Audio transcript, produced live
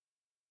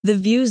The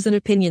views and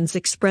opinions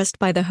expressed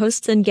by the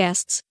hosts and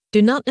guests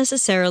do not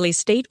necessarily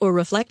state or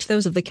reflect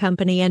those of the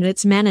company and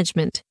its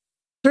management.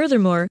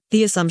 Furthermore,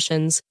 the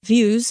assumptions,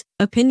 views,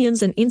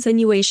 opinions, and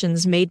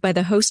insinuations made by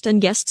the host and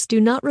guests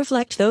do not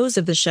reflect those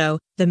of the show,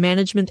 the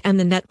management, and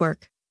the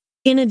network.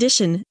 In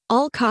addition,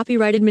 all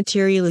copyrighted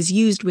material is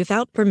used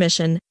without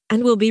permission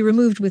and will be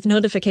removed with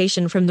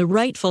notification from the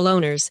rightful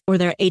owners or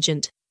their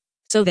agent.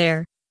 So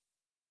there.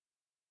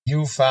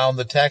 You found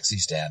the Taxi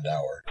Stand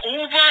Hour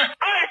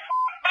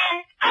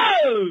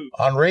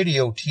on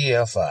Radio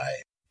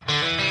TFI.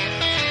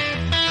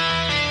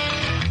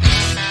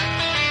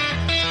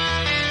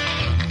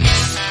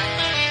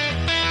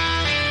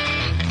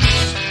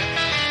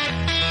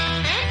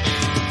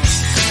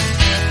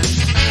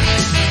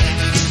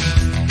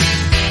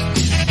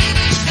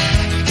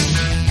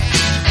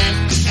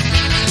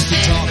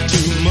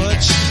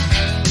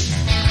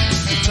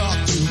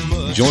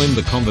 Join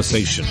the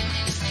conversation.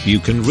 You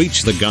can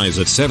reach the guys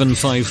at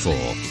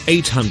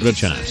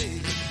 754-800-CHAT,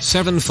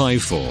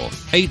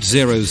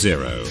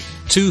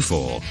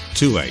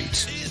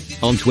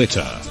 754-800-2428, on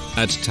Twitter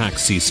at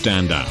Taxi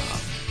Stand Hour.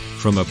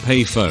 From a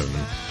payphone,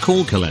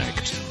 call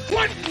collect.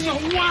 What in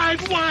the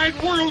wide,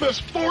 wide world of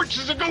sports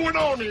is going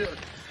on here?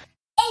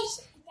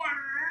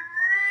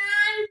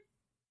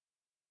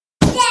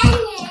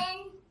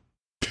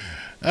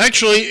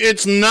 Actually,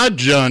 it's not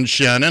John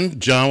Shannon.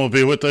 John will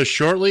be with us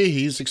shortly.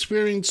 He's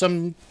experiencing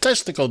some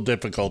technical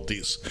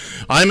difficulties.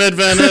 I'm Ed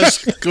Van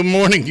Ness. Good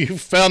morning. You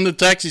found the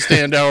Taxi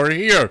Stand Hour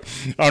here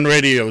on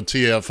Radio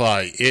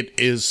TFI. It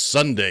is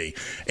Sunday,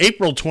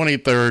 April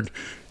 23rd,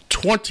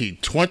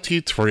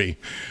 2023.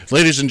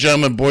 Ladies and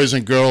gentlemen, boys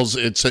and girls,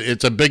 it's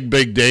a big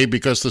day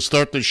because to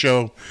start the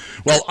show,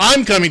 well,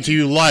 I'm coming to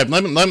you live.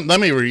 Let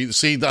me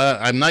see.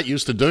 I'm not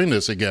used to doing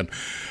this again.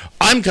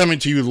 I'm coming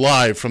to you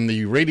live from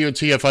the Radio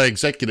TFI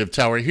Executive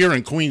Tower here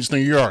in Queens, New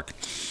York.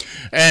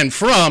 And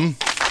from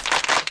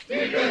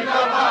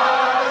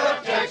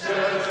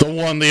the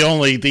one, the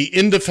only, the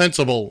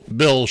indefensible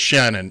Bill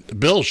Shannon.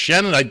 Bill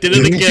Shannon, I did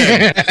it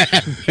again.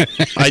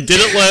 I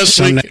did it last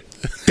week.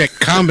 That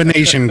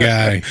combination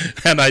guy.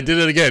 And I did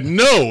it again.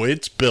 No,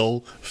 it's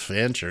Bill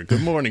Fancher.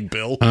 Good morning,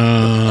 Bill.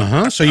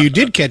 So you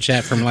did catch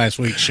that from last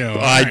week's show.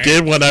 I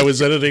did when I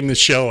was editing the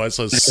show. I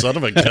said, son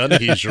of a gun,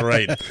 he's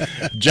right.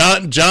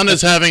 John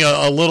is having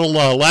a little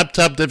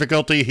laptop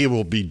difficulty. He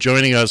will be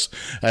joining us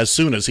as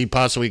soon as he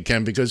possibly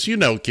can because you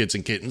know, kids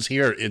and kittens,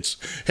 here it's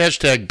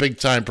hashtag big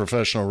time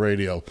professional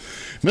radio.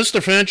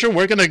 Mr. Fancher,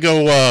 we're going to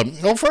go,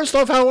 well, first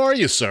off, how are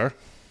you, sir?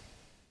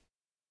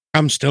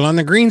 I'm still on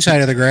the green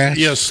side of the grass.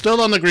 Yeah, still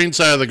on the green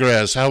side of the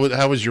grass. How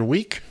was your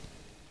week?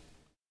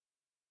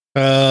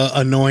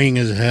 Annoying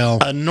as hell.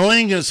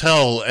 Annoying as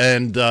hell,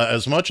 and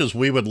as much as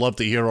we would love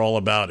to hear all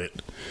about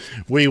it,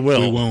 we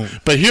will. We won't.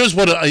 But here's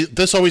what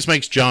this always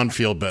makes John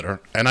feel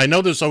better, and I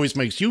know this always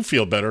makes you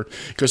feel better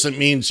because it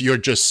means you're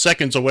just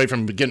seconds away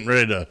from getting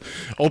ready to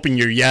open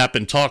your yap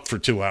and talk for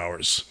 2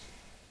 hours.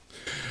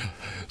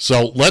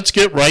 So let's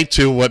get right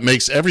to what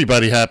makes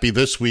everybody happy,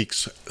 this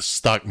week's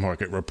stock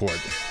market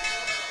report.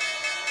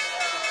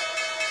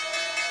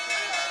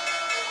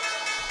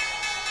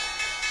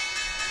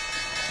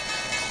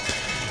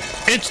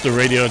 It's the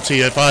Radio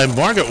TFI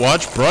Market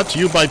Watch, brought to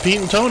you by Pete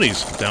and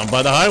Tony's, down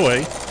by the highway.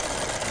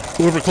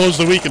 Uber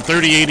closed the week at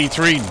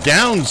 $30.83,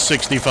 down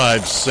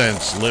 65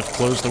 cents. Lyft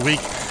closed the week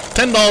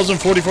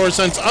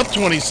 $10.44, up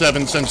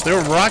 27 cents.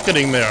 They're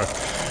rocketing there.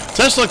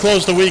 Tesla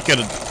closed the week at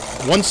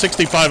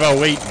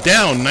 $165.08,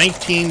 down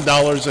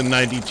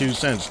 $19.92.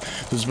 This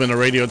has been a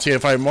Radio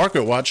TFI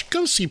Market Watch.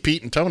 Go see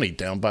Pete and Tony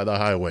down by the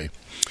highway.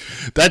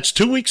 That's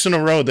 2 weeks in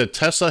a row that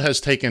Tesla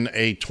has taken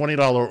a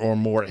 $20 or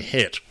more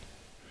hit.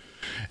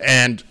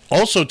 And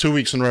also 2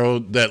 weeks in a row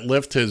that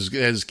Lyft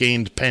has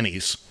gained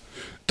pennies.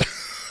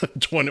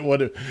 What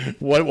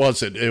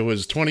was it? It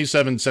was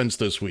 27 cents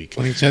this week.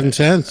 27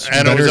 cents.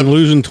 And better than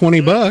losing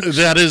 $20.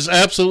 That is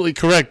absolutely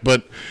correct.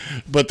 But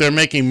they're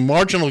making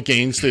marginal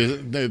gains.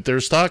 Their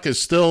stock is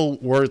still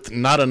worth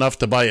not enough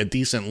to buy a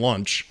decent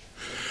lunch.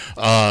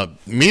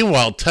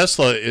 Meanwhile,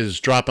 Tesla is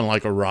dropping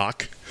like a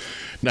rock.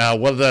 Now,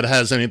 whether that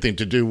has anything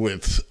to do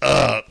with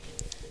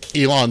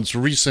Elon's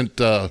recent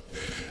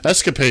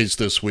escapades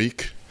this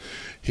week,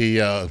 he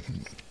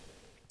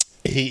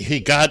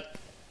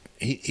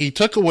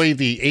took away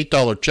the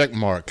 $8 check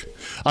mark.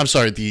 I'm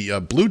sorry, the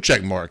blue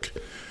check mark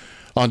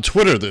on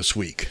Twitter this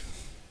week.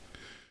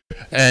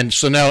 And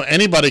so now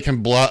anybody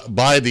can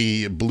buy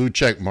the blue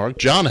check mark.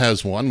 John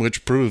has one,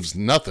 which proves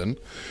nothing.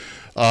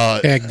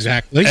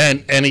 Exactly.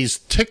 And he's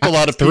ticked a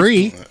lot of people.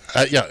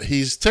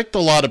 He's ticked a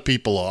lot of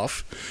people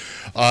off.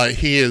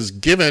 He has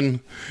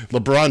given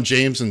LeBron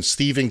James and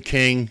Stephen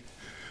King,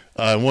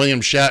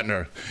 William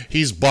Shatner,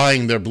 he's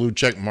buying their blue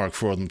check mark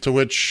for them, to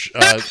which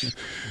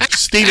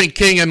Stephen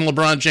King and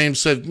LeBron James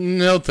said,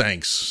 no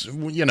thanks,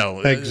 you know.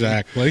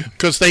 Exactly.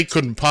 Because they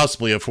couldn't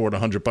possibly afford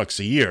 $100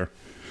 a year,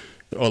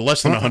 or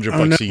less than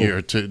 $100 a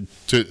year to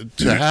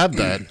have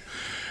that.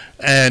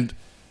 And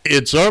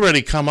it's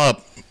already come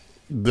up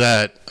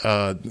that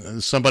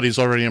somebody's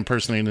already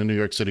impersonating the New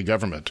York City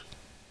government.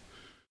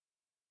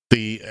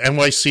 The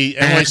NYC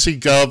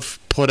Gov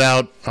put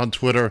out on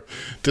Twitter,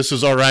 this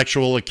is our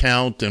actual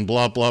account and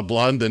blah, blah,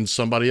 blah. And then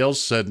somebody else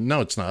said,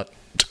 no, it's not.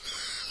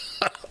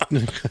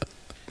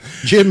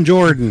 Jim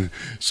Jordan.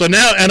 So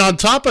now, and on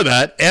top of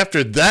that,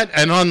 after that,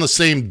 and on the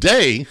same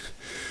day,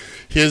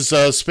 his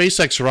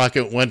SpaceX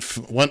rocket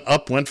went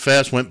up, went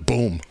fast, went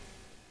boom.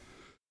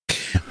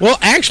 Well,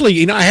 actually,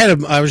 you know,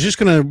 I was just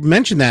going to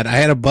mention that. I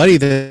had a buddy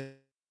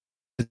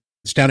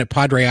that's down at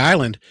Padre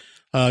Island,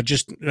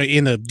 just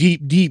in the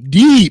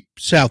deep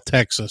South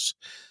Texas.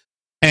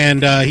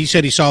 And he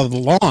said he saw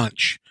the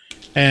launch,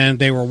 and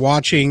they were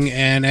watching,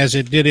 and as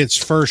it did its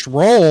first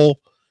roll,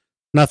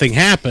 nothing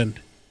happened.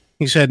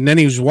 He said, and then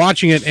he was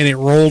watching it, and it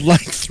rolled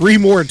like 3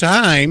 more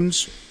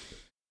times,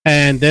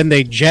 and then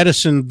they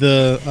jettisoned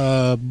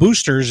the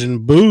boosters,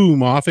 and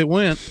boom, off it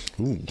went.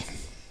 Ooh.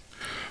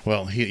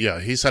 Well,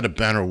 he's had a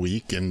banner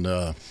week, and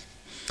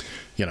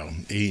you know,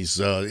 he's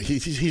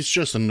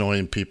just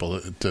annoying people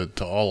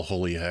to all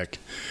holy heck.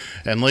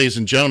 And ladies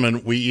and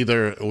gentlemen, we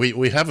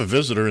have a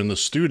visitor in the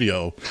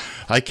studio.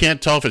 I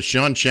can't tell if it's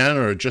John Shannon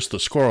or just the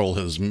squirrel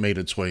has made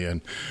its way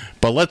in,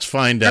 but let's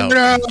find out.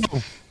 No.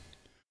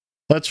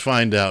 Let's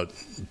find out.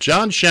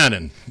 John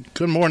Shannon,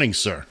 good morning,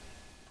 sir.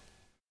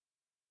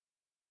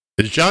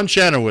 Is John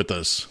Shannon with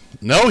us?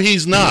 No,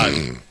 he's not.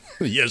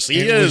 Yes, he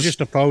is. It was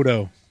just a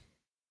photo.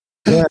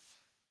 Yeah.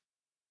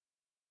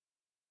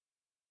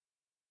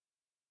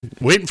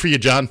 Waiting for you,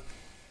 John.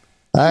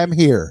 I'm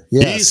here.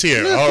 Yes. He's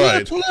here. All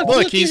right.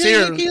 Look, he's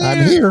here.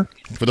 I'm here.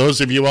 For those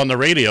of you on the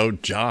radio,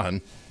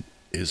 John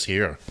is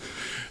here.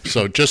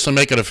 So just to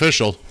make it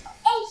official.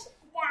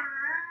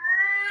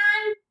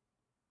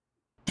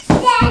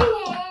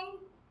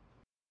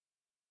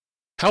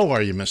 How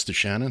are you, Mr.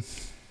 Shannon?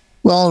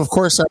 Well, of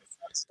course,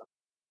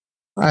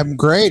 I'm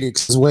great.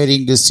 It's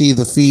waiting to see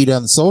the feed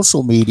on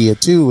social media,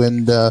 too.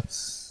 And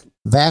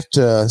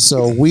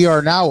so we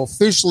are now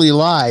officially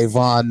live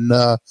on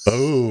the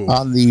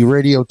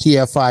Radio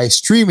TFI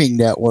streaming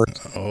network.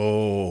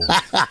 Oh,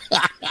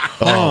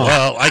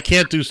 well, I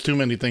can't do too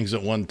many things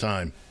at one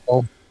time.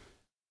 Oh,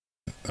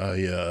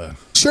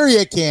 sure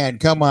you can.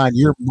 Come on,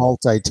 you're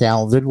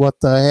multi-talented. What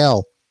the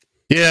hell?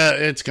 Yeah,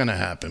 it's gonna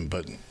happen.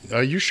 But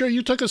are you sure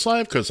you took us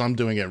live? Because I'm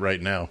doing it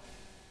right now.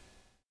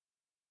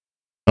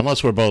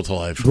 Unless we're both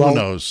live, who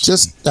knows?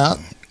 Just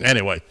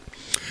Anyway,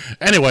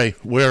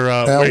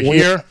 we're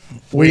here.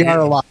 We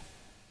are live.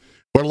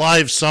 We're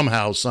live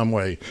somehow, some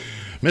way.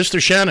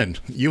 Mr. Shannon,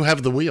 you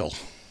have the wheel.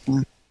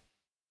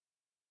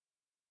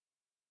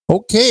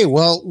 Okay,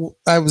 well,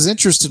 I was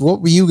interested.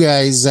 What were you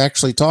guys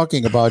actually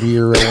talking about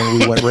here when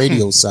we went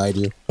radio side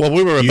here? Well,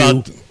 we were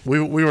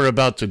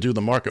about to do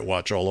the Market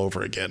Watch all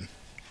over again.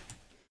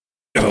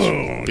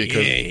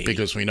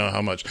 Because we know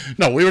how much.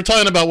 No, we were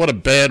talking about what a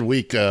bad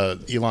week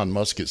Elon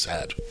Musk has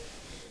had.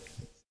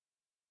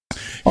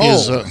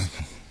 The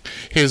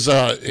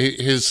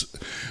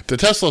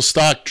Tesla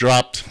stock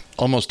dropped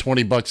almost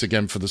 $20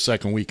 again for the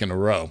second week in a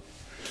row.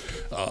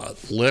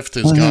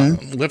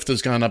 Lyft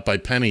has gone up by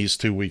pennies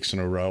 2 weeks in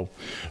a row.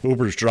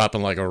 Uber's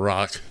dropping like a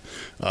rock.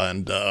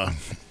 And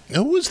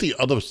who was the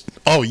other?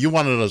 Oh, you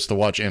wanted us to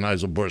watch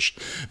Anheuser-Busch.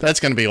 That's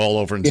going to be all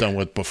over and done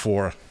with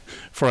before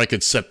I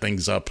could set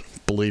things up.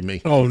 Believe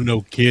me. Oh,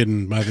 no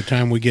kidding. By the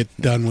time we get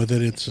done with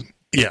it, it's...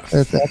 Yeah.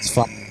 That's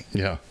fine.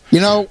 Yeah.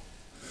 You know,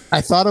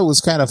 I thought it was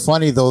kind of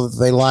funny, though, that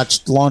they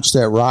launched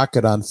that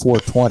rocket on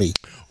 420.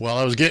 Well,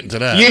 I was getting to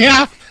that.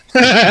 Yeah.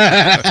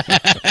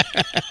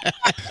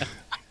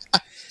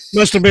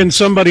 Must have been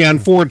somebody on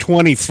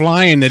 420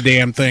 flying the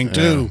damn thing,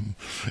 too.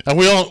 Yeah. And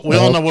we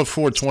all know what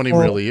 420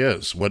 really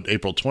is, what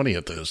April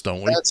 20th is,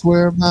 don't we? That's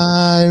where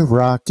my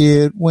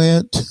rocket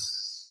went.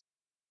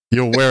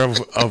 You're aware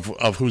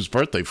of whose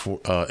birthday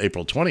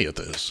April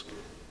 20th is?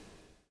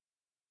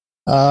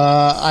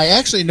 I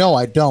actually no,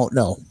 I don't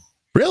know.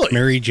 Really?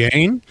 Mary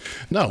Jane?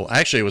 No,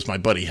 actually, it was my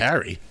buddy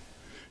Harry.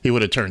 He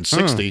would have turned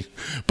 60.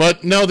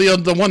 But no,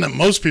 the one that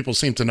most people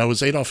seem to know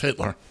is Adolf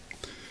Hitler.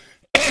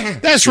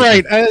 That's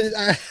right.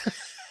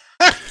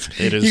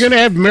 It is. You're going to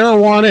have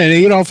marijuana and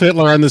Adolf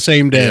Hitler on the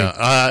same day. Yeah,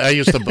 I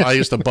used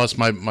to bust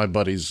my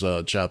buddies'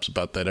 chops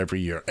about that every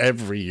year.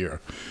 Every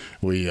year,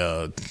 we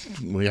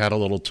had a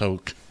little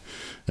toke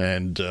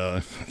and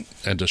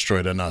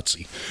destroyed a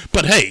Nazi.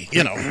 But hey,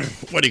 you know,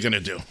 what are you going to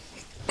do?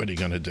 What are you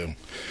going to do?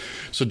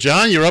 So,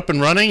 John, you're up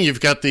and running. You've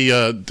got the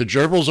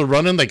gerbils are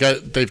running.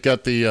 They've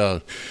got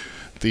the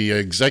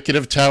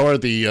executive tower,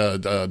 the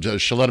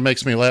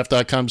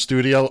ShalettaMakesMeLaugh.com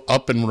studio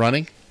up and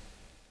running.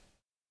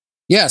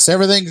 Yes,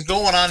 everything's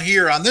going on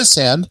here on this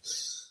end.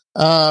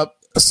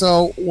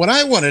 So what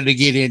I wanted to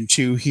get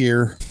into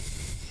here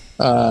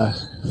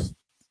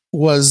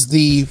was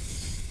the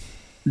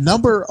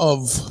number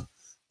of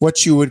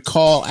what you would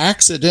call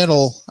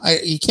accidental.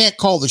 You can't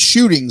call the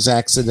shootings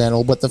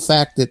accidental, but the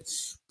fact that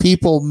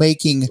people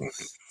making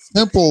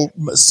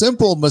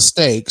simple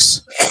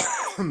mistakes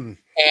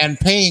and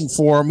paying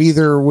for them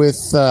either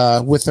with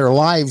their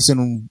lives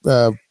in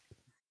I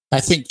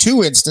think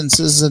 2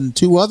 instances and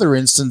 2 other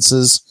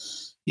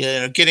instances,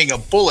 getting a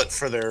bullet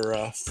for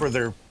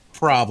their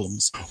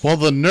problems. Well,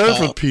 the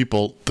nerve of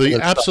people, the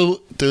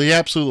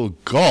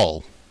absolute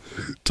gall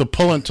to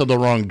pull into the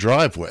wrong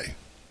driveway.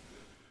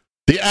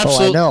 The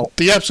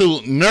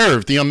absolute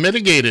nerve, the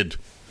unmitigated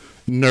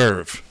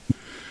nerve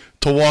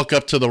to walk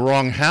up to the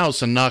wrong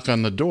house and knock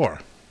on the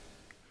door.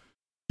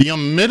 The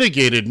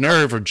unmitigated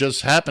nerve of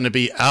just happen to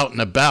be out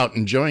and about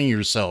enjoying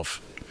yourself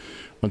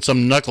when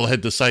some knucklehead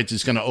decides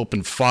he's going to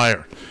open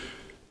fire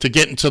to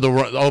get into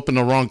open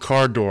the wrong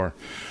car door.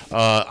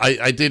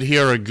 I did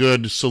hear a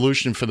good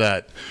solution for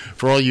that.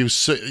 For all you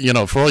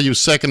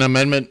Second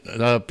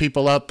Amendment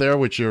people out there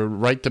with your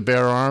right to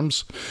bear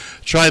arms,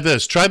 try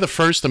this. Try the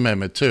First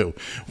Amendment too.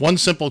 One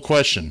simple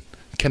question: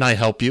 can I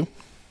help you?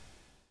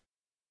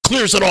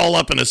 Clears it all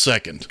up in a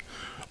second.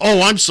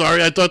 Oh, I'm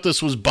sorry. I thought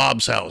this was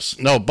Bob's house.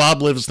 No,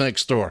 Bob lives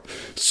next door.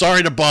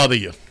 Sorry to bother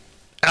you.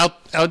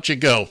 Out you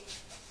go.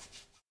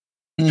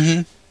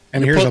 Mm-hmm.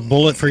 And here's a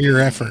bullet for your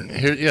effort.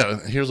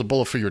 Here's a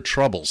bullet for your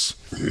troubles.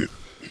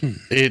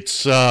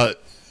 It's it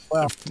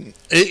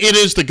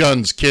is the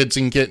guns, kids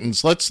and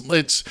kittens.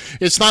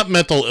 It's not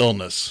mental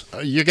illness.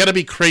 You got to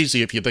be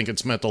crazy if you think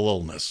it's mental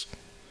illness.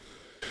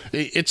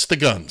 It's the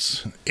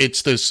guns.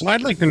 It's this. Well,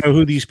 I'd like to know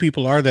who these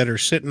people are that are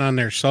sitting on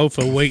their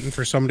sofa waiting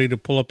for somebody to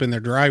pull up in their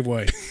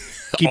driveway,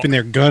 keeping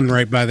their gun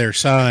right by their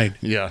side.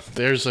 Yeah,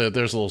 there's a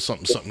little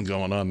something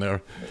going on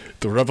there.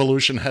 The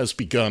revolution has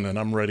begun, and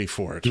I'm ready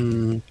for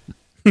it.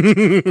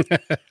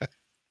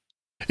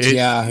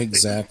 Yeah,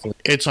 exactly.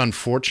 It's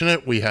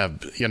unfortunate. We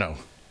have,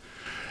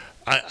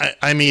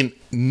 I mean,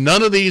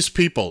 none of these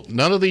people,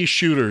 none of these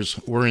shooters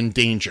were in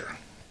danger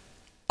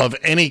of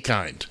any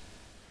kind.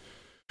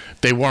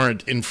 They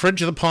weren't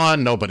infringed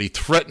upon. Nobody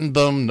threatened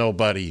them.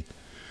 Nobody.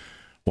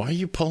 Why are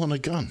you pulling a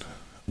gun?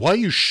 Why are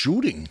you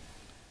shooting?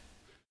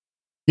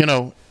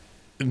 Nowhere.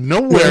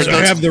 Well, you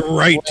have the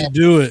right to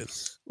do it.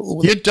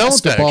 You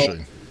don't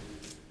actually.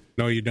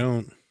 No, you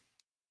don't.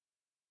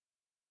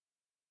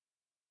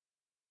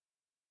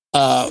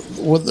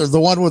 The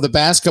one where the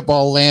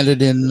basketball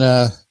landed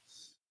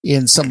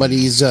in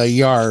somebody's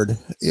yard.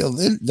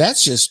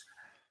 That's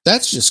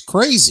just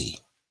crazy.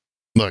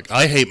 Look,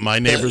 I hate my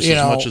neighbors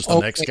as much as the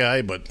next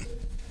guy, but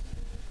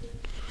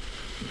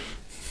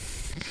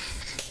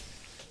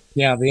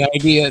yeah,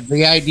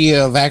 the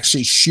idea of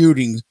actually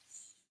shooting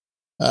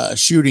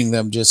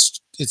them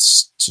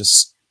it's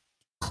just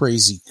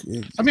crazy.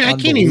 I mean, I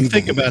can't even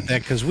think about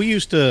that because we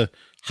used to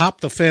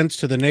hop the fence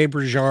to the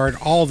neighbor's yard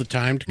all the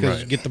time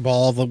to get the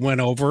ball that went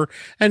over,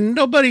 and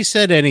nobody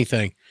said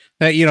anything.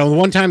 That the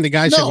one time the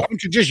guy said, "Why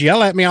don't you just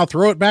yell at me? I'll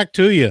throw it back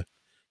to you.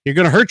 You're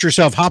going to hurt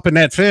yourself hopping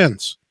that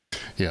fence."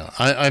 Yeah,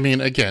 I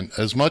mean, again,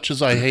 as much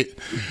as I hate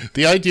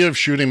the idea of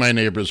shooting my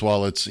neighbors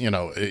while it's,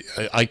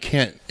 I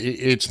can't,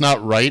 it's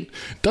not right,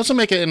 doesn't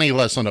make it any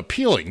less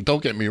unappealing,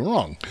 don't get me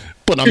wrong,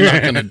 but I'm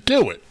not going to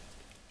do it.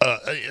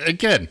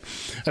 Again,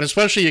 and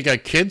especially you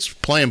got kids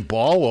playing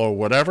ball or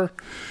whatever.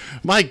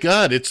 My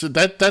God,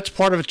 that's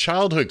part of a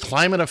childhood,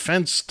 climbing a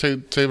fence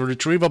to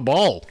retrieve a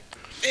ball.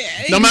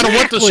 No matter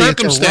what the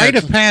circumstance, it's a rite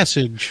of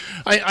passage.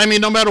 I mean,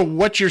 no matter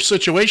what your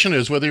situation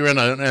is, whether you're in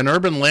an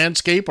urban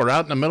landscape or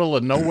out in the middle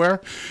of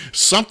nowhere,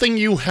 something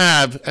you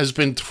have has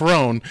been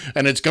thrown,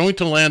 and it's going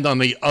to land on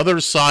the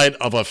other side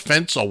of a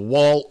fence, a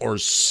wall, or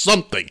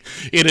something.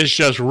 It is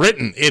just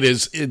written.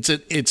 It's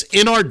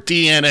in our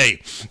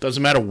DNA.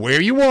 Doesn't matter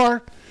where you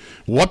are,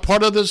 what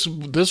part of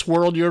this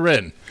world you're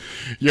in.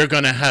 You're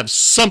going to have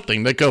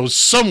something that goes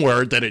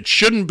somewhere that it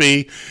shouldn't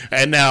be,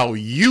 and now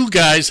you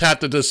guys have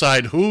to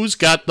decide who's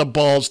got the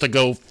balls to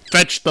go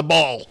fetch the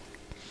ball.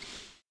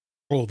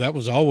 Oh, that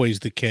was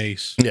always the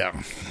case.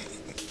 Yeah.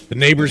 The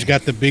neighbor's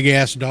got the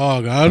big-ass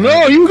dog. Oh,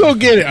 no, you go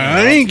get it.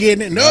 I ain't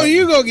getting it. No,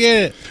 you go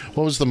get it.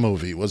 What was the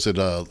movie? Was it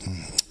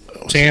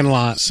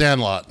Sandlot.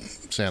 Sandlot.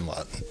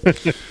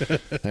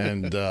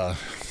 And,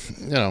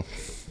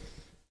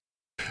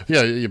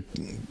 yeah,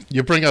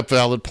 you bring up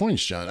valid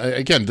points, John.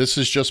 Again, this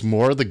is just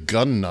more of the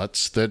gun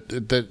nuts that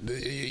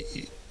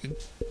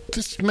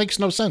this makes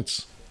no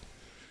sense.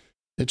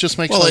 It just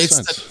makes no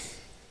sense.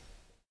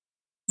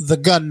 The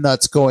gun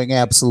nuts going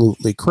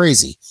absolutely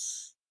crazy.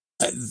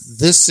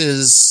 This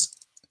is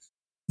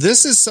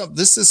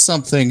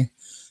something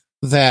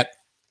that,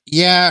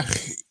 yeah,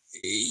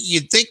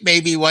 you'd think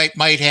maybe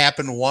might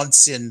happen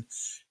once in,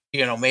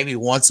 maybe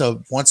once a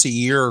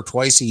year or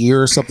twice a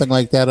year or something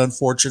like that.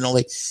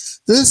 Unfortunately,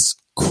 this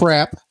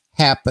crap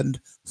happened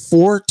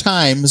 4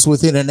 times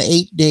within an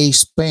 8-day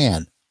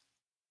span.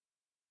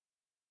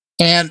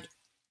 And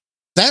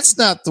that's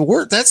not the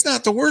worst. That's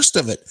not the worst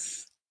of it.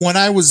 When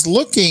I was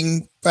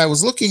looking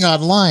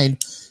online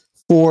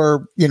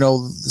for,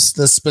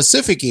 the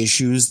specific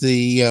issues,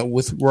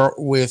 with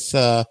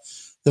the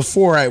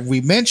 4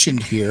 we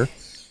mentioned here,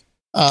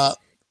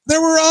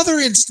 there were other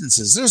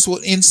instances. There's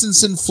one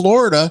instance in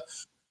Florida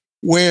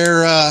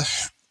where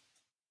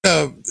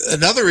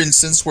another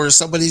instance where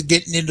somebody's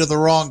getting into the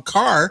wrong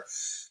car,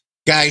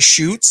 guy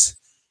shoots.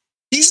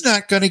 He's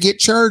not going to get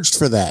charged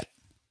for that.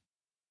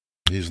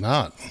 He's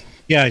not.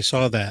 Yeah, I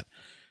saw that.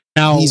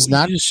 Now, he's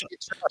not.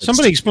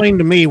 Somebody explained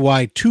to me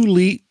why two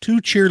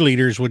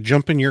cheerleaders would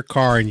jump in your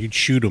car and you'd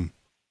shoot them.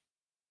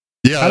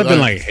 Yeah, I'd have been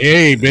like,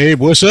 "Hey, babe,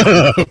 what's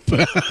up?"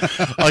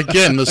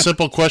 again, the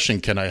simple question: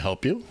 can I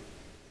help you?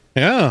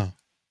 Yeah.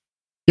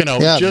 You know,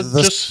 Yeah, just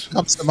this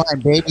comes to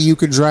mind, baby. You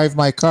can drive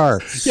my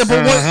car. yeah.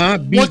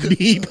 But Beep,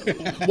 beep.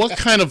 what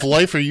kind of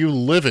life are you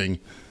living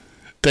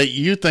that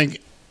you think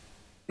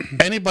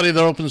anybody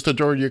that opens the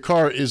door to your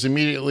car is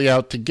immediately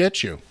out to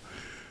get you?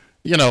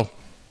 You know,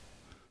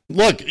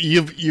 look,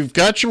 you've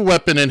got your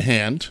weapon in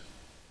hand.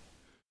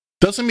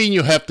 Doesn't mean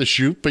you have to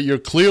shoot, but you're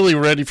clearly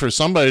ready for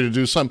somebody to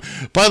do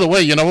something. By the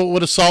way, you know what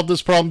would have solved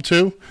this problem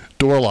too?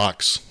 Door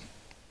locks.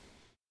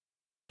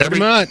 Pretty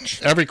much.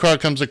 Every car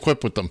comes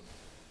equipped with them.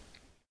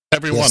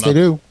 Every Yes, one. they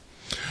do.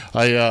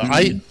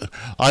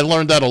 I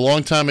learned that a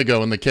long time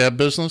ago in the cab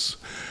business.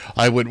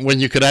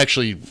 When you could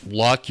actually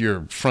lock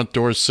your front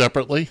doors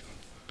separately.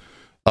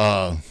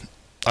 I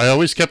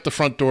always kept the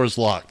front doors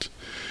locked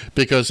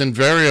because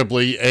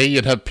invariably,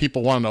 you'd have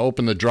people wanting to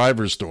open the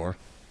driver's door.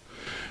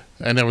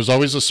 And there was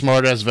always a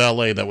smart-ass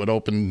valet that would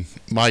open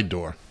my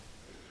door,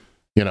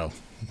 you know.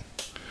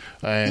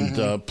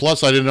 And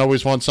plus, I didn't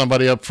always want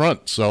somebody up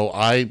front, so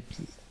I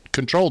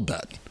controlled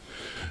that.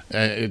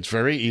 And it's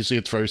very easy.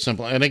 It's very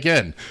simple. And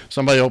again,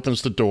 somebody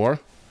opens the door.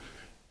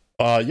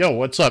 Yo,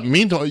 what's up?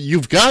 Meanwhile,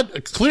 you've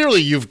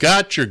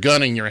got your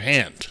gun in your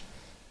hand.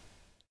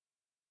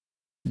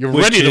 You're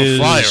Which ready to is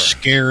fire.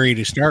 Scary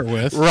to start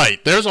with.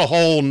 Right. There's a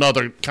whole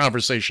nother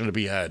conversation to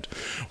be had.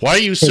 Why are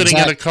you sitting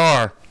in a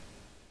car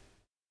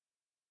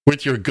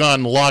with your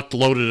gun locked,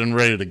 loaded, and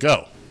ready to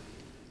go?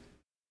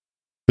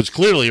 Because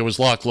clearly it was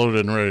locked,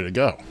 loaded, and ready to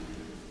go.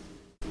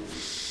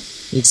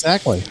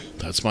 Exactly.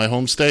 That's my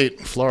home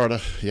state,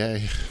 Florida.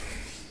 Yay.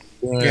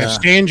 Yeah,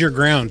 stand your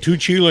ground. 2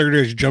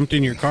 cheerleaders jumped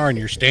in your car and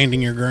you're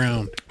standing your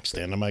ground.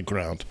 Stand on my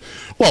ground.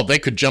 Well, they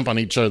could jump on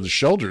each other's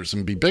shoulders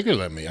and be bigger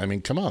than me. I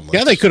mean, come on.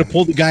 Yeah, they could have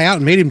pulled the guy out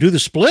and made him do the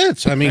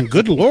splits. I mean,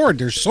 good Lord,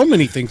 there's so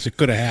many things that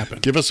could have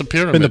happened. Give us a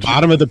pyramid. In the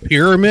bottom of the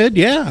pyramid,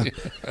 yeah.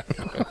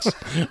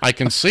 I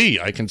can see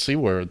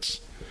where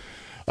it's.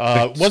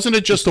 Wasn't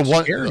it just the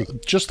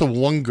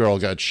one girl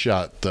got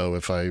shot though?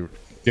 If I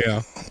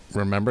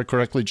remember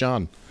correctly,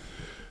 John.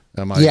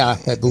 Yeah,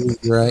 I believe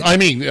you're right. I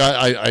mean,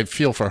 I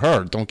feel for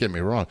her. Don't get me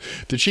wrong.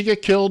 Did she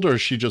get killed or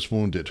is she just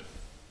wounded?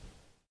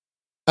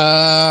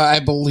 I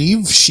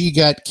believe she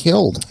got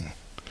killed.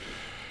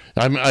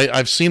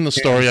 I've seen the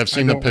story. I've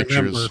seen the don't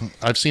pictures. remember.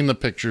 I've seen the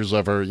pictures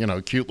of her. You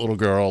know, cute little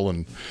girl,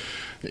 and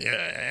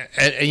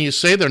you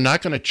say they're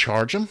not going to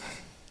charge him?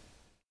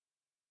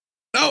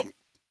 Oh,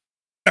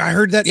 I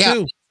heard that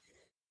too.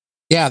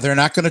 Yeah, they're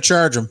not going to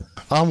charge him.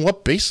 On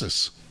what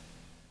basis?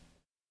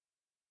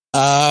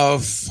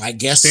 I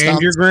guess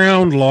Stand your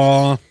ground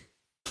law.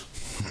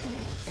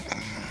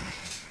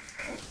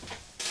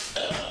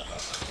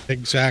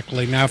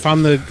 Exactly. Now, if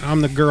I'm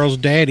the girl's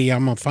daddy,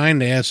 I'm gonna find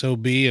the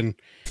SOB and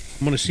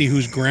I'm gonna see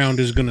whose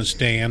ground is gonna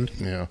stand.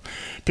 Yeah,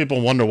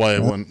 people wonder why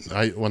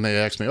when they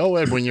ask me, "Oh,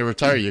 Ed, when you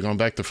retire, you going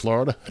back to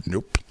Florida?"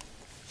 Nope.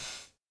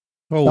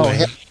 Oh,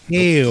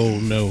 hell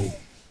no.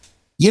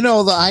 You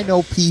know, I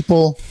know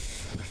people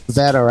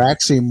that are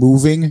actually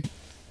moving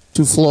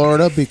to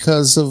Florida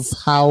because of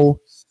how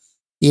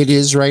it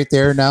is right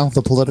there now,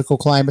 the political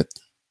climate.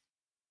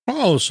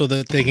 Oh, so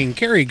that they can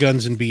carry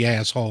guns and be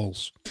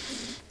assholes.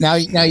 Now,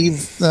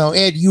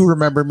 Ed, you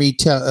remember me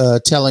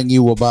telling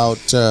you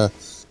about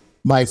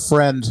my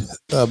friend,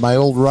 my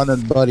old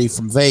running buddy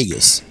from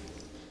Vegas,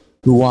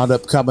 who wound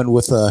up coming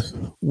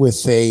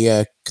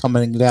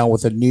coming down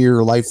with a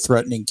near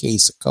life-threatening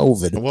case of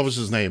COVID. What was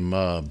his name?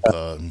 Rod.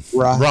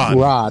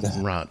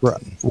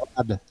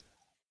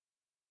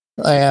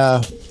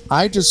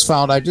 I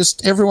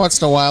just every once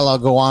in a while I'll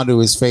go onto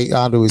his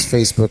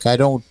Facebook. I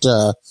don't.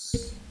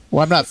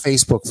 I'm not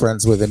Facebook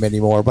friends with him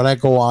anymore, but I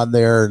go on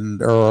there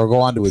or go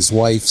onto his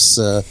wife's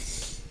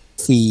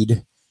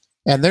feed,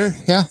 and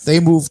they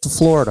moved to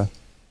Florida.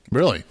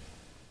 Really?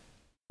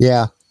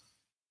 Yeah,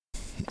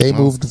 they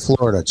moved to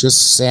Florida.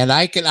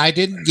 I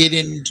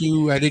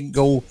didn't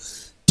go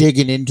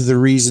digging into the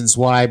reasons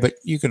why, but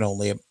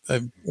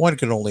one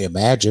can only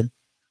imagine.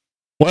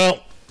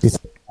 Well,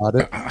 about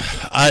it.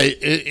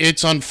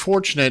 It's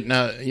unfortunate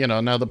now.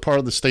 Now the part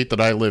of the state that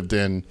I lived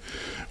in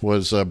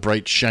was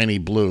bright, shiny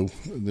blue.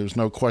 There's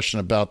no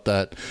question about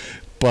that.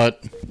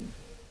 But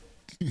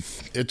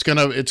it's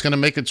gonna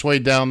make its way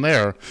down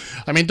there.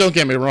 I mean, don't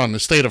get me wrong. The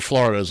state of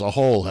Florida as a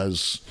whole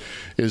is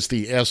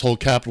the asshole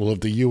capital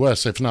of the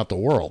U.S., if not the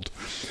world.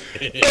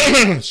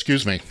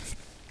 Excuse me.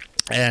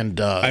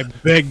 And I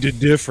beg to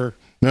differ.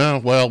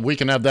 No, well, we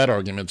can have that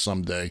argument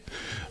someday.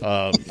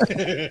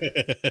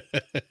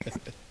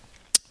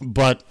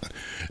 But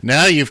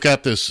now you've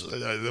got this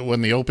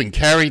when the open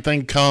carry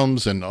thing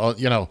comes, and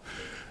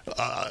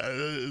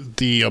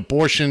the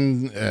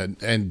abortion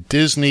and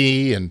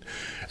Disney and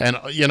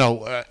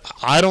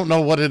I don't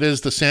know what it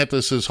is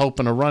DeSantis is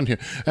hoping to run here.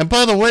 And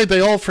by the way,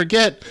 they all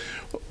forget,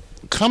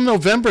 come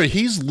November,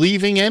 he's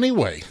leaving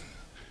anyway.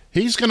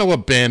 He's going to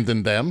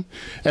abandon them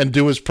and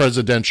do his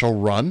presidential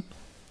run.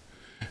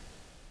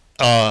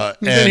 And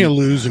then he'll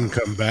lose and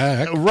come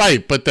back.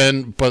 Right, but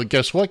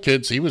guess what,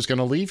 kids? He was going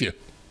to leave you.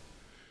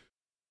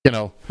 You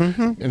know,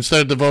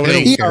 instead of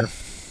devoting. He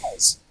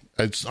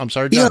I'm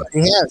sorry, John.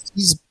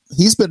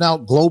 He's been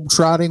out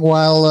globetrotting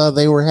while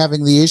they were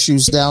having the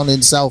issues down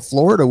in South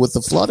Florida with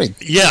the flooding.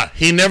 Yeah,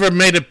 he never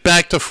made it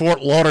back to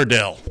Fort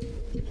Lauderdale.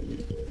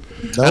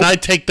 Nope. And I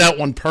take that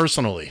one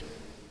personally.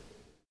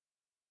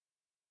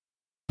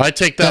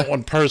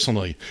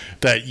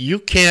 That you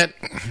can't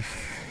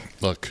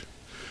look.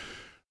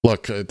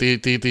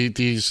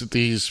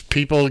 These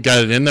people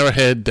got it in their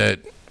head that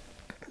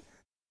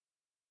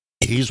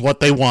he's what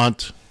they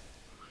want,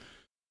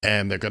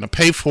 and they're going to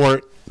pay for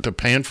it. They're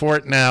paying for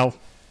it now.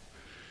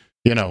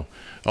 You know,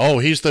 oh,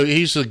 he's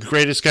the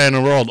greatest guy in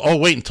the world. Oh,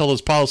 wait until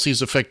his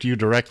policies affect you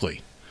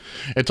directly.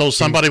 Until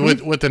somebody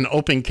with an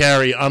open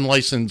carry,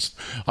 unlicensed,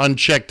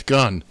 unchecked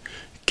gun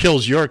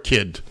kills your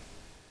kid,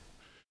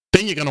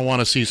 then you're going to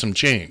want to see some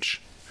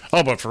change.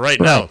 Oh, but for right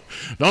now,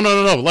 no.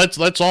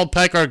 Let's all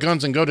pack our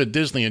guns and go to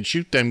Disney and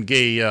shoot them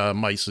gay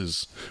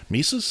mices.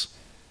 Mises?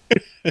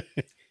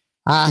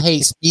 I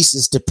hate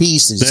pieces to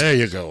pieces. There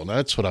you go.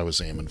 That's what I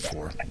was aiming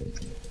for.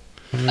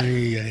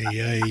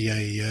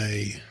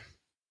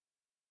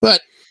 But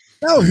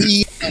no,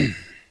 he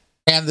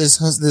and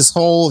this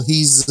whole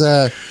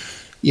the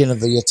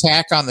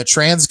attack on the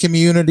trans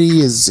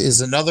community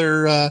is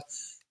another. I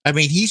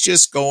mean, he's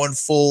just going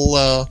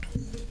full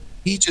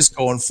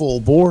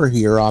bore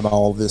here on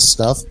all this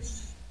stuff.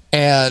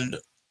 And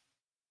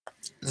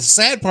the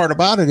sad part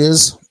about it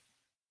is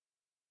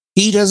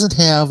he doesn't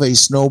have a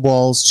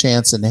snowball's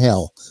chance in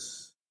hell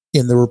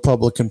in the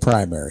Republican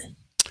primary.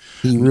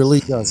 He really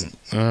doesn't.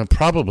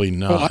 Probably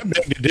not. Well, I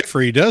beg to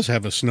differ. He does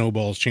have a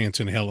snowball's chance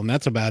in hell, and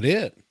that's about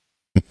it.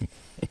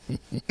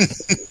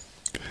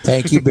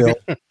 Thank you, Bill.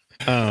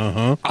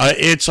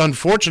 It's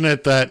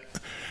unfortunate that.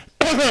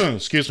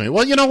 Excuse me.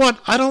 Well, you know what?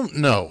 I don't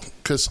know,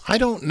 because I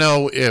don't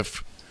know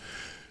if,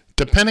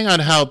 depending on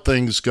how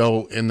things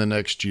go in the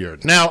next year.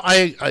 Now,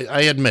 I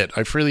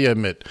freely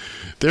admit,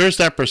 there's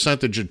that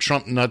percentage of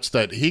Trump nuts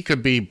that he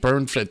could be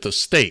burned at the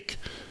stake,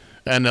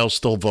 and they'll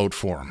still vote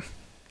for him.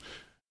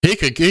 He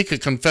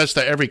could confess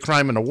to every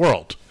crime in the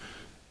world,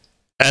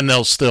 and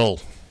they'll still.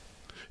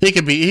 He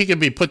could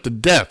be put to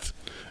death,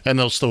 and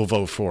they'll still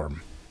vote for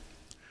him.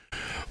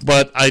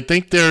 But I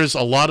think there's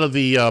a lot of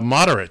the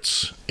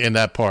moderates in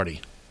that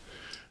party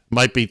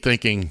might be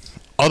thinking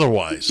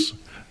otherwise,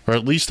 or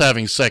at least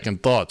having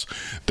second thoughts.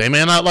 They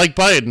may not like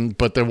Biden,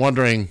 but they're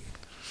wondering,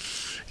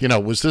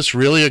 was this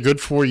really a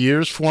good 4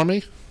 years for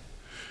me?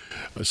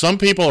 Some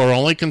people are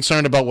only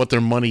concerned about what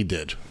their money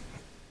did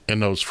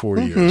in those 4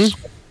 years.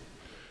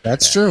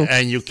 That's true.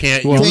 And you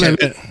can't.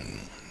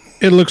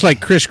 It looks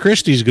like Chris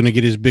Christie's going to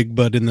get his big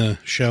butt in the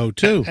show,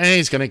 too. And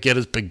he's going to get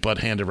his big butt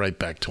handed right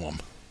back to him.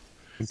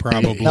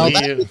 Probably. Now,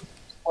 that's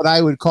what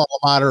I would call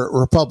a moderate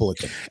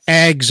Republican.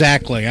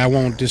 Exactly. I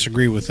won't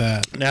disagree with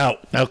that. Now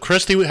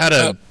Christie had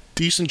a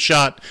decent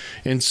shot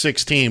in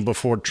 2016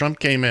 before Trump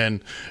came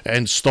in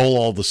and stole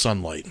all the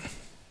sunlight.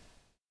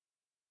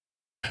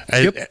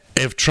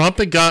 If Trump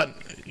had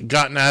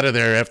gotten out of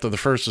there after the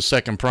first or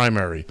second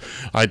primary,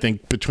 I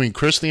think between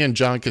Christie and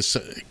John John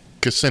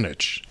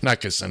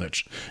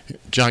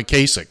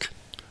Kasich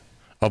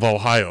of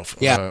Ohio.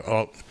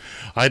 Yeah.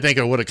 I think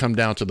it would have come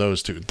down to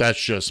those two.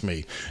 That's just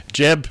me.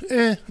 Jeb,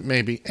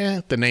 maybe.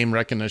 The name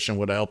recognition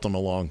would have helped him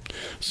along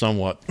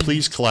somewhat.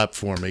 Please clap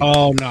for me.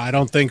 Oh, no, I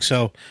don't think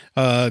so.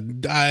 It'll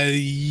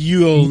be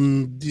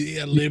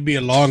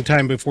a long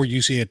time before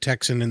you see a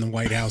Texan in the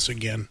White House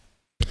again.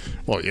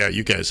 Well, yeah,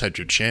 you guys had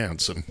your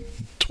chance, and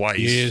twice.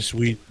 Yes,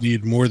 we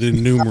did more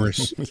than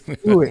numerous.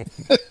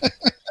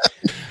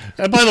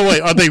 And by the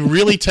way, are they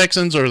really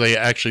Texans, or are they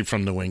actually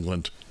from New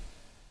England?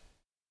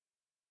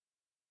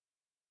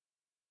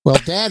 Well,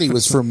 Daddy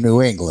was from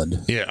New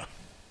England. Yeah.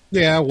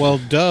 Yeah, well,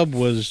 Dub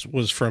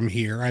was from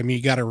here. I mean,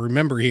 you got to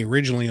remember he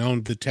originally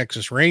owned the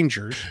Texas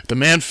Rangers. The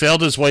man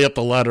failed his way up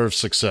the ladder of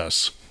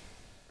success.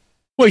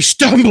 Well, he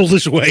stumbled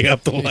his way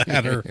up the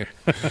ladder.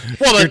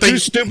 Well, they're too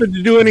stupid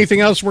to do anything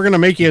else. We're going to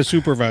make you a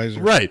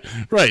supervisor. Right.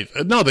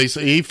 No, they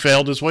say he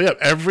failed his way up.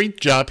 Every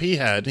job he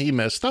had, he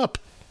messed up.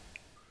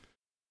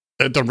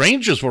 The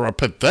Rangers were a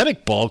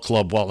pathetic ball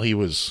club while he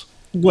was...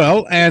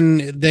 Well, and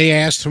they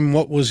asked him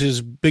what was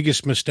his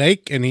biggest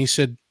mistake, and he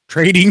said,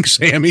 trading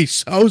Sammy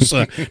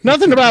Sosa.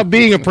 Nothing about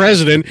being a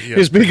president. Yeah.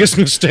 His biggest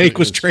mistake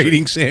was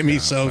trading Sammy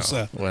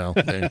Sosa. Well,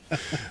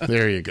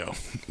 there you go.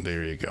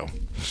 There you go.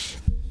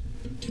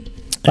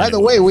 By the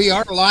way, we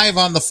are live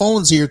on the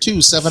phones here, too.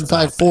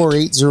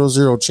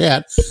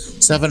 754-800-CHAT.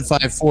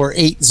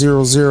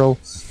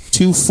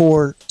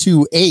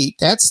 754-800-2428.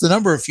 That's the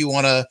number if you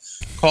want to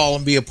call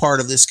and be a part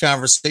of this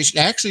conversation.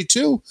 Actually,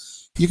 too,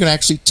 you can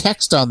actually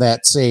text on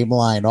that same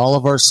line. All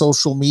of our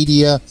social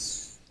media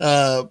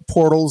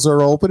portals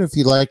are open if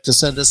you'd like to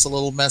send us a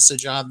little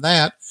message on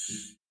that.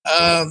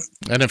 And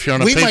if you're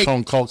on a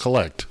payphone, call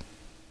collect.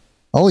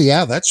 Oh,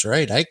 yeah, that's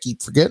right. I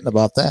keep forgetting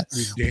about that.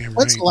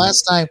 When's the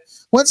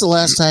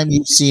last time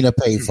you've seen a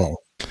payphone?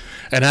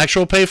 An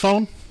actual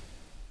payphone?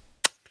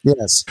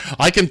 Yes.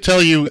 I can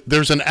tell you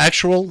there's an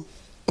actual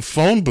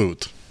phone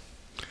booth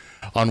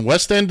on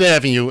West End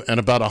Avenue and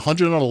about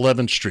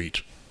 111th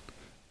Street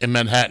in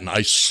Manhattan.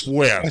 I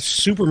swear. That's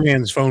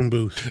Superman's phone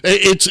booth.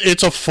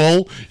 It's a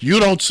full. You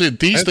don't see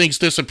these things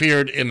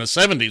disappeared in the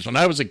 70s when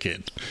I was a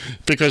kid,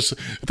 because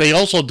they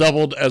also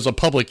doubled as a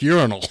public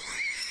urinal.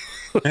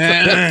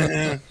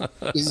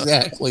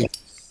 Exactly.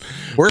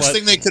 Worst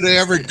thing they could have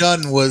ever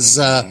done was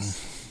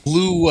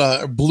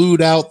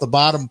blued out the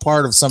bottom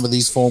part of some of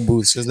these phone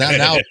booths, because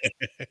now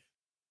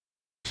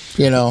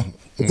you know,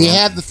 if you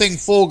had the thing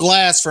full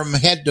glass from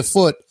head to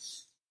foot,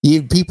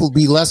 people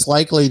be less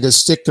likely to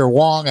stick their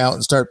wong out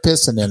and start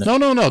pissing in it.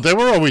 No. They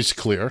were always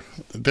clear.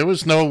 There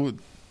was no.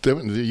 You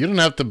didn't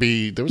have to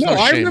be. There was no.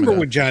 I remember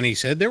what Johnny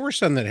said. There were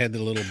some that had the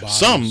little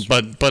bottoms. Some,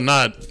 but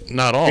not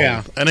all.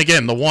 Yeah. And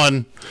again, the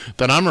one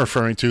that I'm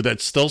referring to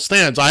that still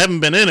stands. I haven't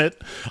been in it.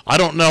 I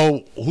don't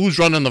know who's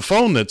running the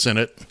phone that's in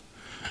it.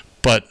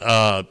 But it's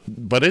Are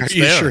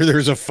you there. sure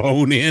there's a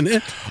phone in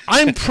it?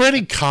 I'm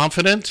pretty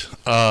confident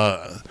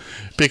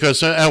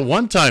because at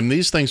one time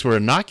these things were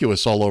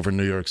innocuous all over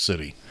New York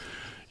City.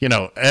 You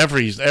know,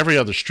 every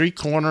other street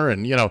corner,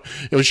 and you know,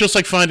 it was just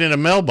like finding a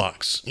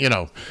mailbox. You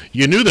know,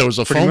 you knew there was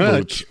a phone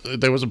booth,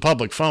 there was a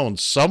public phone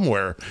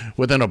somewhere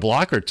within a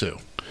block or two.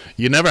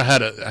 You never had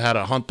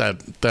to hunt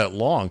that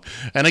long.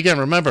 And again,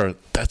 remember,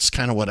 that's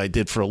kind of what I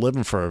did for a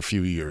living for a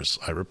few years.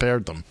 I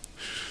repaired them.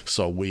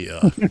 So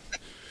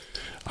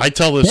I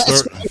tell this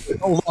story.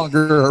 No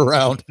longer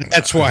around.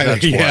 That's why.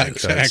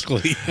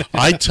 Exactly.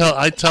 I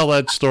tell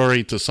that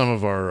story to some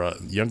of our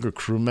younger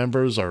crew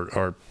members,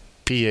 our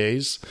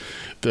PAs.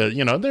 That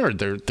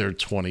they're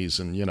 20s,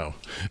 and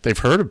they've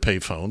heard of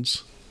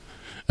payphones,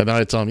 and then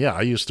I tell them, yeah,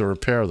 I used to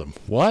repair them.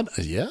 What?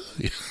 Yeah.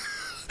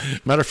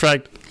 Matter of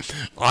fact,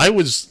 I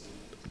was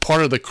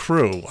part of the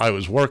crew. I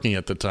was working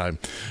at the time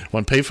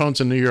when payphones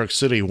in New York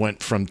City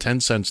went from 10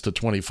 cents to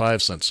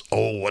 25 cents.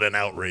 Oh, what an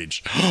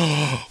outrage.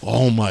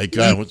 Oh my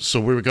God. So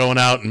we were going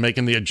out and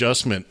making the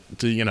adjustment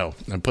to,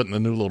 and putting the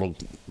new little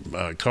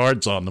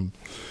cards on them.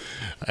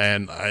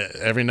 And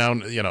every now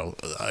and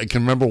I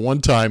can remember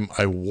one time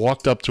I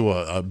walked up to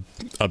a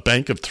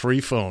bank of 3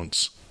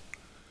 phones,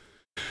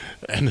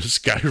 and this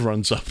guy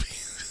runs up.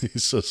 He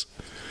says,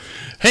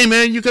 "Hey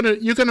man, you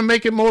gonna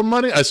make it more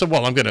money?" I said,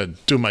 "Well, I'm gonna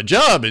do my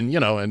job and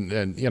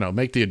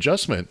make the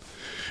adjustment."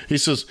 He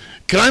says,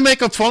 "Can I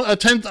make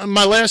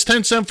my last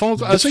 10-cent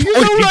phone?" I said, "You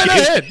go right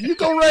ahead. You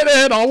go right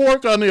ahead. I'll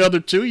work on the other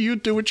 2. You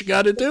do what you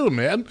got to do,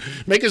 man.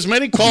 Make as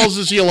many calls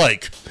as you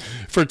like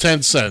for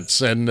 10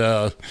 cents, and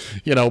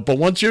but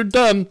once you're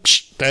done,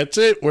 that's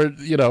it. When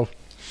do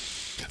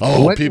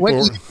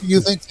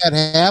you think that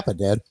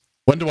happened, Ed?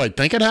 When do I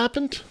think it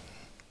happened?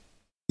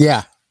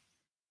 Yeah.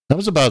 That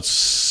was about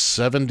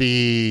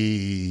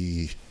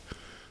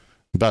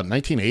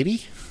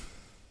 1980?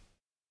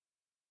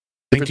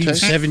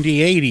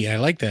 1970, 80. I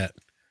like that.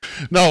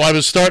 No, I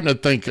was starting to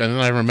think, and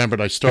then I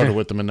remembered I started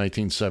with them in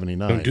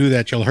 1979. Don't do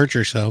that. You'll hurt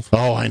yourself.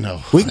 Oh, I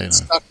know.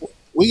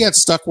 We got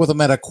stuck with them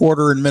at a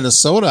quarter in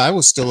Minnesota. I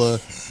was still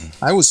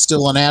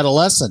an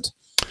adolescent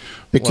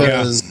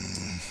because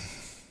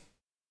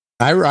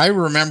I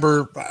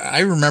remember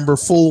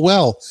full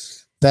well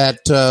that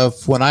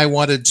when I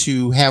wanted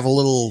to have a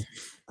little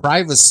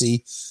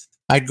privacy,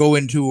 I'd go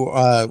into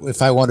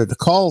if I wanted to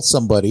call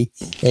somebody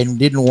and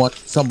didn't want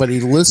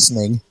somebody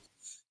listening,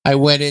 I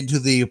went into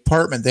the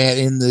apartment they had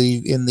in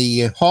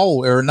the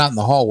hallway, or not in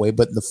the hallway,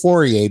 but in the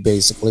foyer.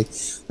 Basically,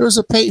 there was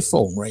a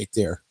payphone right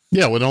there.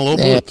 Yeah, with a little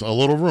booth, a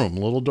little room, a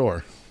little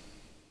door.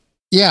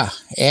 Yeah,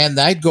 and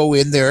I'd go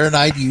in there and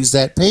I'd use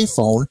that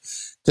payphone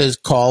to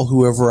call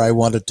whoever I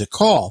wanted to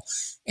call.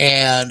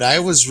 And I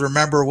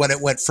remember when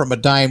it went from a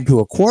dime to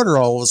a quarter,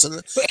 all of a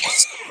sudden,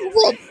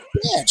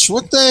 bitch,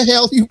 what the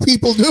hell are you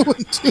people doing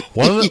to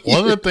One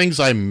of the things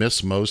I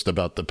miss most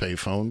about the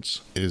payphones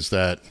is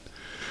that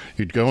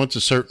you'd go into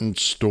certain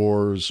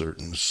stores, or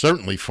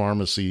certainly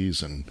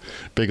pharmacies and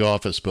big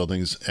office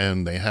buildings,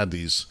 and they had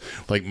these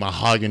like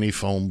mahogany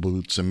phone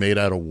booths and made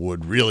out of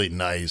wood, really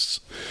nice,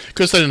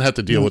 because they didn't have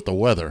to deal with the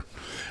weather.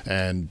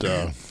 And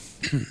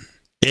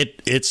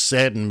it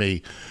saddened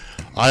me.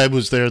 I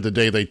was there the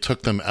day they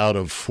took them out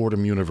of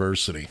Fordham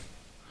University,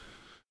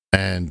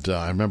 and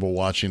I remember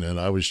watching it.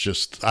 I was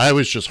just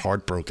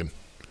heartbroken.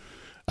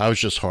 I was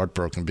just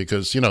heartbroken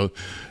because,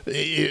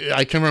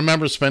 I can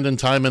remember spending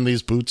time in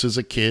these booths as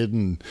a kid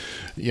and,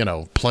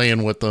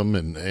 playing with them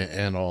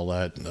and all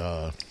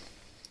that.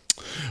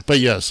 But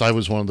yes, I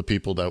was one of the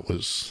people I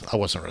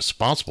wasn't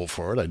responsible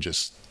for it. I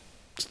just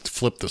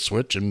flipped the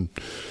switch and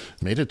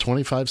made it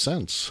 25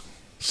 cents.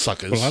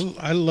 Suckers. Well,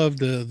 I love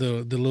the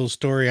little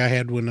story I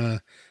had when I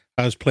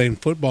was playing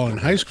football in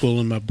high school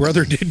and my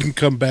brother didn't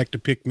come back to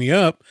pick me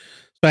up.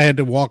 So I had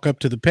to walk up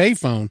to the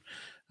payphone.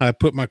 I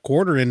put my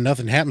quarter in,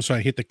 nothing happened, so I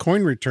hit the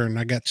coin return.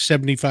 I got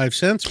 75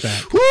 cents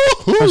back.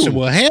 Woo-hoo! I said,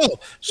 well, hell.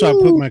 So I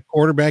put my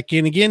quarter back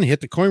in again, hit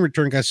the coin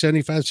return, got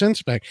 75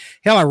 cents back.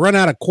 Hell, I run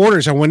out of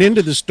quarters. I went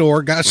into the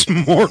store, got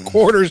some more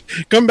quarters,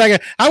 come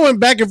back. I went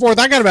back and forth.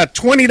 I got about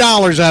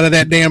 $20 out of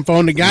that damn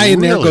phone. The guy in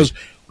there goes,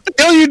 What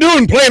the hell are you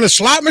doing? Playing a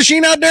slot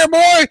machine out there,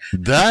 boy?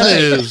 That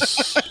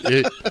is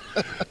it.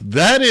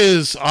 That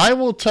is. I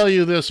will tell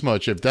you this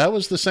much: if that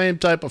was the same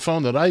type of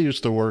phone that I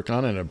used to work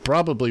on, and it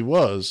probably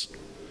was,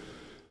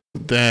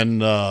 then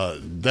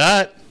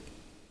that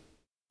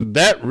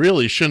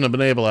really shouldn't have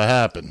been able to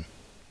happen.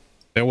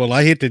 Yeah, well,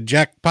 I hit the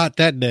jackpot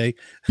that day.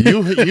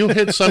 You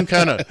hit some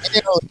kind of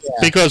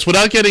because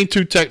without getting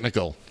too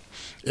technical,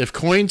 if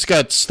coins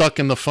got stuck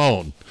in the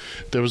phone,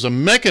 there was a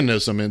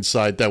mechanism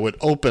inside that would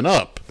open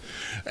up,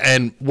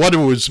 and what it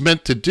was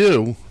meant to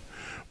do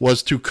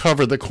was to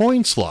cover the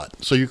coin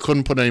slot, so you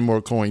couldn't put any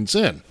more coins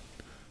in.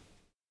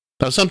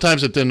 Now,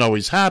 sometimes it didn't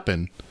always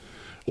happen,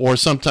 or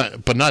sometimes,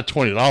 but not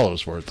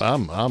 $20 worth.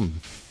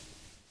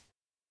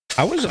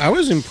 I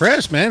was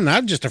impressed, man.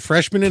 I'm just a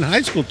freshman in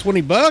high school,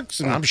 $20,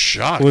 and I'm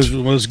shocked.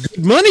 Was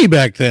good money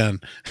back then.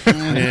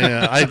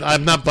 Yeah,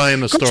 I'm not buying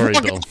the story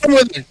though.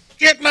 With a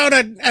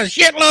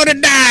shitload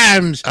of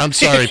dimes. I'm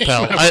sorry,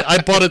 pal. I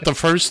bought it the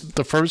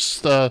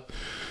first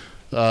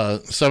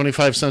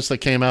 75 cents that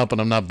came out, but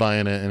I'm not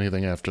buying it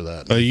anything after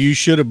that. You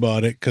should have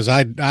bought it because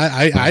I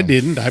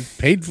didn't. I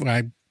paid for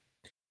it.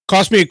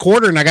 Cost me a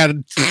quarter, and I got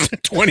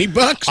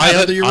 $20.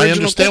 I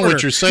understand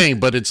what you're saying,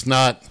 but it's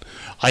not.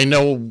 I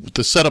know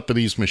the setup of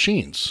these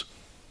machines.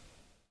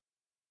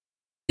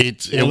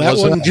 It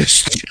wasn't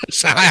just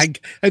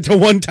it's the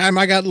one time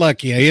I got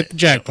lucky. I hit the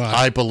jackpot.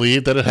 I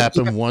believe that it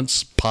happened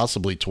once,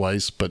 possibly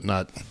twice, but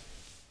not.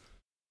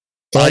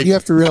 But you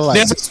have to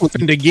realize that's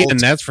happened again.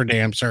 That's for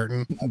damn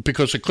certain.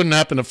 Because it couldn't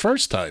happen the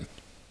first time.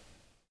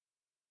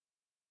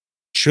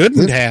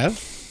 Shouldn't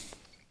have.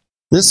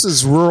 This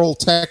is rural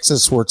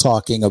Texas we're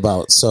talking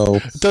about, so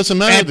it doesn't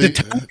matter. At the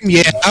time,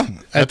 yeah.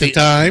 At the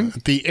time,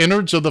 the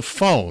innards of the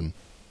phone.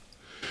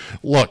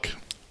 Look,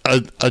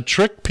 a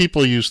trick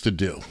people used to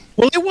do.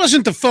 Well, it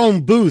wasn't the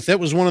phone booth. That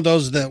was one of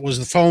those that was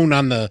the phone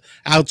on the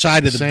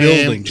outside of the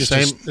building.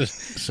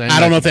 Same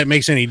I don't know if that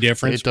makes any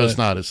difference. It does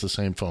not. It's the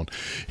same phone.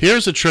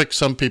 Here's a trick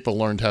some people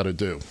learned how to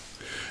do.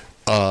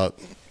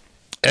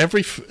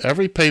 Every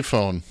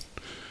payphone,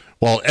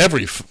 well,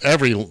 every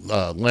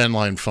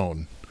landline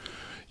phone,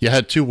 you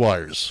had two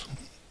wires,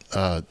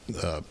 tip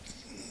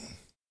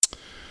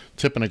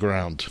and a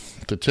ground.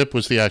 The tip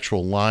was the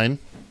actual line.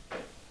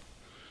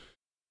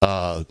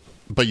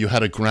 But you had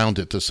to ground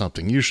it to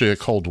something, usually a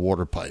cold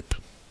water pipe.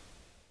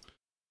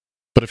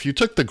 But if you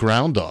took the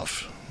ground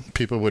off,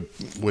 people would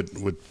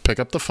pick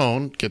up the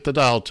phone, get the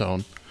dial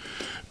tone,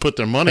 put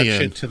their money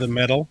in. To the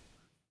metal?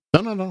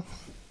 No.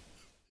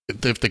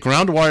 If the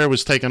ground wire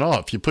was taken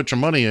off, you put your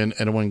money in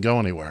and it wouldn't go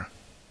anywhere.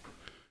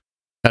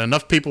 And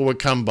enough people would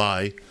come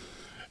by,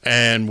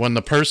 and when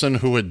the person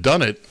who had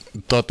done it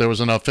thought there was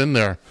enough in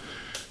there,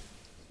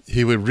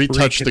 he would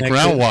retouch the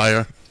ground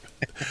wire.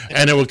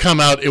 And it would come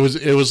out. It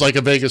was like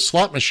a Vegas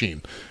slot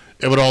machine.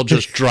 It would all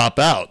just drop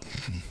out.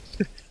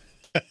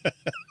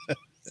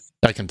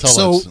 I can tell.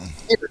 So,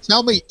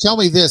 tell me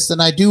this,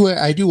 and I do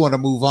want to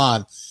move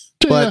on.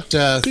 But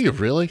do you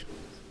really?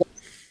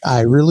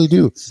 I really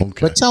do.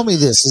 Okay. But tell me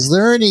this: is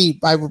there any?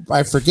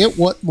 I forget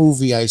what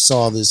movie I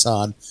saw this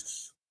on,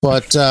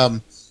 but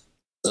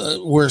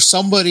where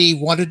somebody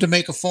wanted to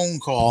make a phone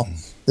call,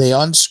 they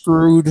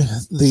unscrewed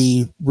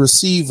the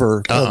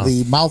receiver,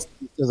 the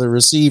mouthpiece of the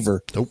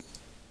receiver. Nope.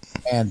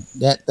 And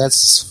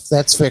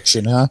that's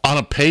fiction, huh? On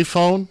a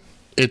payphone,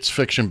 it's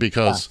fiction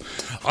because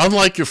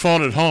unlike your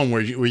phone at home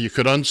where you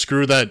could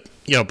unscrew that,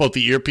 both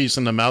the earpiece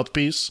and the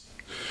mouthpiece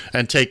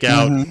and take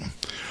out,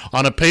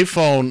 on a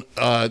payphone,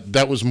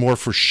 that was more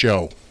for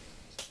show.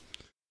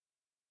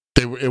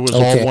 It was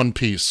all one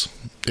piece.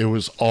 It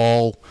was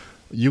all,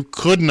 you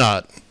could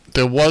not,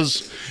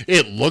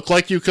 it looked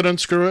like you could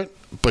unscrew it,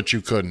 but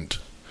you couldn't.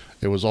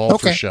 It was all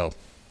for show.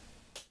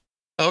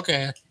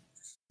 Okay.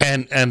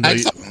 And I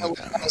thought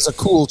that was a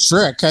cool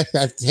trick.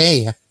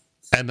 Hey,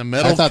 and the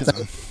metal. I thought that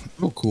was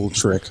a cool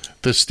trick.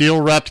 The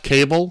steel wrapped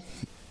cable,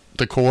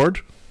 the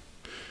cord.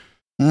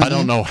 I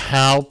don't know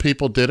how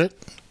people did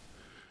it,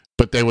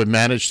 but they would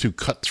manage to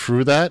cut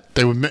through that.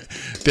 They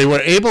were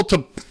able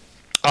to,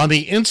 on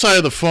the inside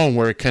of the phone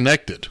where it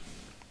connected.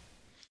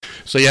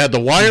 So you had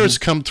the wires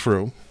come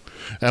through,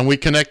 and you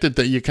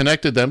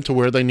connected them to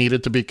where they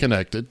needed to be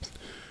connected,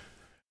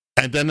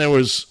 and then there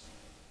was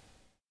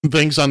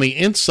things on the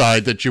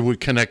inside that you would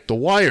connect the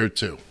wire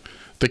to,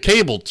 the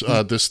cable,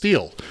 the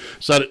steel,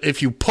 so that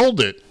if you pulled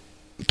it,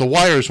 the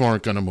wires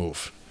weren't going to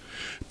move.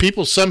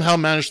 People somehow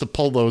managed to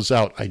pull those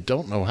out. I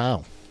don't know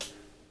how.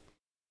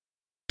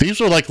 These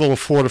were like little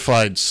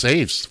fortified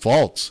safes,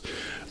 vaults.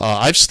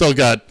 I've still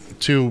got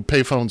two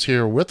payphones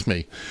here with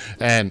me,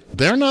 and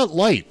they're not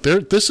light.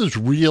 This is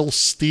real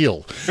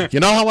steel.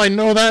 You know how I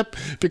know that?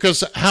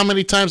 Because how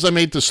many times I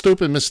made the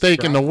stupid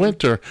mistake in the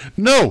winter?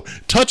 No,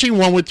 touching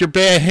one with your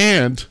bare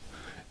hand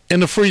in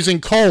the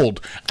freezing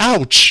cold.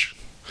 Ouch!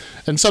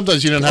 And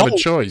sometimes you didn't have a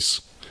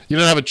choice. You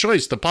didn't have a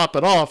choice to pop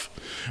it off,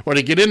 or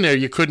to get in there.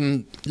 You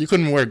couldn't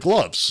wear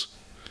gloves.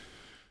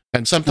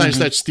 And sometimes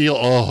that steel,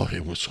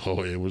 it was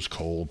cold. It was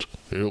cold.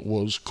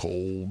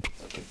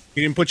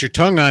 You didn't put your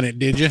tongue on it,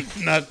 did you?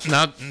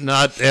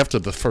 Not after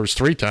the first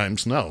 3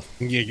 times, no.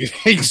 Yeah,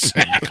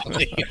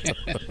 exactly.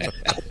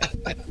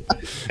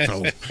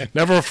 No,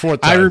 never a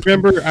 4th time.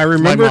 I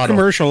remember a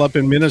commercial up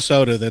in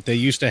Minnesota that they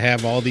used to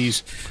have all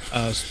these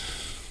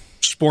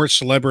sports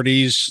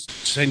celebrities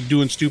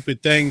doing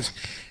stupid things,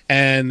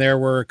 and there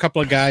were a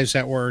couple of guys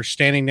that were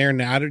standing there.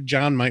 Now,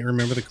 John might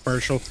remember the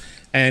commercial,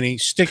 and he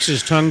sticks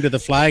his tongue to the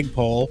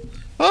flagpole.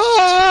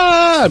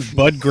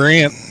 Bud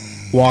Grant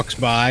walks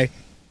by.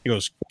 He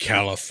goes,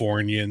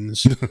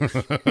 Californians.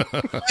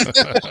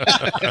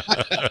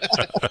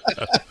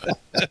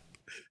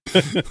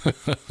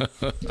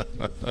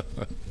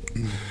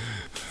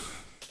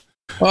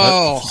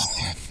 Oh,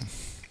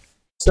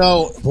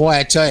 so boy,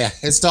 I tell you,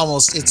 it's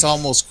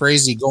almost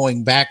crazy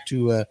going back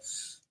to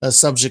a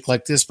subject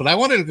like this. But I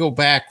wanted to go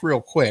back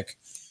real quick,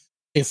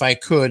 if I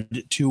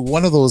could, to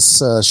one of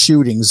those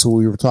shootings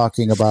we were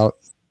talking about,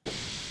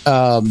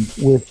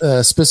 with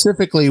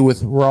specifically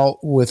with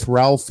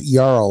Ralph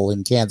Yarl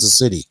in Kansas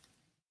City.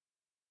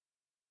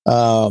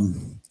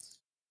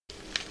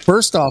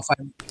 First off,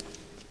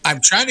 I'm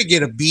trying to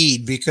get a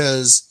bead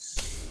because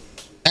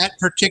that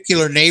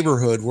particular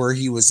neighborhood where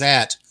he was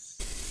at,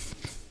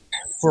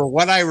 for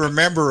what I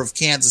remember of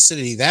Kansas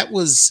City, that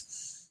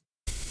was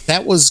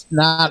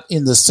not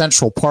in the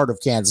central part of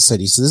Kansas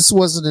City. So this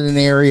wasn't in an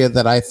area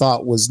that I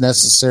thought was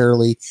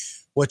necessarily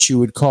what you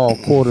would call,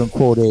 quote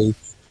unquote,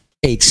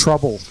 a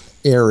trouble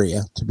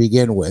area to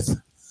begin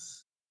with.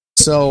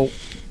 So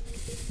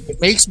it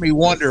makes me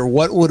wonder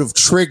what would have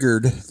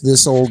triggered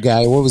this old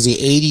guy. What was he,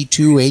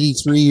 82,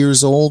 83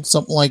 years old,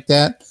 something like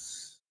that,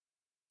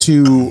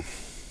 to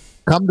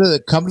come to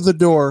the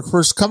door.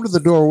 First, come to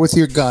the door with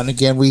your gun.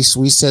 Again, we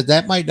said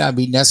that might not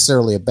be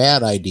necessarily a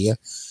bad idea,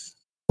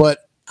 but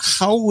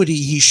how would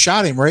he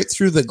shot him right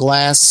through the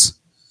glass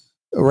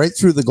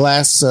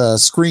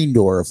screen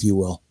door, if you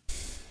will.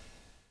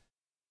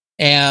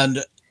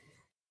 And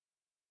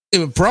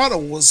it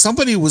brought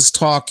somebody was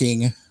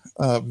talking.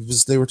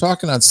 They were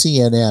talking on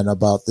CNN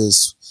about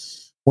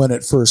this when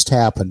it first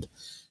happened,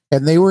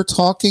 and they were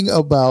talking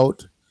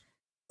about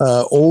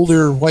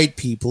older white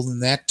people in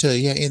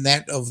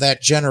that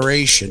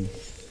generation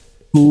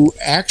who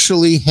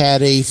actually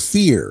had a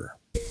fear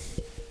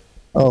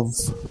of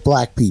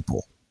black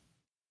people.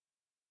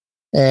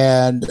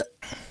 And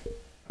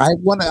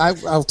I'm going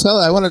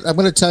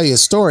to tell you a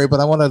story, but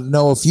I want to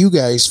know if you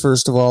guys,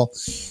 first of all,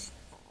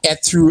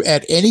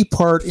 at any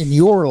part in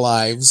your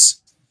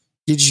lives,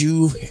 did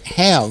you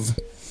have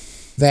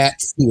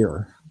that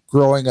fear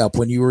growing up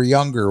when you were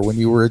younger, when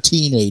you were a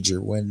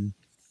teenager, when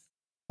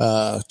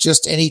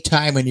just any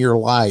time in your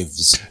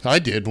lives? I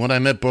did when I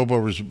met Bobo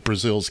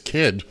Brazil's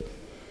kid,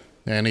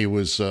 and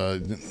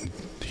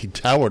he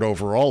towered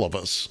over all of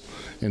us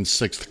in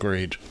 6th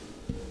grade.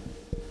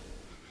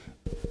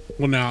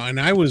 Well, now, and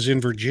I was in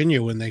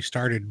Virginia when they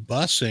started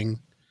busing,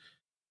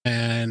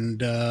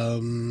 and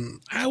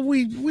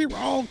we were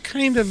all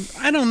kind of,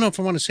 I don't know if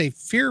I want to say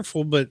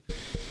fearful, but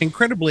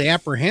incredibly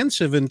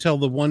apprehensive until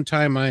the one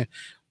time I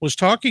was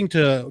talking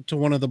to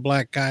one of the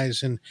black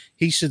guys, and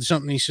he said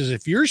something. He says,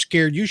 if you're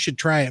scared, you should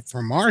try it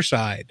from our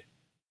side.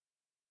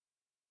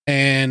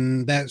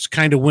 And that's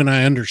kind of when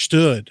I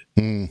understood.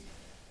 But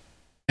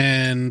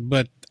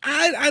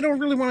I don't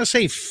really want to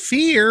say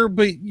fear,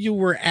 but you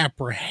were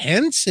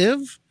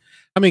apprehensive.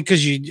 I mean,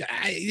 because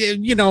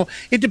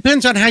it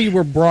depends on how you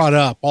were brought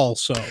up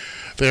also.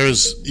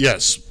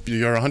 Yes,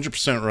 you're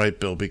 100% right,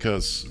 Bill,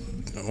 because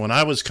when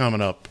I was coming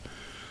up,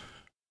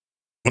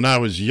 when I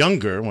was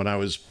younger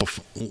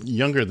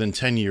than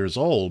 10 years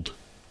old,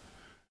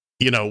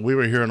 we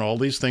were hearing all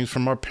these things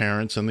from our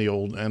parents and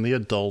the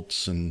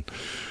adults, and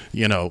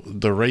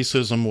the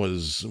racism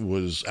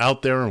was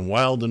out there and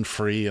wild and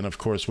free, and of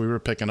course we were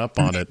picking up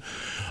on it.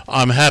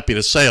 I'm happy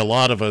to say a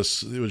lot of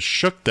us was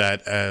shook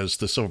that as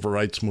the civil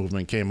rights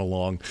movement came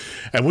along,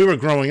 and we were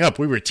growing up.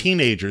 We were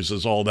teenagers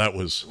as all that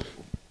was.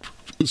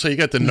 So you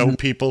got to know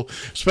people,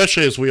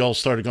 especially as we all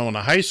started going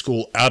to high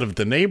school out of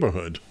the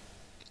neighborhood.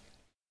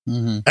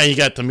 And you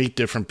got to meet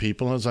different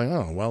people, and it's like,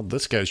 oh, well,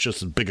 this guy's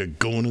just as big a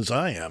goon as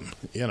I am,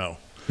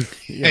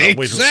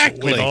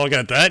 Exactly. We've all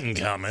got that in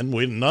common.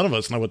 None of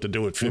us know what to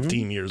do at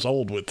 15 years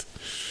old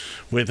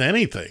with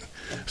anything.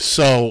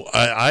 So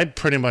I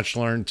pretty much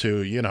learned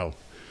to,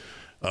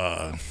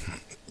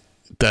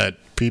 that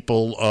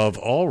people of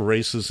all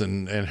races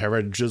and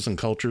heritages and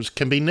cultures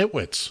can be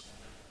nitwits.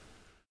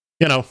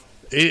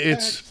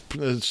 It's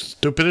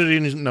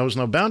stupidity knows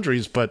no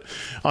boundaries, but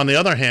on the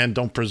other hand,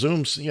 don't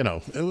presume,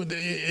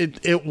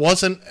 it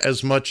wasn't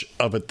as much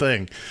of a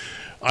thing.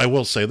 I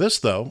will say this,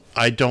 though.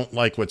 I don't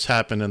like what's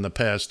happened in the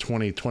past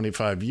 20,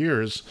 25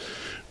 years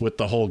with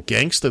the whole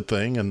gangster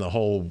thing and the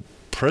whole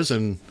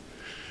prison.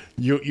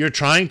 You're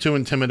trying to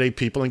intimidate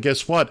people, and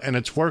guess what? And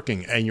it's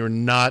working, and you're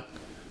not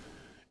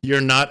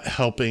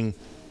helping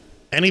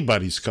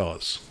anybody's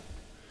cause.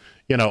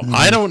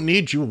 I don't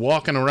need you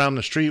walking around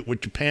the street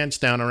with your pants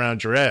down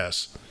around your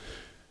ass,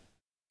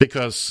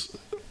 because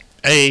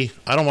A,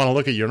 I don't want to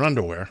look at your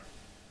underwear.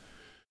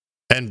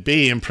 And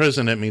B, in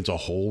prison, it means a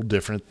whole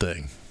different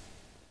thing.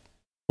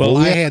 Well,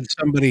 I had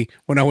somebody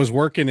when I was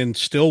working in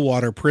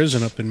Stillwater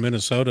Prison up in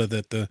Minnesota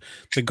that the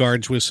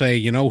guards would say,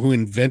 you know, who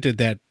invented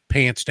that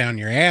pants down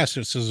your ass?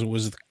 It says it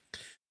was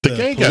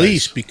the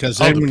police, because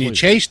then when you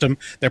chased them,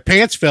 their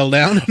pants fell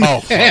down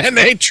and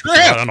they tripped.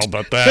 I don't know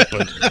about that,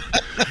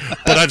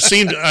 but I've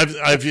seen,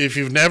 if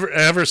you've never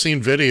ever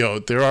seen video,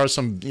 there are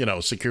some, you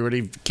know,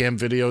 security cam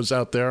videos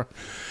out there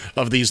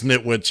of these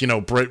nitwits, you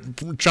know,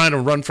 trying to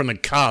run from the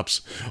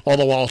cops, all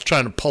the while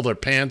trying to pull their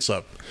pants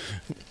up.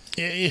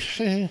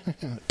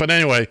 But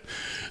anyway,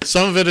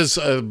 some of it is,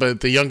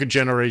 but the younger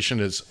generation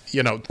is,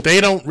 you know,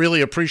 they don't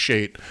really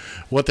appreciate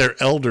what their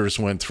elders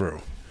went through.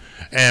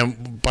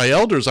 And by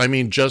elders, I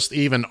mean just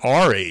even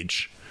our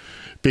age,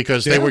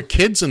 because they were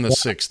kids in the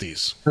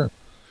 60s. Sure.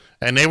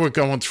 And they were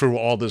going through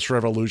all this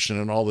revolution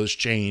and all this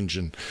change.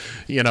 And,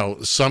 you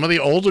know, some of the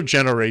older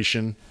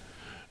generation,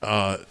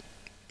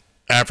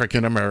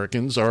 African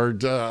Americans are,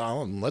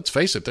 let's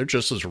face it, they're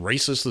just as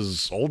racist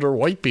as older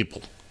white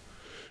people.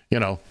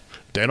 You know,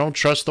 they don't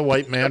trust the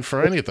white man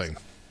for anything.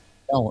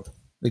 Don't.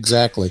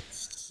 Exactly.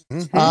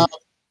 Mm-hmm.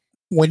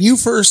 When you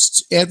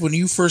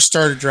first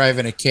started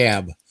driving a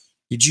cab,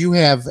 did you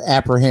have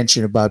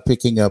apprehension about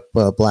picking up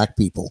black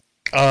people?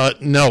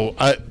 No.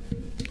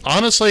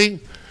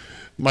 Honestly,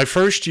 my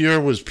first year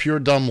was pure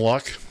dumb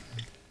luck.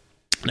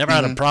 Never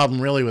had a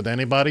problem really with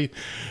anybody.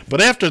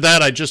 But after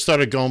that, I just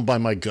started going by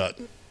my gut.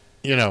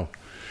 You know,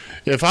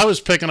 if I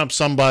was picking up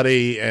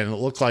somebody and it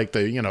looked like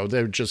they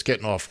were just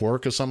getting off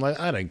work or something,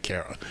 I didn't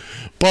care.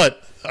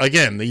 But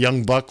again, the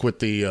young buck with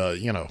the,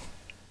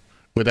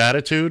 with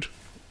attitude,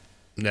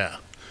 nah,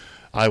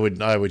 I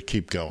would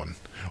keep going.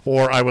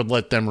 Or I would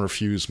let them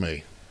refuse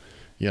me.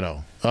 You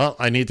know,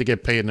 I need to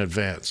get paid in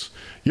advance.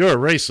 You're a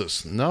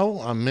racist.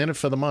 No, I'm in it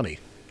for the money.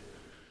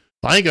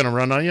 I ain't going to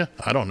run on you.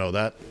 I don't know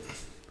that.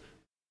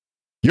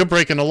 You're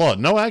breaking the law.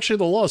 No, actually,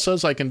 the law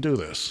says I can do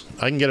this.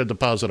 I can get a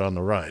deposit on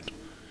the ride.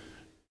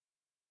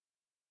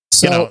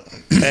 So, you know,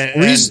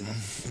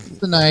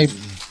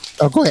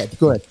 go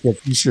ahead. Yeah,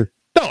 you sure?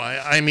 No,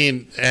 I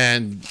mean,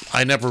 and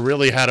I never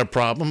really had a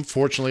problem.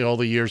 Fortunately, all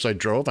the years I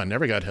drove, I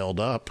never got held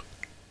up.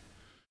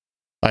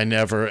 And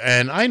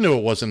I knew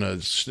it wasn't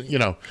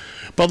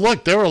but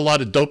look, there were a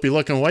lot of dopey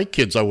looking white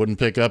kids I wouldn't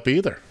pick up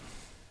either.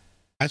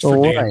 That's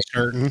for damn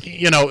certain.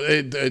 You know,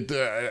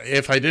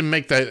 if I didn't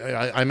make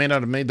that, I may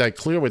not have made that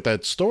clear with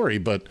that story,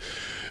 but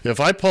if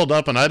I pulled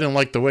up and I didn't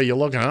like the way you're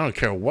looking, I don't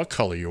care what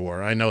color you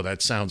were. I know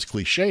that sounds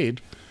cliched,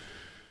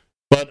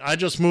 but I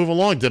just move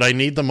along. Did I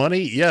need the money?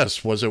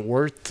 Yes. Was it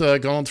worth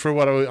going through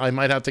what I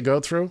might have to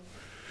go through?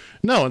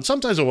 No, and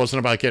sometimes it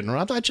wasn't about getting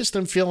robbed. I just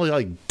didn't feel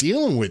like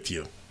dealing with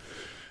you.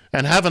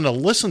 And having to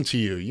listen to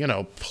you, you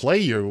know, play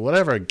your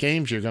whatever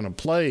games you're going to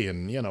play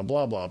and, you know,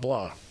 blah, blah,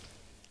 blah.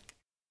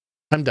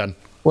 I'm done.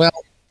 Well,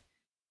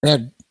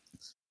 and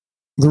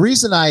the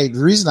reason I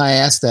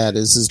asked that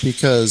is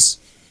because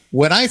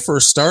when I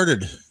first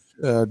started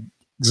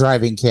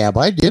driving cab,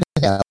 I did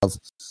have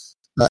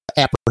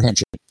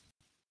apprehension.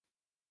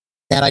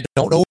 And I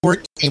don't know where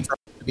it came from,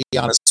 to be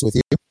honest with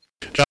you.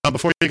 John,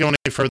 before you go any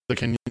further,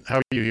 how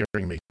are you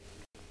hearing me?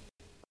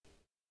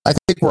 I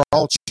think we're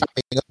all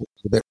chopping up a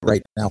little bit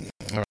right now.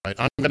 All right.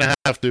 I'm going to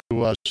have to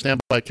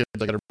stand by, kids.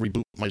 I got to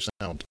reboot my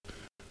sound.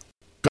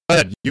 Go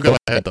ahead. You go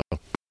ahead, though.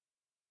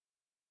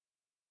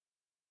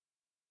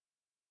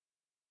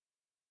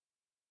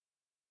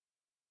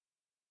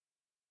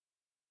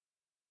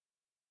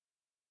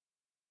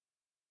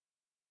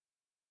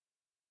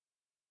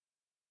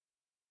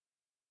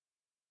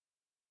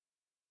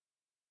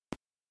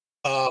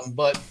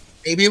 But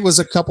maybe it was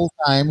a couple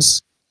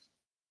times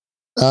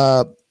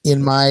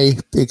in my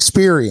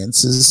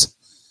experiences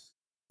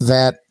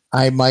that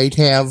I might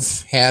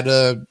have had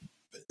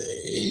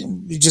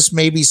just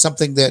maybe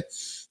something that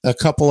a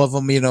couple of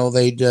them, you know,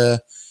 they'd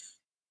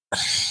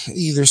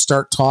either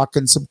start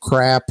talking some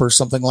crap or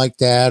something like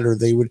that, or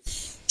they would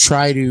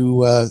try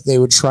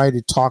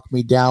to talk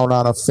me down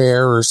on a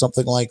fare or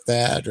something like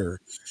that, or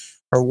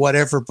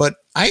whatever. But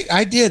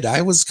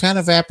I was kind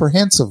of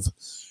apprehensive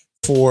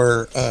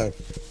for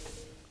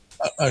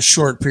a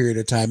short period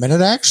of time, and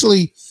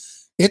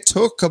it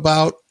took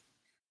about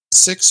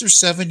 6 or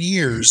 7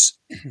 years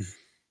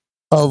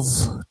of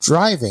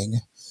driving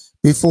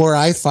before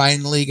I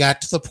finally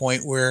got to the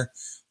point where,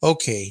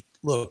 okay,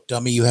 look,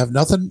 dummy, you have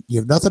nothing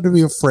to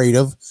be afraid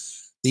of.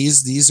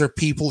 These are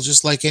people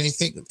just like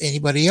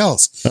anybody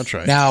else. That's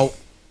right. Now,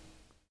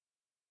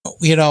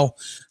 you know,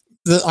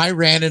 I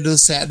ran into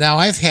this. Now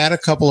I've had a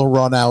couple of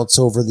runouts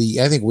over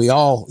I think we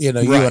all, you know,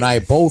 right. You and I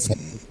both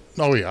have.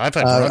 Oh yeah, I've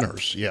had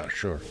runners. Yeah,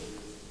 sure.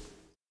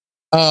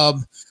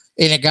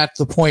 And it got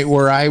to the point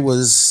where I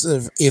was,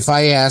 if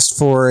I asked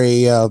for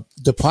a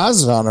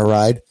deposit on a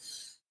ride,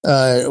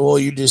 well,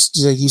 you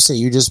say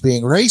you're just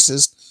being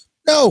racist.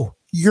 No,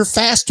 you're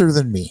faster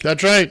than me.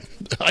 That's right.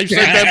 I said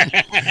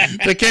that.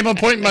 There came a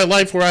point in my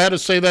life where I had to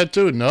say that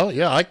too. No,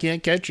 yeah, I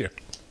can't catch you.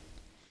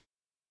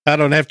 I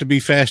don't have to be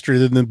faster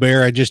than the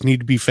bear. I just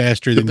need to be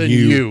faster than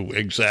you.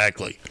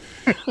 Exactly.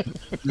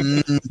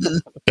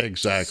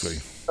 Exactly.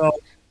 So,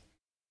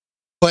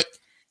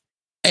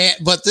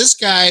 but this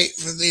guy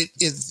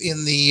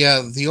in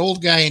the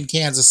old guy in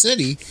Kansas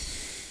City,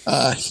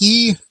 I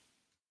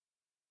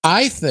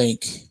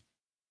think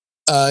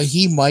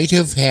he might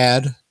have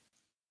had,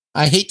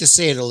 I hate to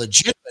say it, a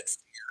legitimate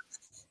fear,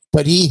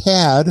 but he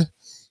had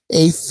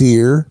a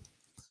fear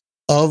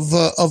of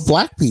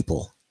black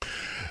people.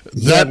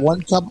 I'm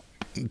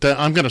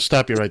going to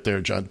stop you right there,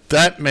 John.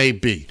 That may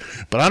be,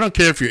 but I don't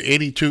care if you're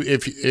 82.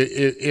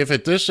 If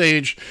at this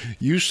age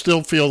you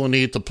still feel the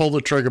need to pull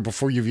the trigger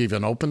before you've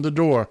even opened the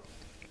door,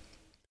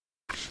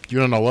 you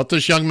don't know what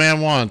this young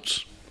man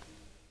wants.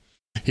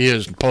 He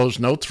has posed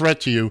no threat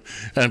to you,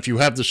 and if you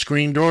have the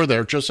screen door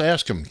there, just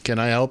ask him, "Can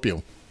I help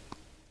you?"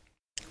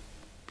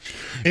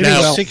 He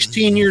was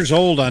 16 years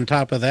old. On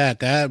top of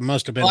that, that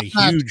must have been a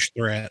huge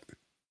threat.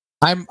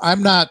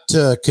 I'm not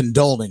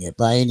condoning it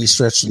by any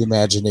stretch of the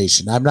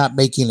imagination. I'm not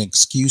making an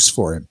excuse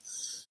for him.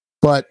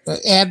 But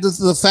and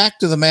the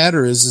fact of the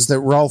matter is that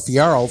Ralph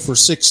Yarl, for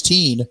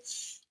 16,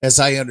 as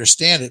I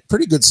understand it,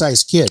 pretty good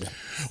sized kid.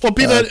 Well,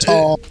 be that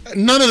tall.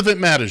 None of it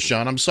matters,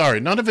 John. I'm sorry.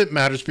 None of it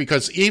matters,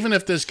 because even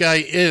if this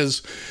guy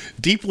is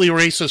deeply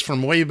racist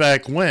from way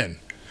back when,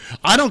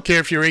 I don't care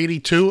if you're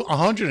 82,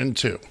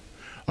 102.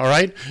 All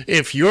right?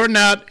 If you're in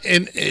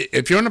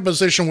a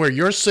position where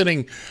you're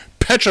sitting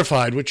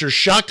petrified with your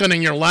shotgun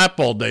in your lap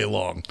all day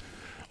long,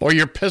 or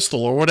your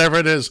pistol, or whatever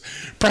it is,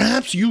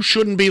 perhaps you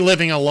shouldn't be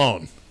living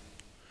alone.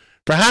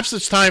 Perhaps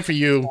it's time for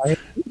you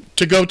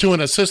to go to an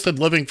assisted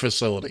living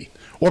facility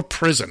or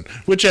prison,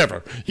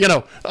 whichever.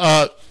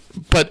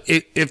 But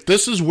if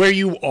this is where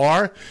you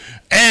are,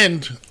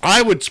 and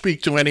I would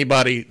speak to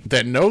anybody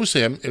that knows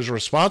him, is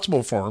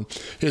responsible for him,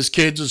 his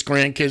kids, his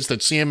grandkids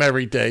that see him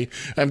every day,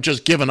 and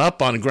just given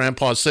up on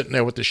Grandpa sitting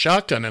there with the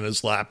shotgun in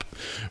his lap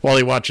while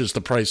he watches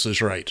The Price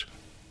is Right.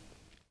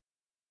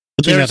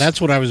 Yeah, that's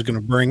what I was going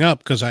to bring up,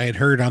 because I had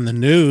heard on the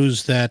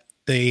news that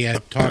they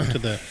had talked to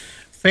the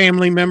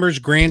family members,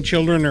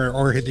 grandchildren,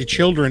 or the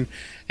children,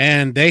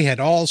 and they had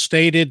all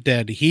stated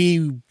that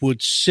he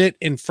would sit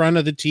in front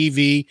of the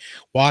TV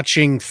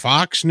watching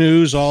Fox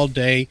News all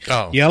day,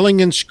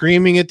 yelling and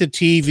screaming at the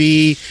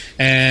TV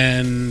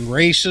and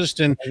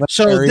racist. And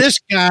so this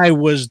guy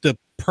was the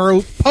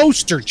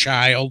poster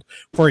child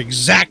for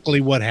exactly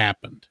what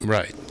happened.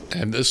 Right.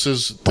 And this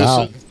is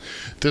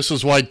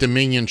why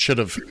Dominion should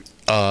have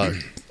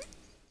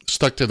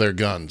stuck to their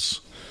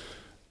guns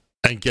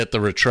and get the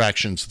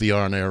retractions, the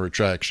on-air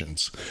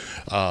retractions.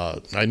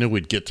 I knew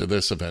we'd get to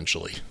this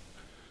eventually.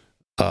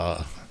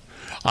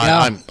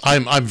 I'm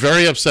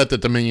very upset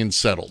that Dominion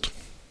settled.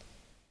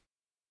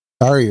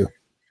 Are you?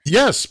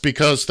 Yes,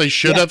 because they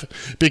should have,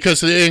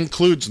 because it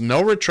includes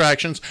no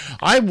retractions.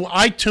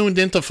 I tuned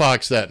into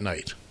Fox that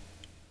night.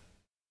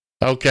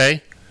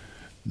 Okay?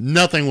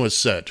 Nothing was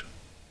said. Of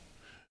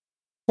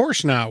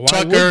course not. Why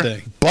Tucker, would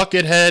they?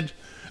 Buckethead,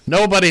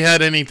 nobody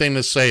had anything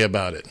to say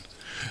about it.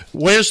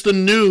 Where's the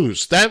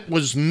news? That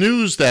was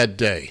news that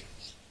day.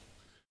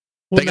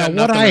 Well, now,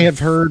 what I have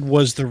heard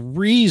was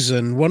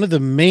one of the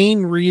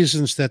main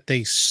reasons that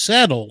they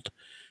settled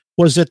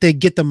was that they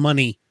get the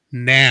money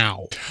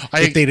now.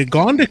 If they'd have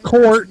gone to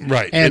court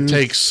and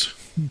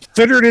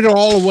figured it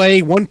all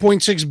away,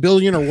 $1.6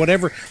 billion or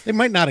whatever, they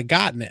might not have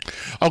gotten it.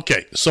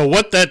 Okay, so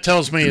what that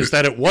tells me is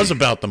that it was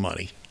about the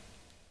money.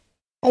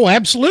 Oh,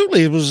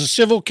 absolutely. It was a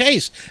civil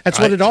case. That's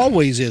what it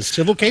always is.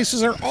 Civil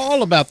cases are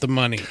all about the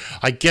money.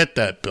 I get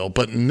that, Bill.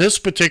 But in this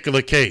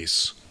particular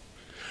case,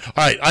 all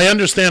right, I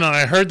understand, and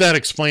I heard that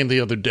explained the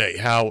other day,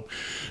 how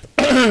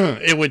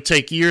it would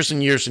take years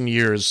and years and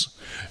years,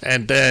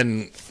 and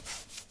then,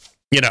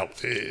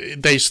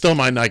 they still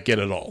might not get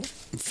it all.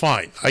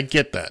 Fine. I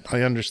get that.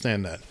 I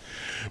understand that.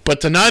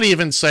 But to not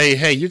even say,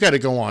 hey, you got to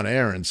go on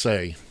air and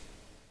say,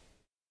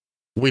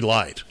 we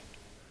lied.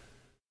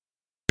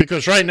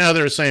 Because right now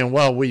they're saying,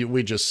 well,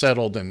 we just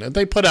settled, and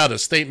they put out a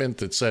statement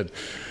that said,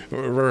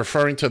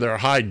 referring to their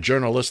high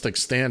journalistic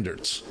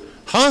standards.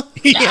 Huh?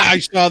 Yeah, I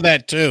saw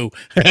that too.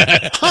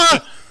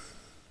 Huh?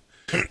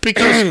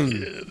 Because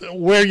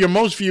where your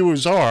most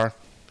viewers are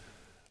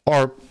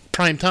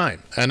prime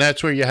time, and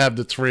that's where you have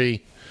the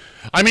three.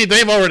 I mean,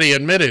 they've already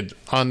admitted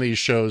on these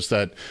shows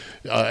that,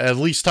 at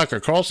least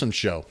Tucker Carlson's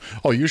show,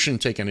 you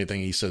shouldn't take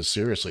anything he says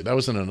seriously. That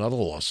was in another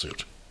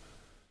lawsuit.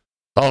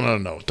 Oh,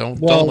 no. Don't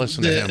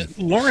listen to him.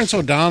 Lawrence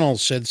O'Donnell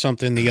said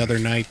something the other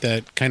night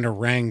that kind of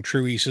rang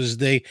true. He says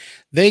they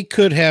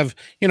could have,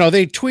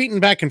 they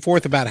tweeting back and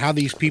forth about how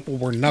these people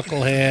were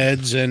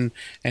knuckleheads and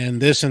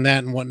this and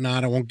that and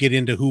whatnot. I won't get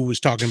into who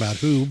was talking about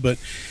who,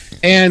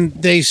 and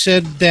they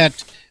said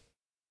that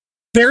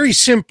very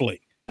simply,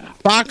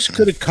 Fox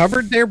could have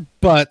covered their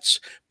butts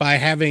by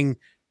having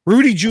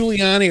Rudy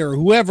Giuliani or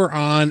whoever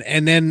on,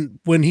 and then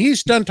when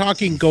he's done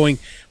talking, going,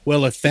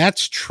 well, if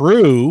that's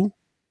true.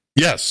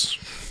 Yes.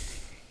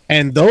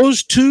 And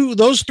those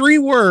three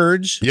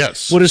words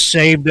would have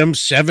saved them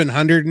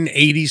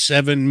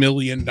 $787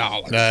 million.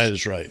 That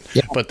is right.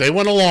 Yeah. But they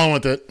went along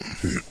with it.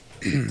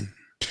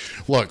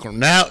 Look,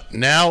 now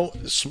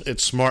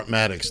it's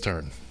Smartmatic's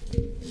turn.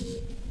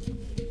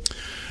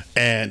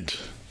 And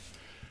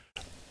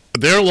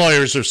their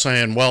lawyers are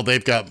saying, well,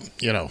 they've got,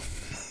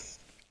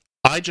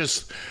 I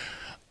just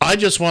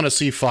want to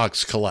see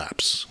Fox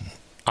collapse.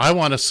 I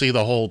want to see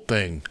the whole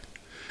thing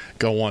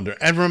go under.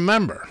 And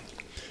remember,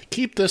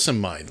 keep this in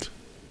mind.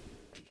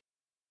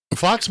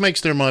 Fox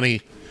makes their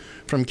money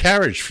from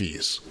carriage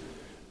fees.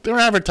 Their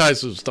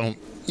advertisers don't,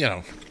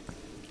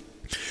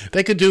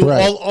 they could do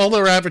all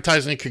their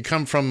advertising could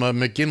come from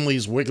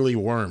McGinley's Wiggly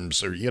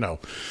Worms or,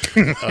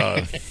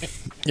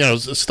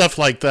 stuff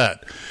like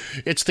that.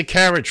 It's the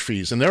carriage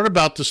fees, and they're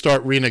about to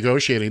start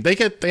renegotiating.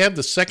 They have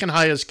the second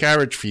highest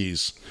carriage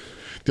fees.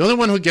 The only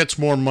one who gets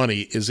more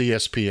money is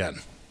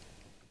ESPN.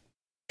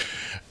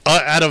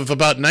 Out of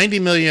about 90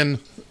 million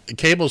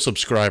cable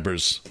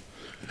subscribers,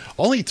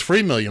 only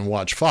 3 million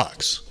watch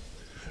Fox.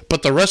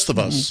 But the rest of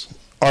us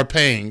are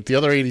paying, the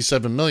other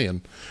 87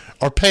 million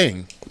are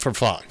paying for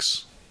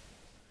Fox.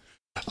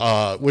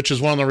 Which is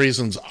one of the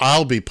reasons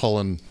I'll be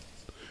cutting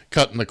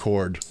the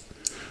cord.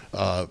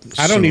 I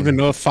don't even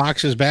know if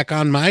Fox is back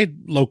on my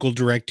local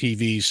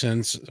DirecTV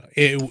since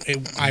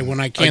when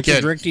I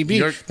canceled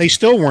DirecTV, they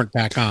still weren't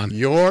back on.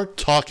 You're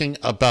talking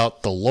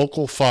about the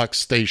local Fox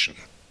station.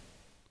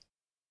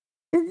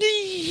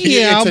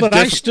 Yeah, but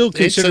I still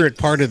consider it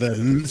part of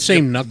the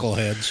same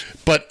knuckleheads.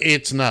 But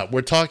it's not.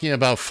 We're talking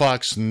about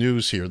Fox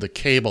News here, the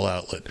cable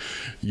outlet.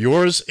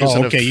 Yours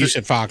is you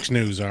said Fox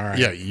News, all right.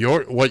 Yeah,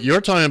 what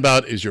you're talking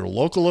about is your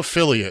local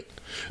affiliate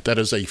that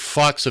is a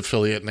Fox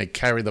affiliate, and they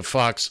carry the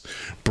Fox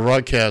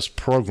broadcast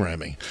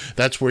programming.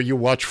 That's where you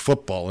watch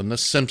football and The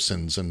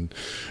Simpsons and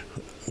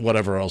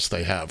whatever else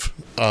they have.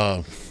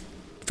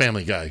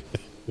 Family Guy.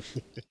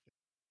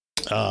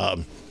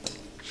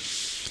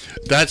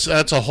 That's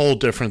a whole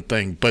different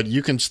thing, but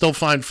you can still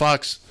find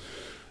Fox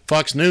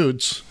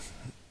News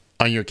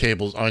on your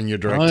cables, on your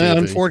DirecTV.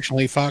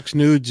 Unfortunately, Fox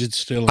News is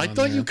still. I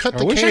thought you cut the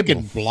cable. I could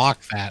cable. block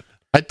that.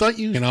 I thought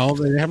you. They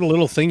have a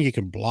little thing you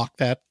can block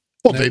that.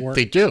 Well,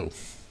 they do.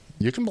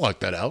 You can block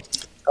that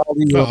out.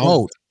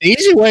 The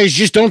easy way is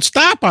just don't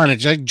stop on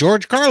it. Like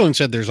George Carlin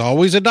said, there's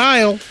always a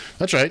dial.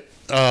 That's right.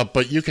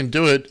 But you can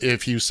do it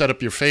if you set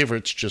up your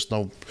favorites. Just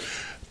don't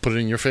put it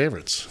in your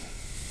favorites.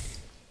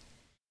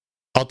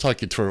 I'll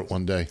talk you through it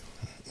one day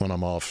when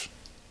I'm off.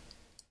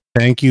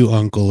 Thank you,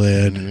 Uncle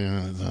Ed.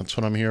 Yeah, that's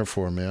what I'm here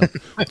for, man.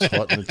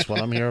 It's what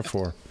I'm here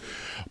for.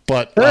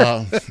 But,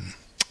 I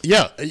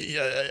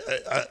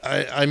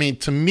mean,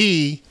 to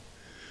me,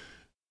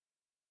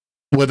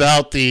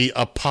 without the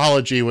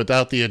apology,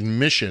 without the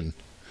admission,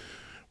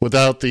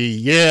 without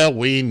the,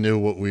 we knew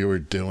what we were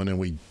doing and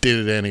we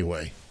did it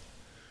anyway,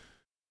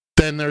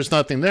 then there's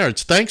nothing there.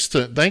 It's thanks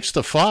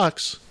to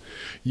Fox.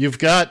 You've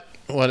got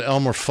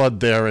Elmer Fudd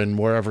there and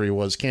wherever he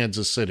was,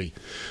 Kansas City,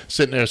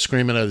 sitting there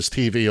screaming at his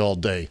TV all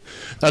day.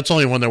 That's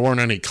only when there weren't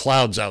any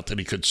clouds out that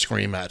he could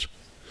scream at.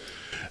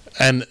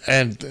 And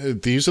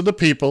these are the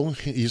people,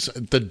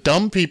 the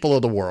dumb people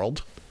of the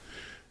world.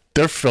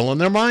 They're filling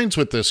their minds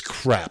with this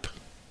crap.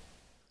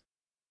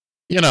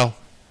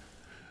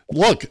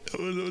 Look,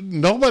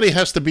 nobody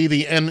has to be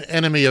the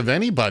enemy of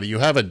anybody. You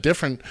have a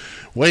different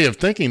way of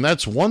thinking.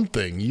 That's one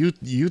thing.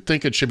 You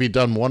think it should be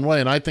done one way,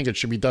 and I think it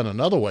should be done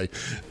another way.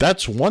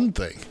 That's one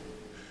thing.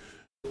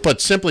 But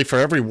simply for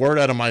every word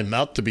out of my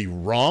mouth to be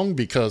wrong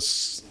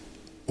because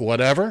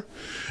whatever,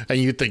 and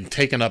you think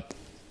taking up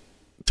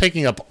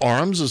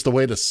arms is the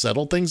way to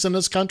settle things in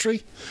this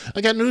country? I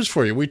got news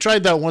for you. We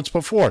tried that once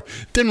before.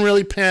 Didn't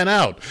really pan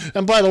out.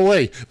 And by the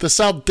way, the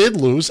South did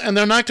lose, and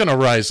they're not going to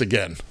rise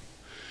again.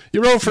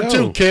 You're 0 for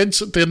 2, kids.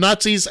 The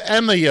Nazis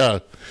and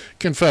the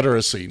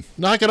Confederacy.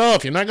 Knock it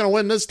off. You're not going to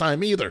win this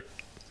time either.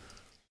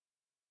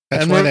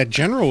 That's why that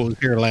general was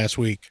here last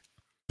week.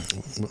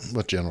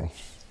 What general?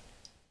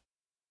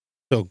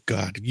 Oh,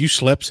 God. You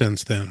slept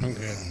since then.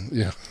 Okay.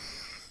 Yeah.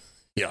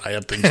 Yeah, I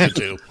have things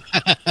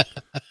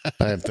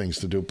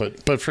to do.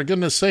 But for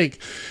goodness sake,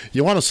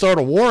 you want to start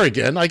a war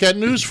again? I got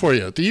news for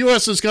you. The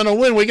U.S. is going to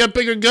win. We got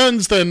bigger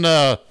guns than...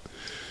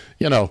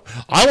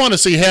 I want to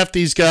see half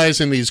these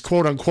guys in these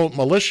quote-unquote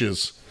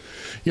militias.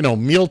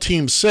 Meal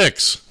Team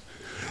 6.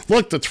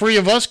 Look, the three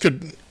of us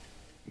could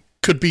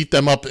beat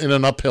them up in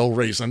an uphill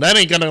race, and that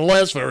ain't going to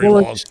last very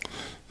long.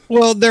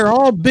 Well, they're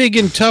all big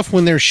and tough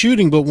when they're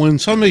shooting, but when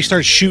somebody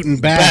starts shooting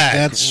back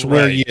that's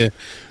right.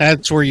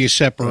 where you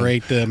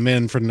separate the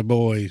men from the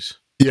boys.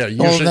 Yeah.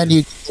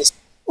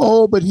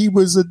 But he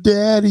was a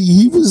daddy.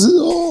 He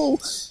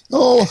was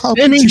how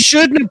then he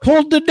shouldn't have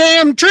pulled the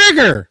damn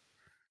trigger.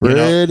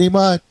 Pretty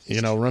much.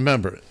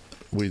 Remember,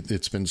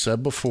 it's been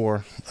said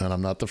before, and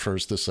I'm not the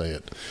first to say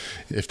it.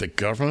 If the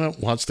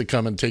government wants to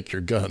come and take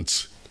your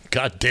guns,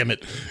 God damn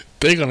it,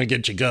 they're going to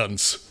get you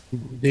guns.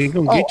 They're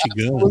going to get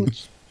you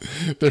guns.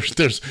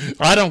 There's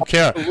I don't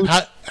care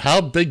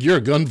how big your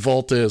gun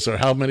vault is or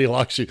how many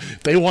locks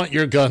they want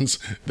your guns,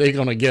 they're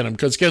going to get them.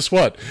 Because guess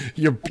what?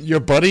 Your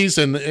buddies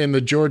in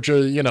the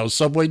Georgia,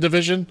 subway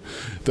division,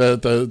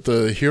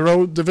 the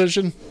hero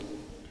division,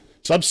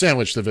 Sub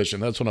Sandwich Division.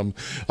 That's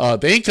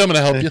what they ain't coming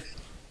to help you.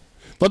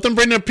 Let them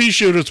bring their pea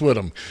shooters with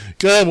them.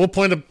 Go ahead. We'll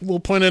point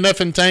an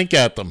effing tank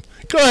at them.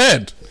 Go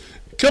ahead.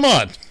 Come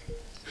on.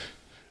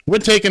 We're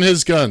taking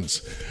his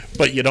guns.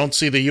 But you don't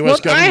see the U.S.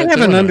 government. What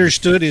I haven't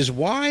understood is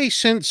why,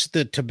 since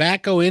the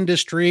tobacco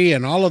industry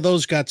and all of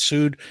those got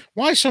sued,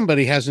 why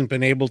somebody hasn't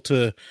been able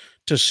to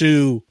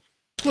sue.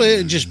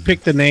 Just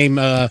pick the name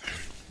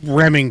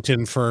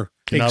Remington for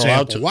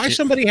example. Why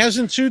somebody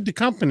hasn't sued the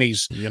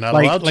companies? You're not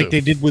allowed to, like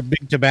they did with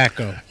Big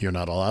Tobacco. You're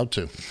not allowed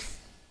to.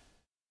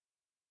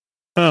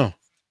 Oh,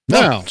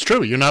 no, it's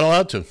true. You're not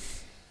allowed to.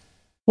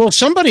 Well,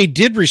 somebody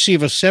did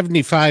receive a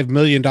 $75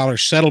 million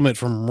settlement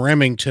from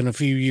Remington a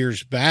few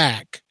years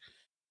back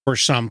or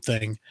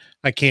something.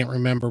 I can't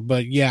remember,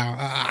 but yeah.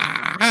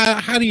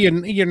 How do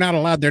you're not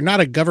allowed? They're not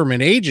a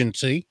government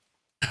agency.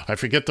 I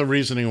forget the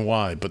reasoning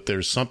why, but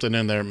there's something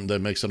in there that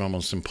makes it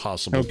almost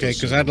impossible. Okay,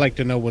 because I'd like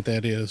to know what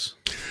that is.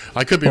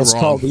 I could be wrong. It's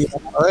called the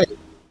NRA.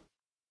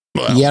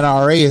 Well, the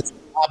NRA is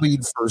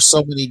lobbied for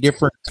so many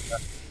different.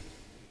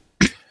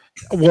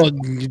 Well,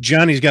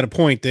 Johnny's got a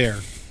point there.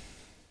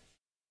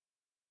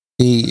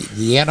 The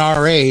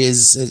NRA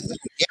is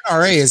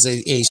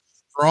a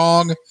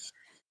strong.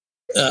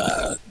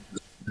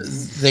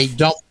 They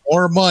dump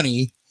more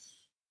money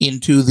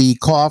into the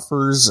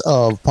coffers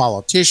of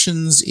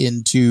politicians,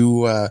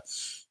 into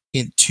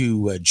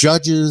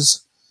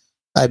judges.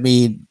 I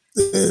mean,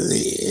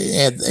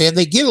 and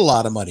they get a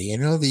lot of money. You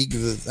know,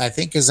 I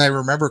think, as I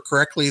remember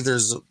correctly,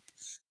 the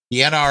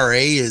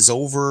NRA is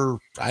over.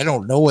 I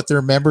don't know what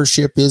their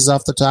membership is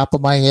off the top of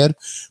my head,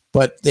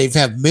 but they've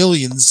have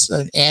millions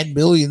and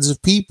millions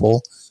of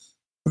people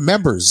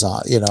members.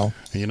 You know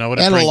what?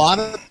 And a lot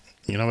of.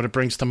 You know what it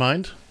brings to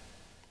mind?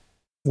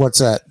 What's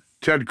that?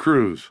 Ted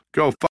Cruz,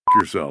 go fuck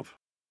yourself.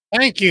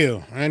 Thank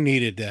you. I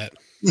needed that.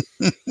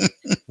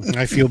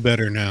 I feel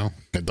better now.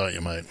 I thought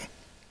you might.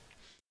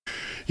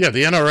 Yeah,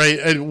 the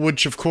NRA,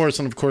 which of course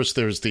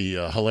there's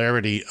the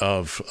hilarity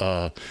of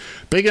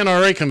big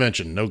NRA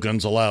convention, no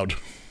guns allowed.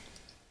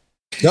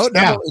 No.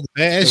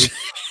 That's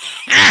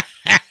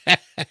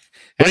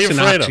What are you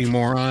afraid of?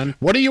 Oxymoron.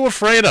 What are you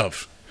afraid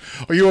of?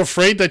 Are you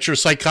afraid that your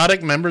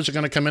psychotic members are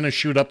going to come in and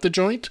shoot up the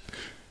joint?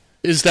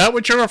 Is that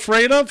what you're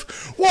afraid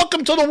of?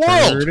 Welcome to the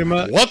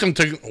world. Welcome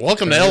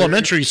to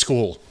elementary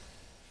school.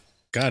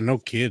 God, no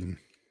kidding.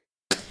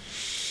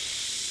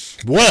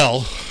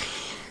 Well,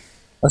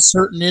 a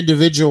certain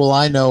individual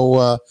I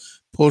know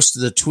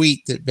posted a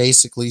tweet that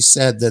basically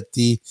said that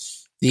the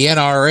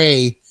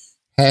NRA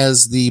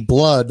has the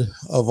blood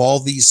of all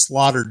these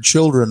slaughtered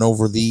children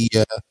over the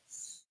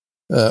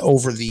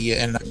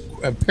and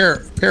I'm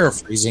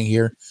paraphrasing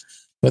here,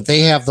 but they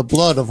have the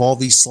blood of all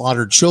these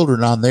slaughtered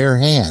children on their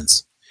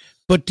hands.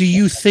 But do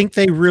you think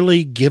they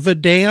really give a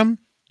damn?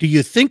 Do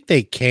you think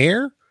they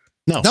care?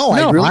 No,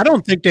 I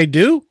don't think they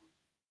do.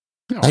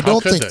 No, I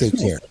don't think they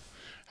care.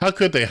 How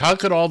could they? How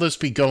could all this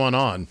be going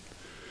on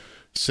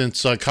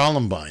since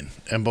Columbine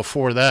and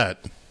before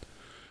that?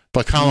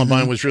 But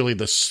Columbine was really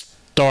the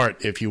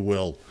start, if you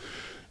will,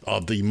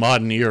 of the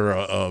modern era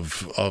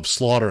of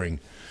slaughtering.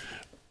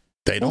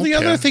 They don't care.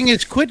 Other thing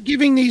is, quit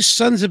giving these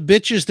sons of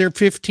bitches their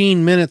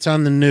 15 minutes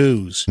on the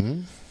news.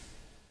 Mm-hmm.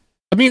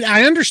 I mean,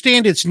 I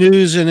understand it's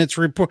news and it's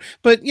report,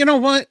 but you know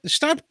what?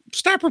 Stop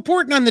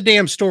reporting on the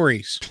damn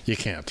stories. You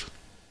can't.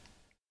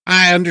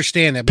 I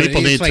understand that, but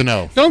people need to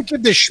know. Don't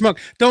give the schmuck.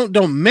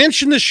 Don't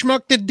mention the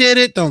schmuck that did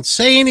it. Don't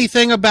say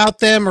anything about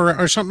them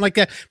or something like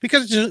that,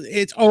 because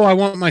it's I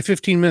want my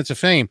 15 minutes of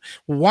fame.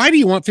 Why do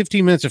you want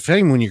 15 minutes of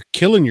fame when you're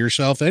killing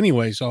yourself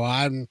anyway? So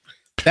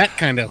that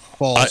kind of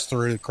falls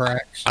through the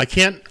cracks. I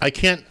can't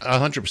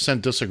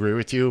 100% disagree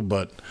with you,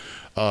 but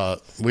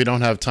we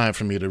don't have time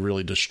for me to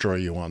really destroy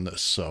you on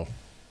this. So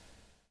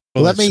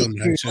let me.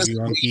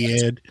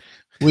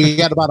 We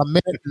got about a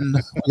minute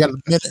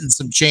and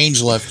some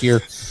change left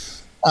here.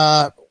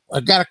 I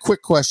got a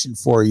quick question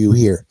for you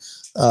here.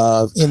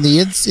 In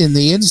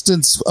the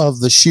instance of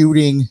the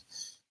shooting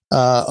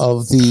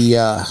of the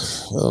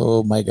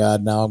oh my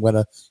God, now I'm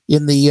gonna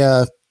in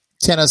the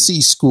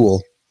Tennessee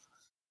school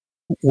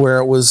where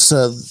it was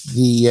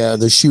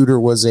the shooter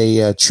was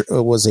a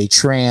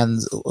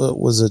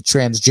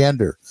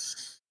transgender,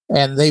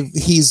 and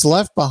he's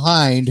left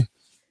behind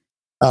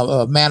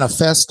a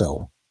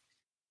manifesto.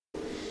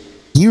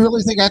 Do you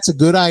really think that's a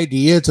good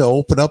idea to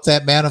open up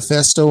that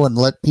manifesto and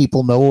let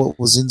people know what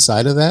was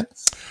inside of that?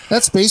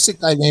 That's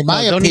basic. I mean,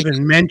 my opinion. Don't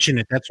even mention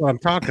it. That's what I'm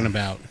talking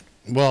about.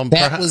 Well,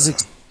 that was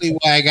exactly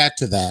why I got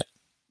to that.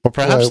 Well,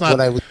 perhaps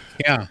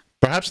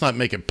perhaps not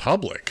make it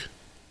public,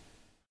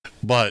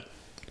 but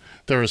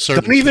there are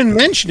certain. Don't even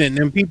mention it, and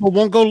then people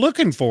won't go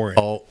looking for it.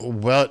 Oh,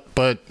 well,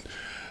 but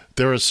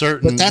there are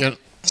certain. But that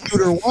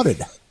shooter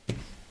wanted.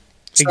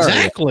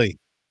 Exactly.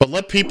 But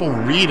let people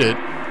read it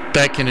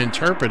that can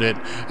interpret it,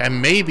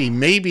 and maybe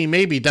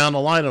down the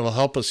line it'll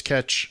help us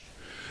catch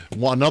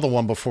another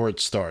one before it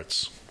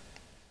starts.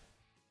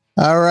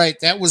 All right,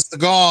 that was the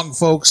gong,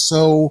 folks.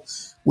 So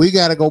we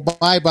got to go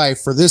bye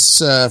for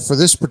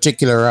this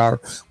particular hour.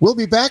 We'll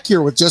be back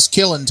here with Just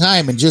Killing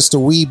Time in just a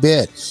wee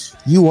bit.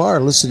 You are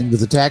listening to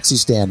the Taxi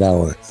Stand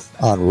Hour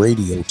on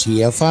Radio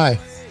TFI.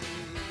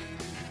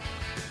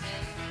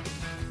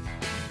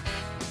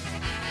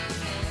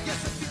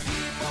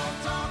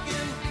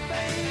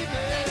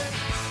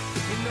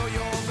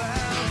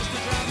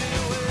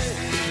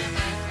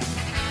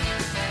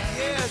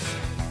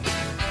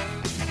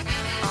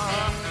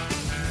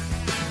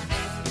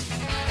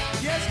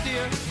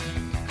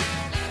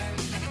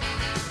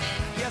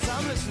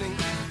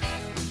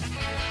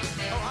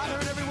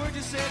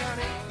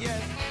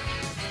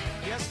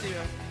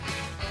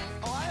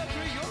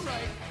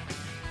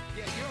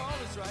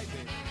 right,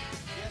 baby.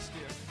 Yes,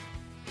 dear.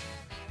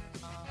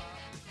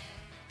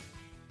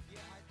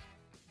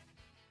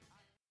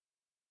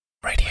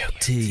 Radio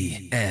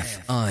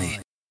TFI.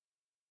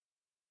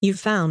 You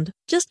found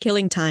Just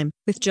Killing Time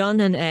with John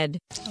and Ed.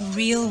 A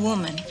real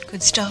woman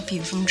could stop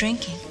you from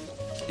drinking.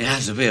 It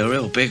has to be a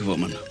real big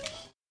woman.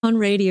 On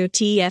Radio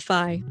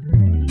TFI.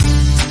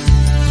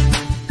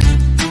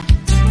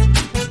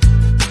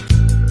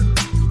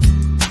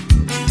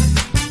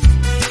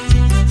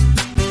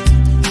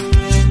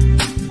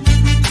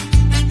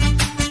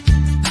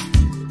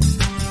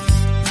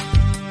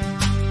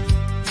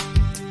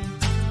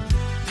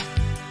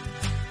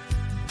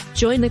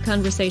 Join the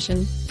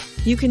conversation.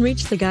 You can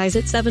reach the guys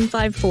at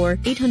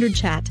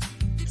 754-800-CHAT,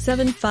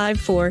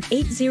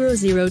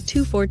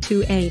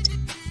 754-800-2428.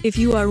 If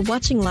you are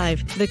watching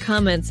live, the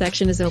comment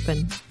section is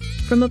open.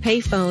 From a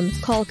payphone,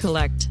 call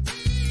collect.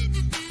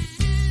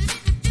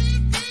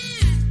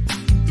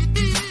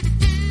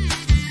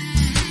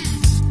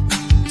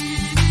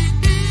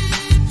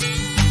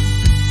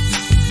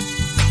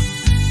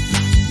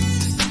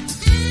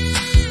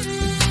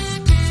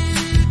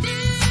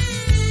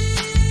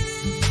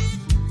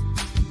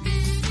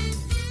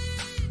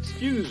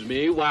 Excuse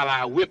me while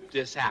I whip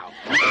this out.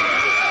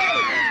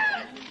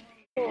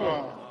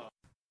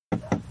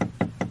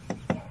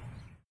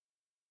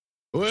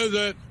 Who is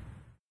it?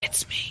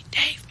 It's me,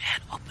 Dave,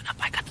 man. Open up,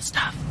 I got the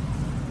stuff.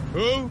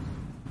 Who?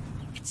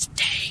 It's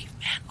Dave,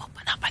 man.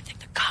 Open up, I think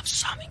the cops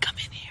saw me come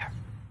in here.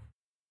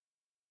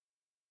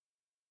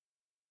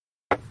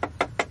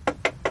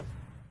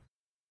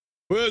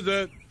 Who is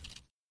it?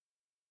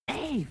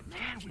 Dave,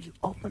 man, will you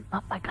open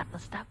up? I got the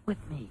stuff with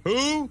me.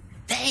 Who?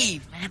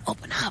 Dave, man,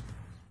 open up.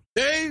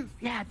 Dave?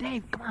 Yeah,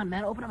 Dave, come on,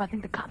 man, open up. I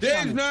think the cops saw me.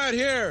 Dave's not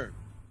here.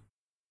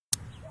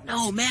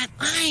 No, man,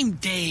 I'm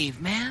Dave,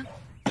 man.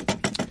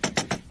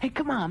 Hey,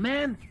 come on,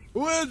 man.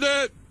 Who is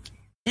it?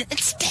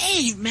 It's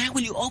Dave, man.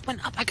 Will you open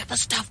up? I got the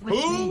stuff with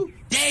Who? me.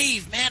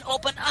 Dave, man,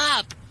 open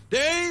up.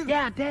 Dave?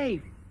 Yeah,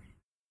 Dave.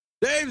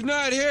 Dave's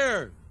not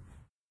here.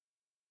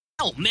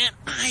 Oh, man,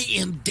 I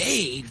am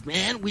Dave,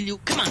 man. Will you,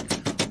 come on,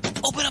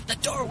 open up the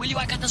door, will you?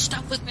 I got the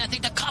stuff with me. I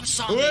think the cops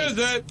saw me. Who is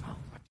it?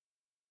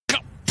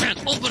 Come, man,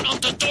 open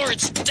up the door.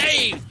 It's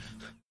Dave.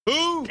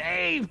 Who?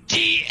 Dave,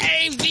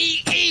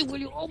 D-A-V-E. Will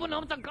you open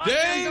up the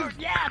goddamn door?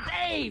 Yeah,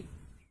 Dave.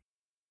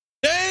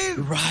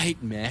 Dave? Right,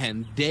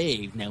 man,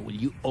 Dave. Now, will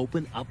you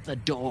open up the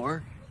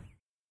door?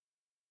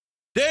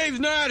 Dave's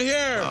not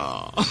here.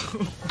 Oh.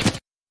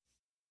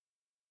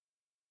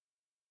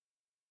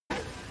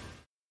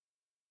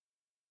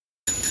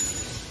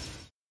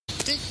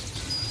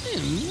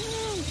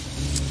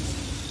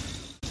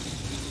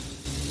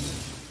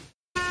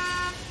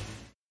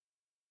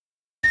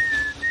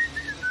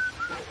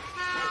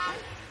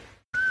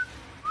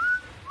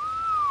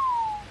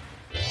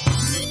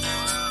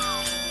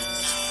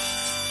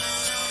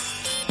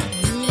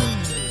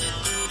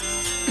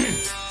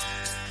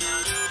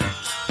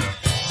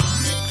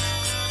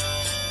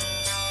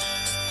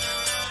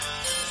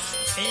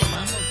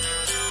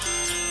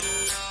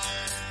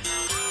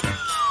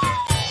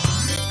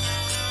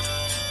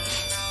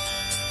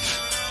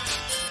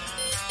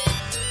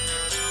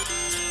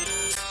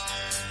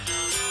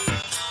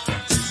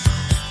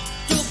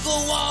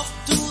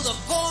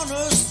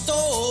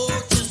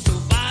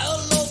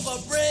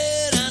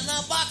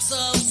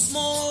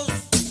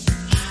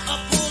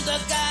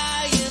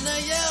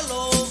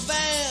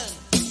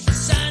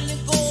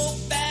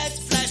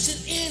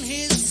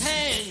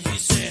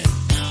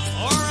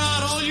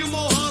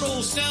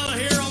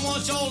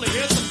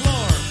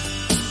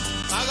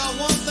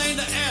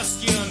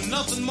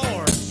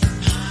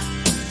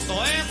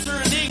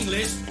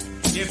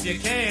 If you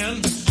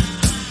can,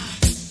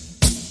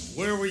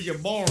 where were you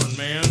born,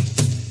 man?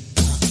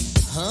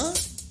 Huh?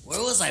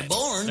 Where was I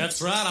born?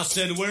 That's right, I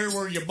said, where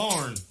were you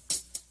born?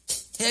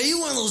 Hey, are you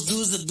one of those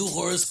dudes that do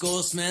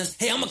horoscopes, man?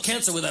 Hey, I'm a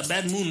Cancer with a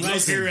bad moon Look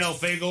rising. here, El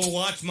Fago,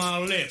 watch my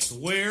lips.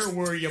 Where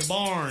were you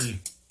born?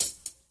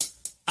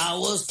 I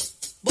was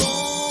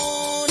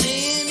born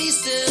in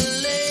East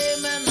LA,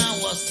 man. I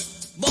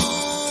was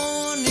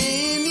born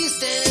in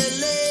East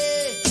LA.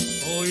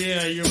 Oh,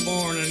 yeah, you're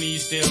born in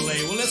East LA.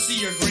 Well, let's see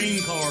your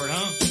green card,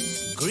 huh?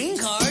 Green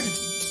card?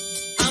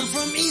 I'm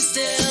from East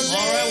LA.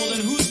 All right, well,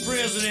 then who's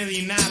president of the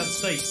United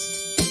States?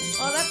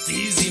 Oh, that's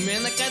easy,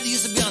 man. That guy that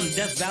used to be on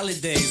Death Valley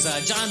days,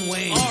 John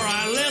Wayne. All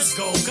right, let's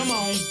go. Come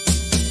on.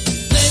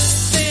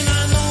 Next thing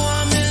I know,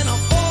 I'm in a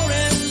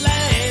foreign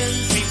land.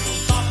 People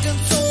talking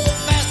so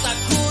fast I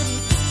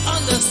couldn't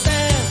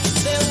understand.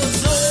 There was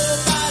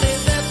nobody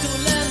there to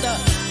lend a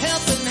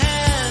helping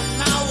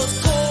hand. I was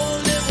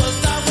cold, it was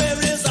dark.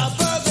 Where is a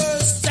burger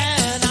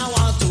stand? I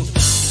want to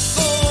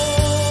go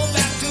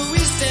back to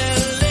East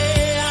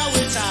LA. I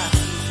wish I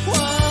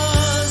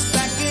was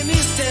back in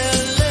East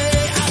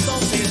LA. I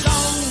don't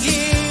belong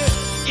here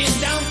in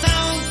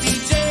downtown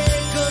DJ,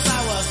 'cause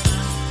I was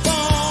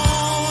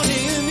born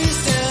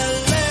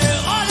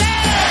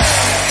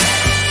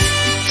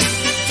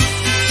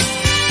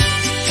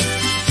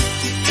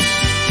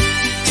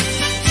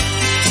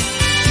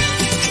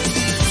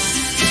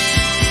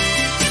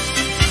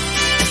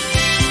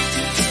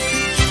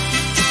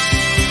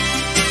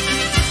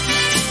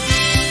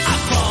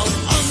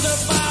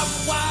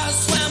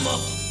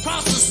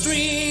Cross the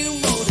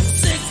stream, rode in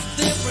 6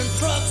 different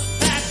trucks,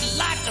 packed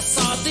like a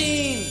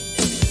sardine.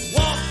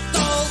 Walked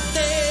all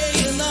day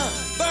in the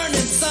burning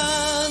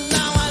sun.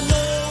 Now I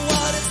know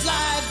what it's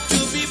like to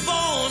be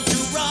born to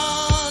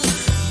run.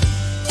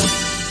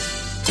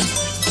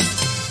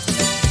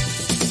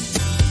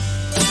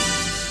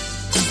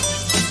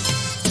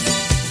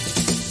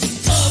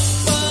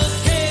 Up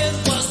ahead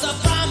was the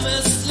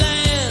promised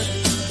land,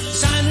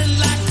 shining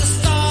like a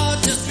star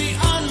just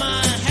beyond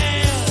my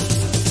hand.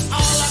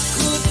 All I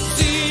could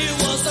see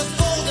was a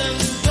golden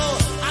glow.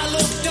 I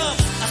looked up,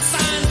 a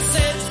sign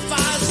said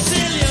 5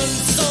 zillion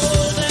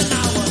sold, and I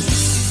was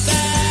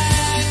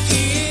back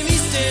in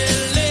East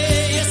LA.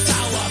 Yes,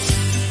 I was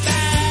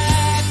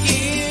back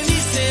in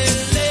East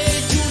LA.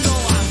 You know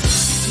I'm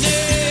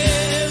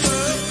never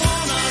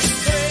gonna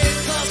stray,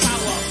 'cause I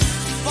was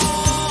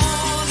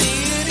born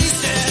in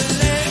East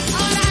LA.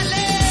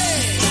 Orale!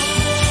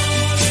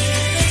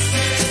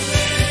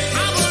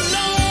 I'm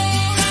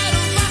alone, right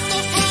on Paco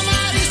from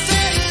out East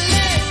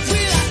LA.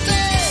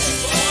 Cuídate.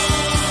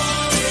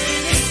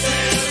 East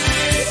LA!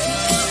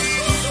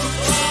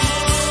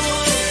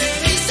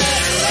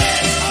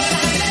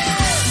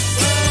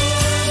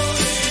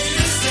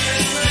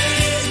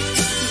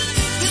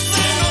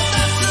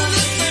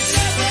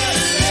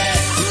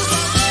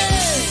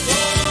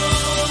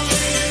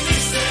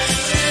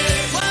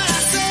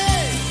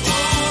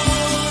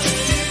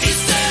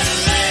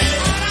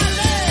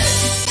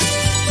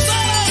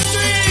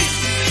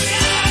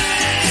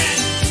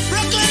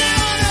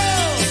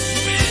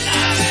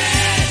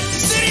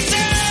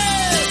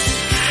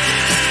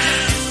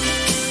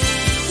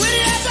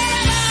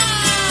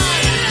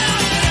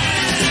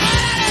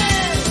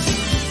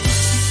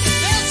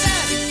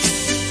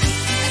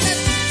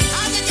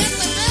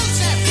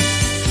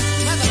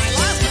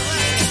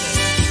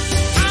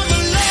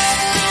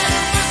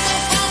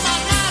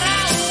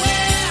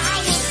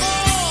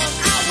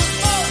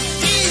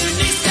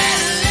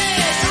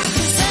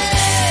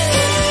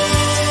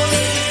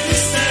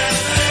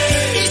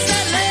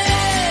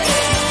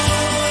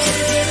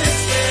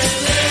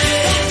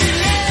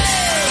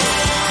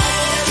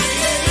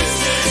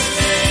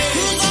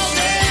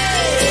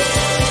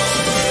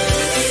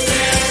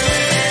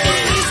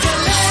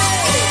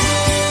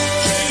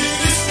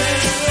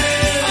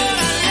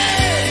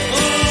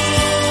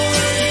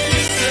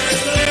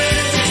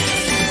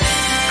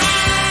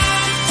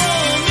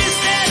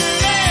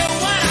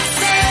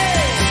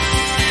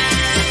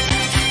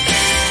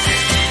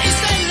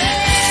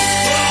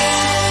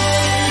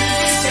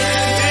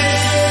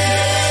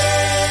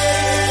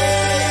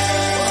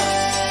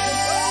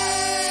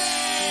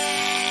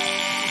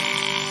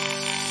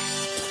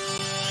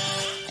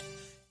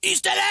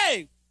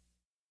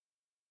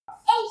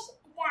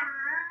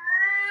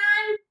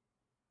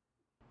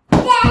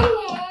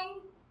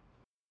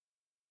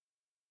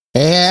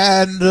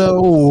 And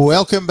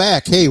welcome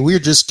back. Hey, we're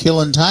just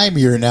killing time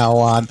here now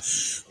on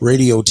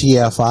Radio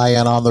TFI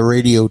and on the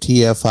Radio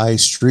TFI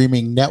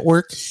streaming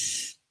network.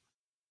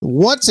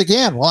 Once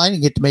again, well, I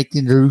didn't get to make the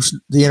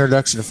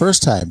introduction the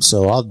first time,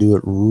 so I'll do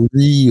it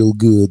real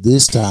good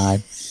this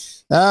time.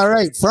 All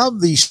right, from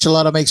the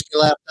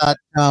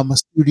ShalalaMakesMeLaugh.com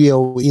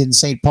studio in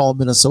St. Paul,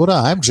 Minnesota,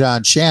 I'm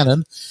John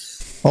Shannon.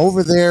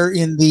 Over there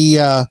in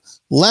the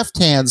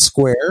left-hand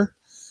square,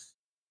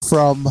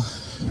 from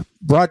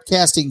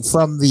broadcasting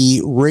from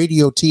the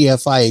Radio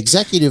TFI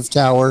Executive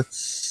Tower,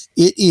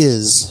 it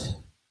is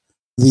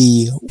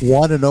the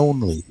one and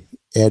only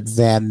Ed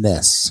Van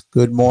Ness.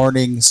 Good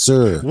morning,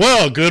 sir.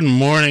 Well, good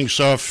morning.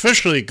 So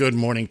officially good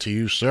morning to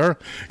you, sir.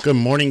 Good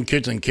morning,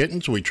 kids and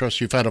kittens. We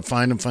trust you've had a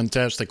fine and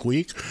fantastic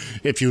week.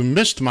 If you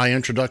missed my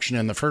introduction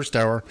in the first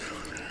hour,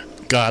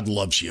 God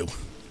loves you.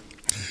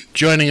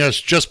 Joining us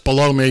just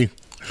below me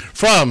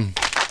from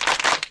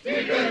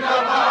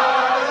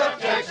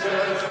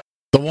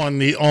the one,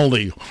 the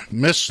only,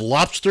 Miss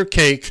Lobster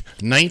Cake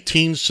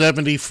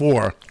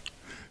 1974,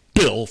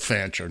 Bill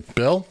Fancher.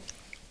 Bill?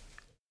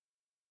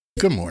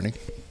 Good morning.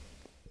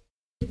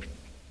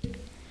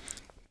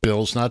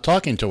 Bill's not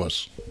talking to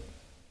us.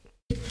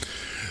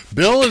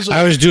 Bill is.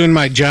 I was doing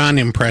my John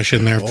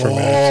impression there for a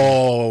minute.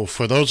 Oh,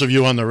 for those of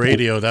you on the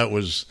radio, that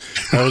was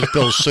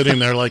Bill sitting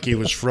there like he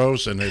was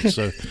frozen. It's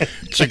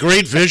a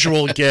great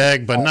visual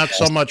gag, but not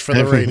so much for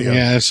the radio.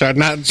 Yeah, so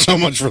not so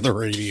much for the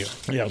radio.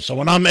 Yeah, so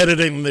when I'm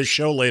editing this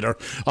show later,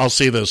 I'll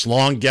see this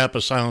long gap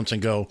of silence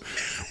and go,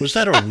 was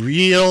that a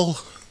real?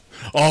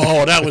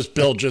 Oh, that was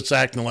Bill just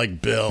acting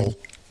like Bill.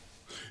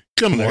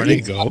 Good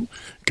morning. There you go.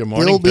 Good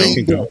morning,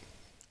 Bill.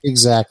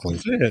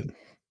 Exactly.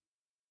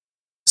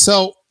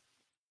 So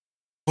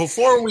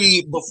before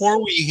we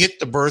hit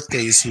the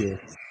birthdays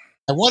here,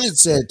 I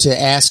wanted to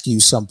ask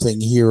you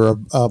something here.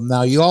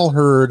 Now you all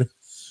heard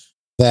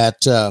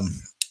that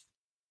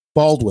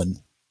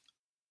Baldwin,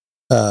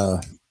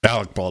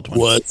 Alec Baldwin,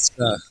 was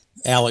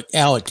Alec.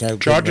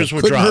 Charges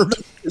were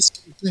dropped. His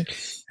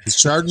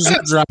charges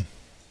were dropped.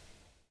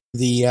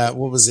 The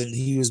what was it?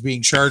 He was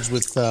being charged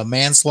with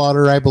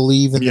manslaughter, I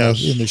believe, in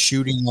the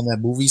shooting on that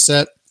movie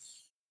set.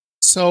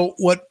 So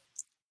what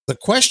the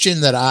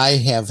question that I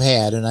have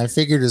had, and I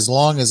figured as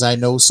long as I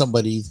know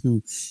somebody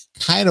who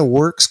kind of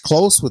works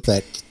close with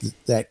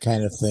that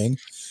kind of thing,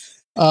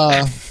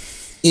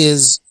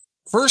 is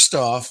first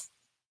off,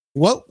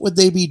 what would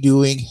they be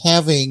doing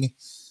having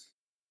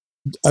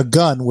a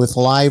gun with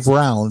live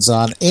rounds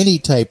on any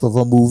type of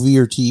a movie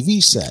or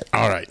TV set?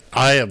 All right.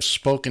 I have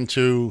spoken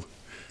to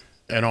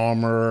an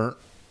armorer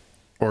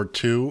or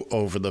two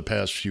over the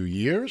past few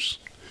years.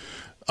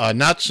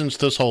 Not since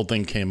this whole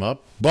thing came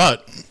up,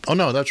 but, oh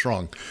no, that's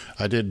wrong.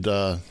 I did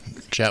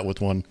chat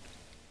with one.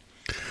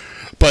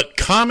 But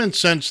common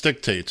sense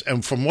dictates,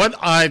 and from what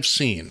I've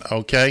seen,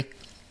 okay,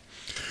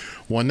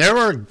 when there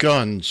are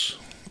guns,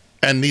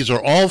 and these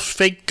are all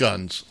fake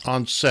guns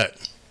on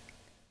set,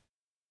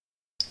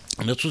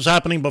 and this was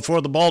happening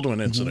before the Baldwin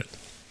incident,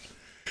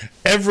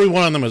 every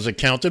one of them is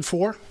accounted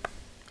for.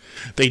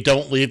 They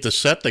don't leave the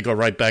set. They go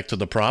right back to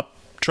the prop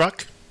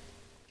truck.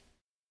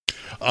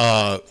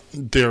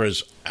 There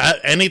is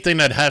anything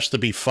that has to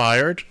be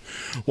fired.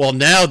 Well,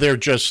 now they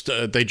just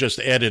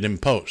added in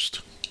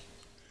post.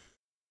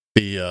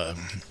 But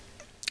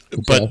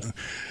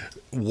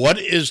what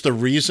is the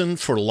reason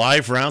for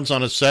live rounds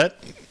on a set?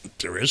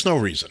 There is no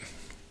reason.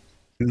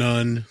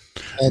 None.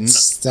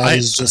 That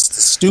is just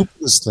the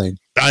stupidest thing.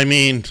 I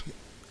mean,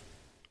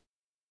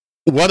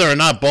 whether or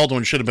not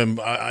Baldwin should have been,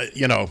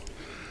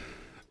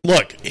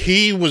 look,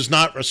 he was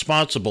not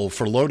responsible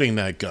for loading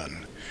that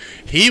gun.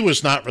 He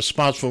was not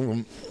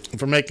responsible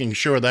for making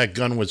sure that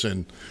gun was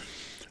in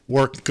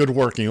good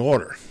working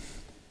order.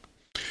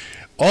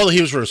 All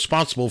he was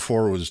responsible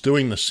for was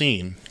doing the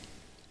scene.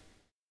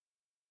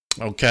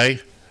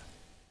 Okay?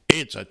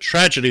 It's a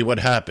tragedy what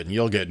happened.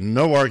 You'll get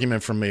no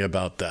argument from me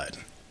about that.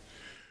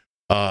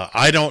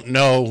 I don't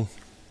know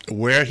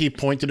where he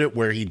pointed it,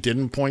 where he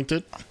didn't point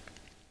it.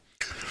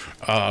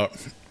 I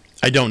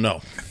don't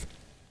know.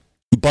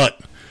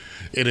 But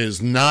it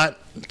is not,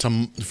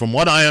 from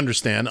what I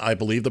understand, I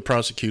believe the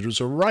prosecutors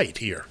are right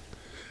here.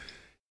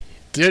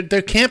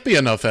 There can't be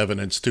enough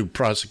evidence to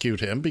prosecute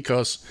him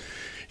because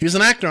he's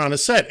an actor on a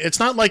set. It's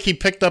not like he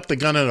picked up the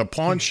gun in a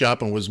pawn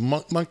shop and was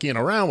monkeying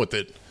around with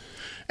it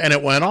and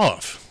it went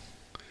off.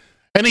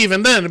 And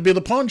even then, it'd be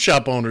the pawn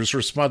shop owner's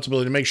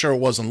responsibility to make sure it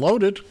wasn't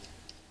loaded.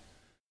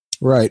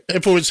 Right.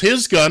 If it was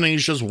his gun and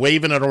he's just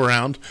waving it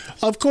around,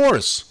 of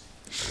course.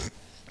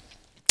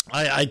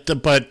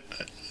 But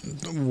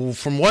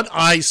from what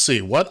I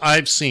see, what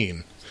I've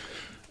seen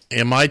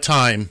in my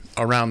time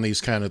around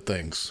these kind of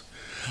things,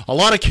 a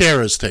lot of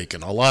care is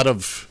taken. A lot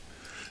of,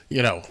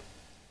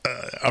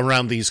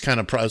 around these kind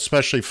of,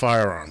 especially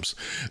firearms.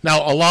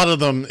 Now, a lot of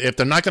them, if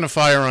they're not going to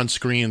fire on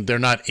screen, they're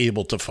not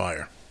able to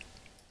fire.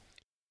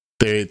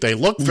 They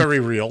look very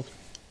real.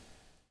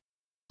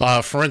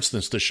 For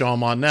instance, to show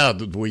them on now,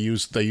 they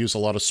use a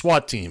lot of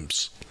SWAT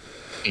teams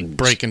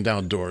breaking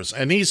down doors,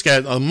 and these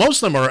guys,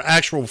 most of them are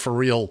actual for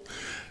real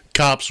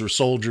cops or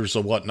soldiers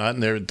or whatnot,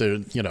 and they're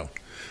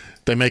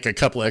they make a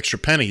couple extra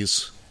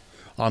pennies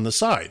on the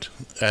side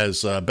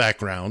as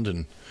background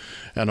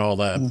and all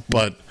that.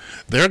 But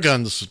their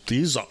guns,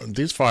 these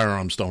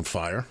firearms don't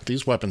fire.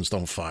 These weapons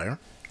don't fire.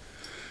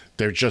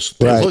 They're just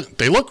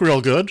they look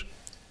real good.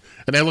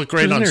 And they look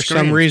great on screen. Is there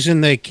some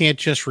reason they can't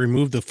just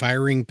remove the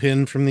firing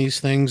pin from these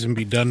things and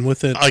be done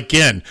with it?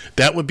 Again,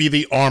 that would be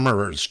the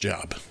armorer's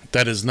job.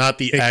 That is not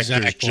the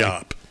actor's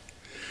job.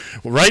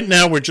 Right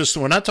now, we're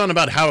not talking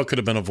about how it could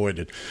have been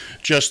avoided.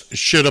 Just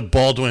should have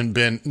Baldwin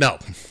been... No,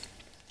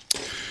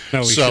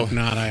 he should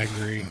not, I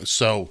agree.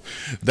 So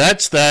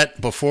that's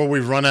that. Before we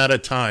run out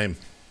of time,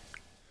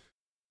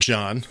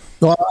 John.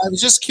 Well, I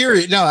was just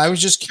curious. No, I was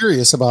just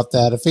curious about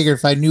that. I figured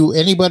if I knew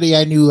anybody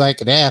I knew I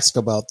could ask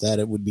about that,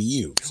 it would be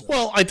you. So.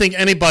 Well, I think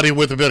anybody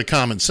with a bit of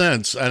common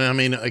sense, and I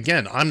mean,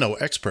 again, I'm no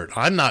expert.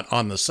 I'm not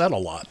on the set a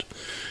lot.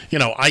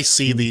 I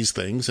see these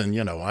things, and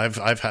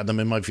I've had them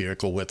in my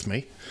vehicle with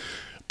me,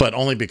 but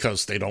only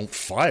because they don't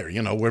fire.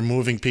 We're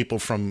moving people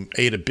from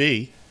A to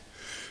B,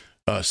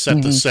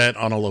 set to set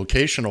on a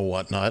location or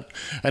whatnot,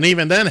 and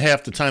even then,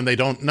 half the time they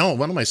don't know.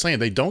 What am I saying?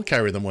 They don't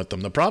carry them with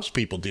them. The props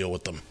people deal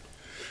with them.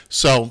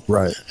 So,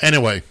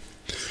 anyway,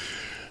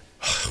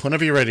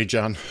 whenever you're ready,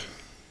 John.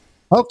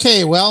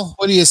 Okay, well,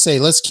 what do you say?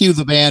 Let's cue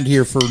the band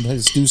here for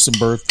let's do some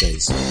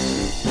birthdays.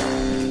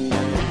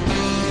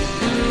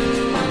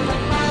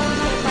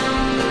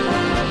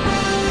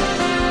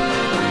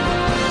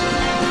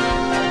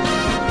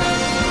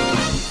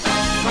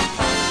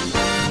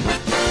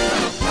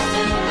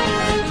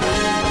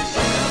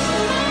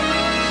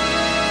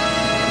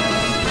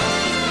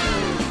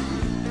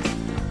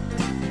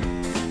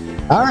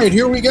 All right,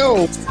 here we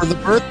go for the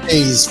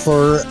birthdays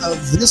for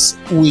this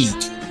week.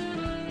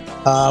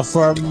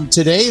 From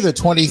today, the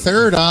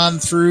 23rd, on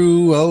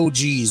through,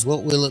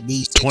 what will it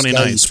be?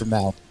 29th from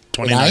now.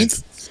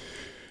 29th.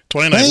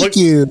 29th. Thank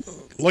you.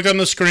 Look on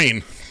the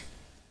screen.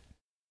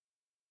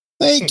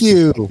 Thank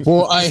you.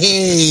 Well,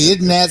 hey,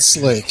 isn't that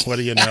slick? What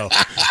do you know?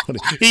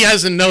 He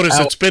hasn't noticed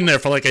it's been there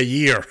for like a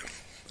year.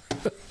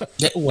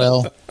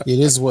 Well, it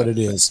is what it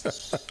is.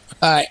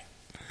 All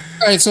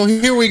right, so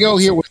here we go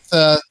here with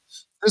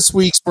this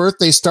week's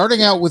birthday,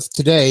 starting out with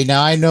today.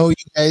 Now, I know you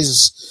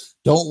guys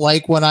don't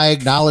like when I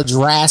acknowledge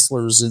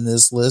wrestlers in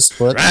this list,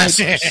 but had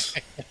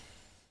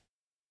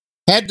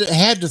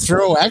to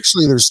throw.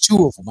 Actually, there's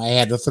two of them I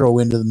had to throw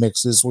into the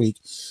mix this week.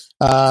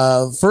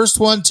 First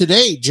one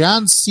today,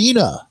 John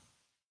Cena.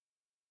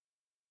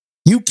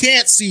 You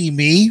can't see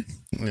me.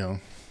 Yeah.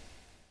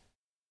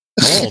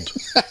 Old.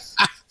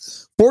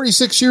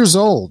 46 years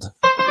old.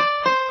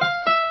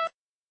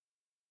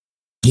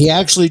 He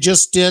actually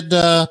just did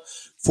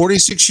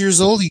 46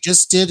 years old. He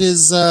just did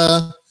his did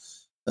a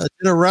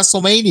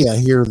WrestleMania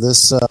here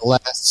this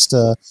last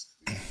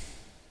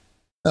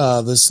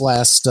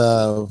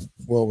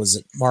what was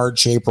it,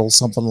 March, April,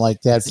 something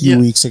like that, a few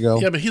weeks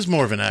ago. Yeah, but he's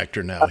more of an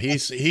actor now.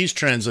 He's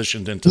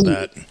transitioned into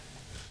that.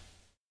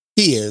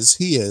 He is.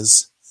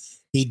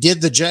 He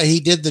did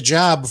the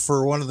job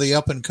for one of the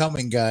up and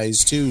coming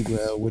guys too,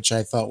 which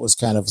I thought was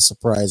kind of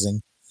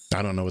surprising.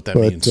 I don't know what that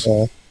means.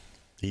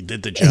 He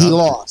did the job. He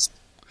lost.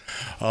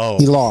 Oh,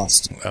 he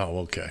lost. Oh,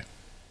 okay.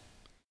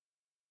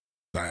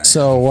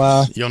 So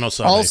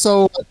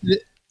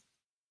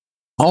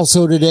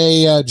also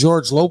today,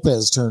 George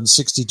Lopez turned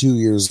 62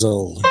 years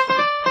old.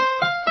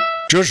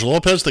 George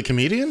Lopez, the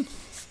comedian.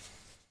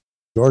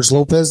 George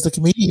Lopez, the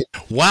comedian.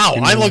 Wow,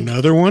 I look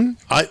another one.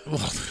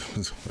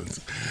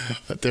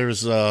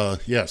 There's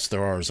yes,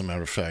 there are. As a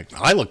matter of fact,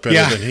 I look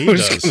better than he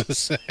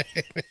does.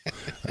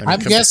 I'm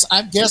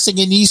guessing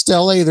in East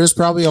LA, there's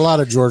probably a lot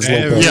of George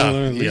Lopez.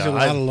 There's a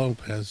lot of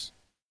Lopez.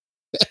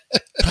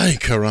 Ay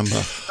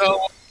caramba!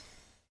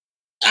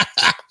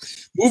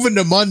 Moving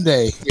to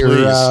Monday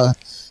here.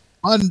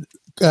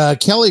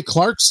 Kelly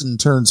Clarkson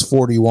turns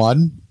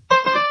 41.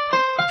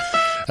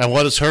 And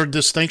what is her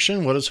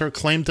distinction? What is her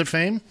claim to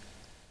fame?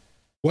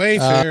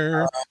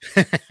 Wayfair.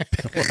 Well,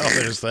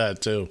 there's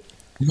that too.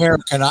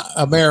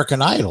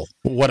 American Idol.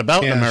 What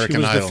about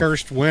American Idol? The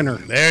first winner.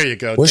 There you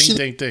go. Ding,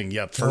 ding, ding.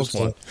 Yep, first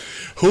one.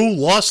 Who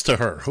lost to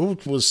her? Who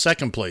was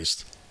second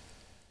placed?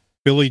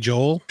 Billy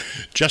Joel.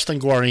 Justin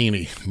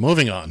Guarini.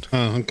 Moving on.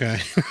 Oh, okay.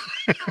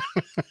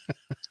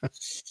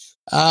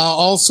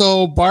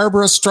 Also,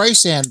 Barbara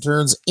Streisand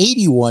turns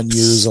 81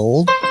 years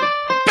old.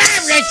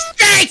 Barbara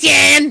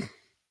Streisand.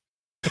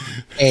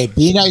 Hey,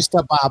 be nice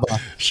to Baba.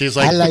 She's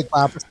like I like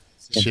Barbara.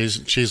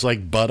 She's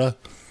like Butter.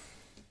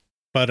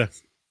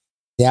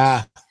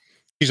 Yeah.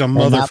 She's a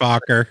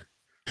motherfucker.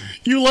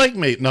 You like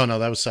me? No,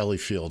 that was Sally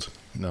Field.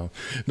 No.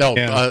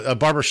 Yeah.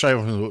 Barbara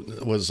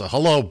Streisand was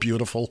hello,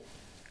 beautiful.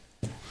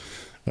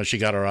 But she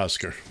got her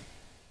Oscar.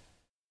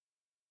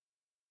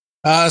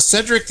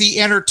 Cedric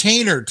the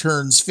Entertainer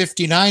turns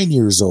 59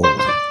 years old.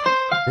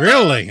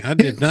 Really? I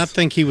did not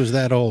think he was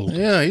that old.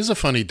 Yeah, he's a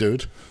funny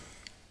dude.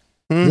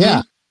 Mm-hmm.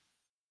 Yeah.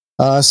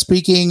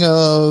 Speaking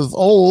of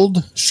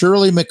old,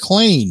 Shirley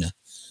MacLaine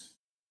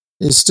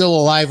is still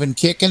alive and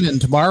kicking,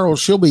 and tomorrow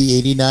she'll be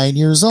 89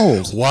 years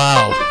old.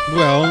 Wow.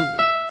 Well,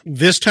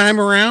 this time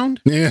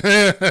around? Yeah.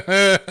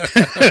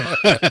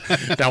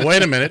 Now,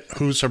 wait a minute.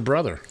 Who's her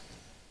brother?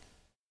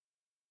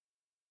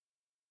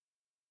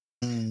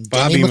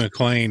 Bobby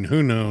McLean.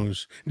 Who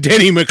knows?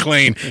 Denny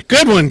McLean.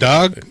 Good one,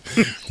 dog.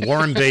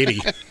 Warren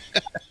Beatty.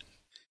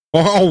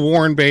 Oh,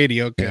 Warren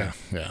Beatty. Okay.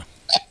 Yeah.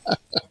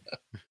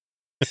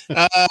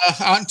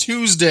 On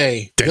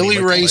Tuesday, Denny Billy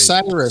Ray McLean.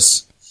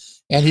 Cyrus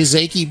and his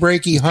achy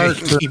breaky heart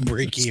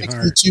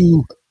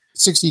turned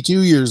 62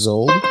 years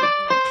old.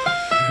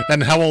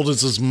 And how old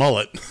is his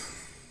mullet?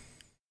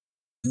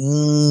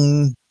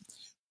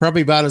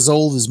 Probably about as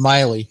old as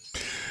Miley.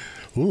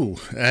 Ooh,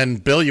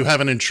 and Bill, you have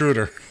an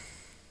intruder.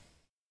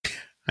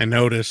 I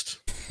noticed.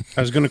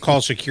 I was going to call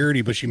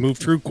security, but she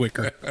moved through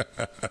quicker.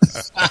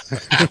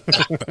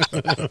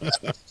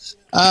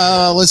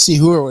 Let's see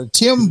who are we?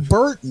 Tim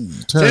Burton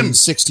turned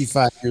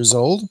 65 years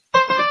old.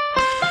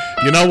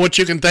 You know what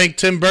you can thank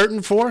Tim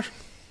Burton for?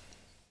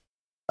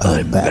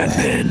 I'm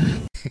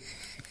Batman.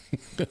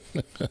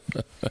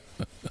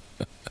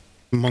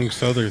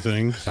 Amongst other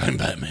things. I'm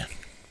Batman.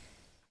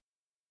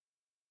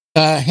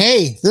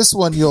 Hey, this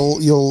one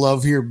you'll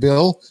love here,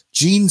 Bill.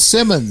 Gene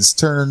Simmons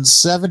turns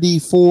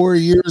 74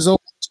 years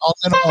old, all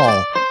in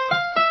all.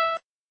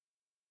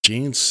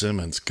 Gene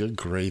Simmons, good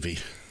gravy.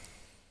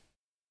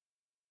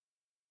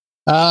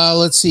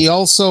 Let's see.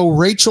 Also,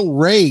 Rachel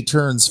Ray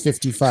turns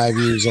 55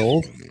 years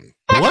old.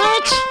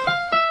 What?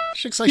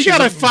 You got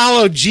to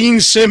follow Gene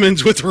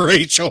Simmons with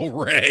Rachel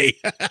Ray.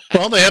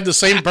 Well, they have the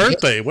same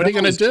birthday. What are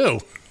you going to do?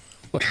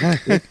 What are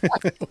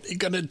you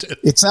going to do?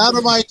 It's out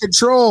of my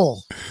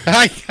control.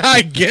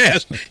 I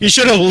guess. You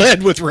should have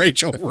led with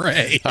Rachel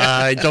Ray.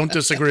 I don't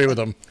disagree with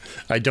him.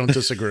 I don't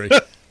disagree.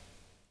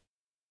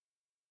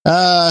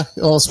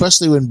 Well,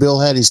 especially when Bill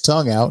had his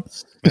tongue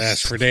out.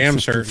 That's for damn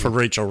certain. For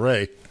Rachel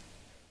Ray.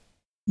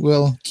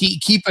 Well,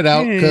 keep it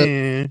out.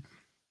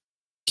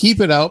 Keep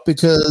it out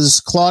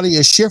because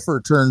Claudia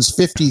Schiffer turns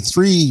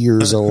 53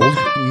 years old.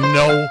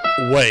 No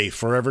way.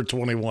 Forever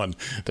 21.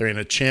 There ain't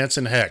a chance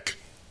in heck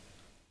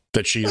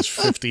that she is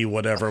 50,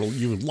 whatever.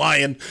 You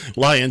lying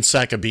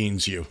sack of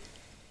beans, you.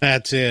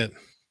 That's it.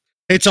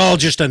 It's all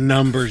just a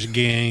numbers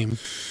game.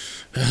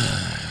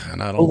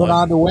 And I don't Moving like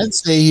on to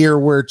Wednesday here,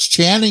 where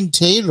Channing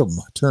Tatum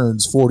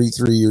turns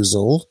 43 years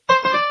old.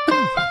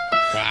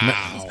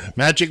 Wow.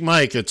 Magic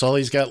Mike, it's all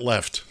he's got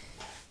left.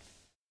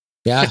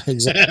 Yeah,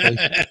 exactly.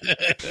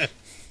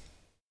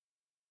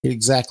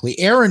 Exactly.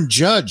 Aaron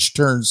Judge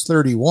turns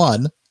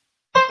 31.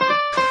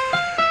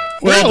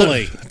 Well,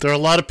 Really? there are a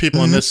lot of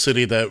people in this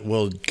city that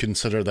will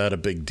consider that a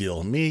big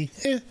deal. Me,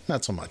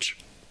 not so much.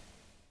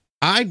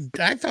 I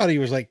thought he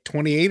was like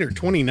 28 or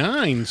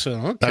 29, so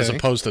okay. As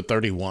opposed to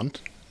 31.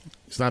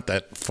 He's not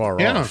that far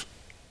Yeah. off.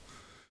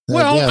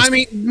 Well, Yes. I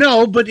mean,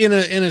 no, but in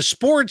a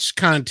sports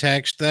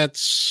context,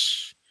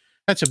 that's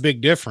a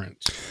big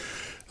difference.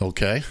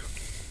 Okay.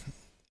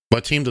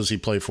 What team does he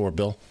play for,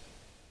 Bill?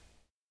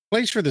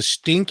 Plays for the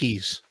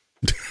Stinkies.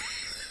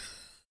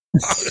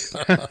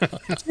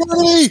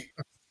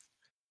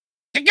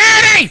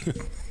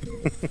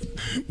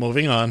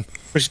 Moving on.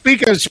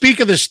 Speak of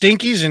the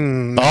Stinkies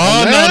and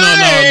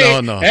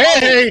No.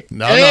 Hey,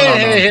 no.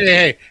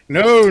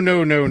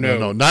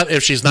 Not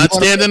if she's not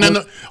standing in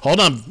the. Hold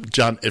on,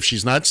 John. If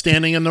she's not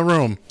standing in the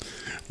room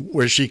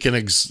where she can,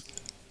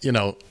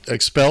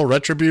 expel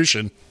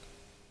retribution.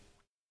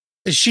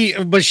 But she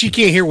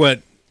can't hear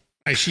what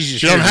she's just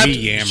She don't have me to.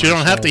 yammer, She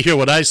don't have so. to hear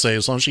what I say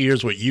as long as she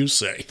hears what you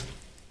say.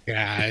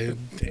 Yeah,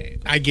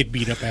 I get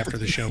beat up after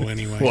the show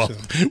anyway. Well,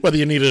 so. whether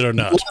you need it or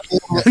not.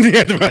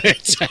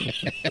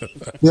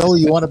 Bill,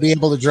 you want to be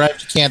able to drive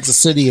to Kansas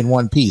City in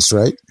one piece,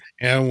 right?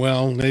 Yeah,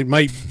 well, they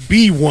might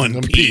be one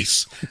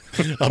piece.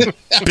 A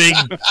big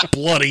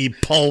bloody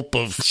pulp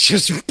of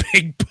just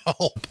big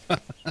pulp.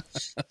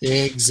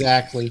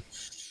 Exactly.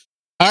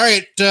 All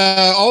right.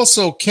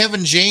 Also,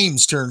 Kevin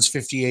James turns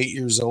 58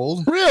 years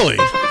old. Really?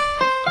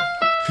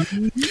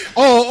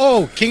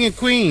 Oh, King of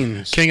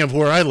Queens. King of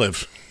where I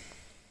live.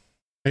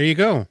 There you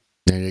go.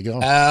 There you go.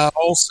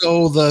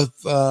 Also,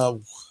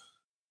 the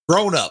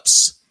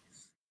grown-ups.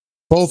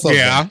 Both of them.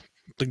 Yeah,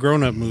 the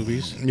grown-up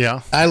movies.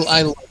 Yeah. I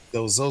like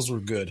those. Those were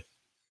good.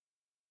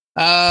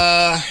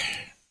 Oh,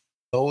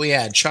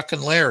 yeah, Chuck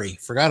and Larry.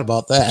 Forgot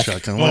about that.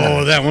 Chuck and Larry.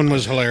 Oh, that one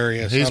was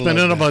hilarious. He's I been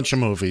love in a that. bunch of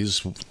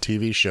movies,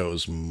 TV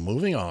shows.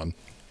 Moving on.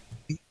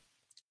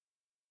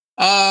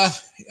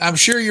 I'm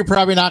sure you're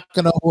probably not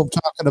going to know who I'm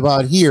talking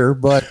about here,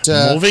 but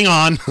Moving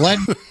on.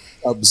 Glenn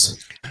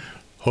Jacobs.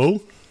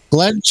 Who?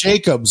 Glenn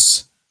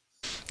Jacobs.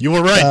 You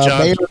were right,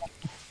 John. Mayor,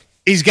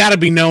 He's got to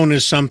be known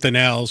as something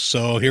else,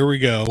 so here we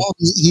go. well,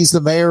 he's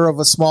the mayor of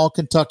a small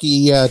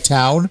Kentucky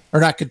town, or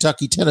not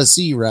Kentucky,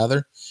 Tennessee,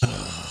 rather.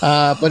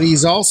 But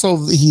he's also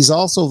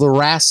the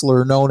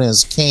wrestler known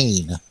as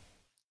Kane.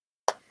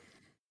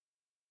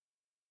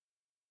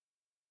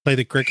 Play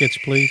the crickets,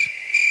 please.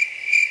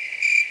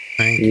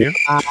 Thank you.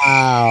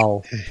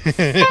 Wow.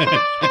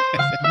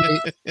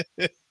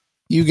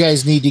 You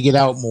guys need to get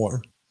out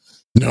more.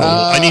 No,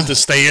 I need to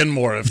stay in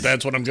more if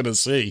that's what I'm going to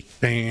see.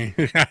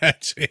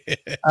 That's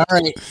it. All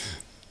right.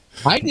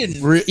 I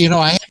didn't,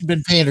 I hadn't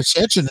been paying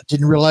attention. I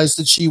didn't realize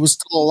that she was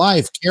still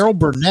alive. Carol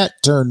Burnett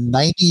turned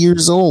 90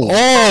 years old.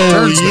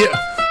 Oh,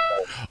 yeah.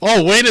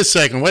 Oh, wait a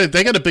second. Wait,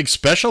 they got a big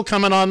special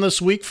coming on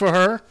this week for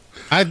her?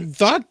 I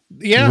thought,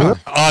 yeah.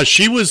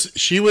 She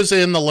was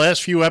in the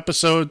last few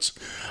episodes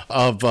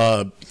of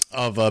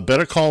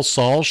Better Call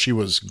Saul. She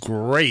was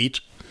great.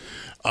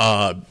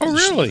 Oh,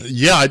 really?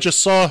 Yeah, I just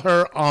saw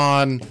her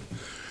on,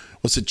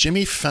 was it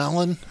Jimmy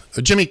Fallon?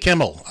 Jimmy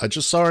Kimmel. I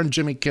just saw her in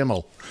Jimmy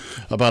Kimmel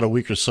about a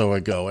week or so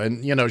ago.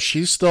 And,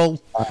 she's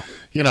still,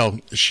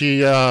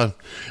 she,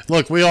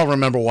 look, we all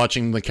remember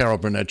watching the Carol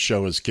Burnett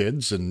show as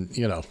kids. And,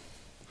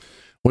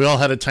 we all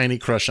had a tiny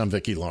crush on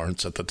Vicki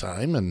Lawrence at the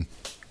time. And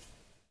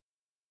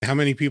how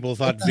many people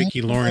thought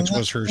Vicki Lawrence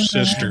was her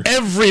sister?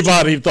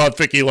 everybody thought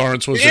Vicki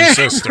Lawrence was her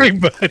sister.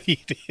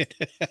 Everybody did.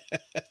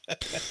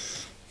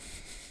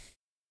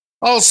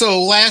 Also,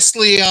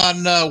 lastly,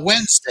 on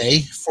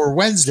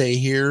Wednesday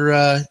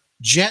here,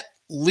 Jet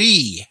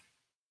Li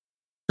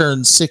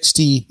turned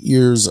 60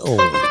 years old.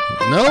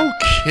 No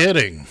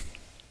kidding.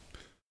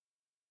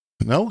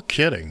 No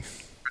kidding.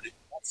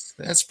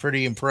 That's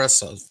pretty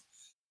impressive.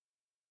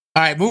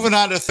 All right, moving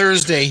on to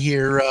Thursday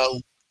here,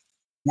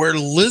 where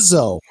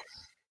Lizzo.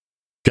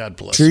 God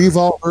bless Sure, her. you've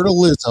all heard of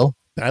Lizzo.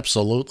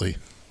 Absolutely.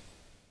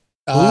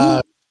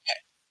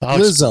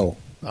 Lizzo.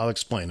 I'll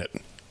explain it.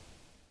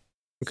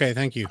 Okay,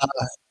 thank you.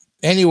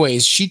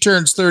 Anyways, she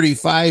turns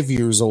 35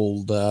 years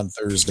old on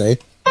Thursday.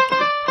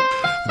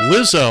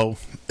 Lizzo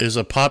is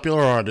a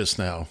popular artist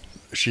now.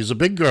 She's a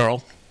big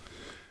girl.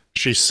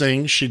 She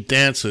sings, she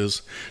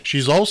dances.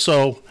 She's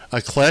also a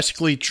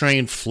classically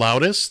trained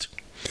flautist.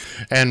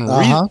 And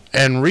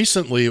and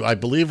recently, I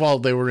believe while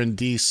they were in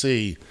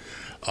D.C.,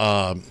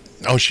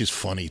 she's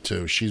funny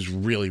too. She's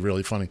really,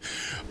 really funny.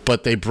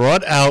 But they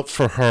brought out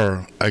for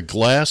her a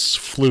glass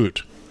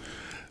flute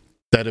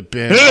that had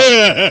been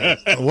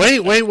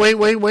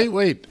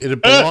wait. It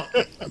had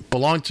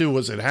belonged to,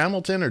 was it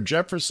Hamilton or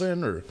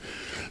Jefferson or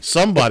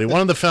somebody,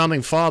 one of the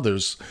founding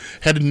fathers,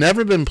 had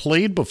never been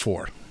played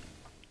before.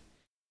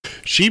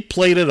 She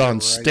played it on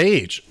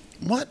stage.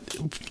 What?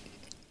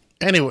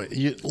 Anyway,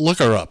 you look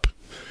her up.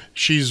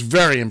 She's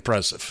very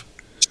impressive.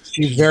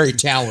 She's very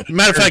talented.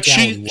 Matter of Very fact,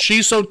 talented.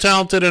 she's so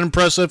talented and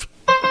impressive.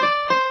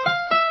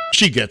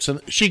 She gets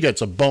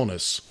a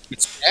bonus.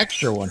 It's an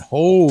extra one.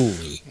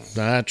 Holy.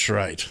 That's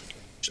right.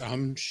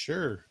 I'm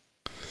sure.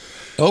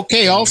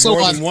 Okay, also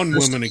More on than one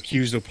woman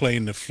accused of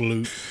playing the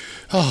flute.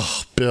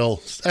 Oh,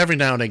 Bill, every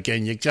now and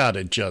again you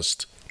gotta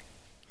just.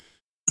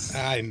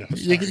 I know.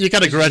 You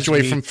got to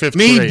graduate from fifth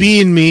me grade.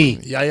 being me.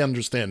 Yeah, I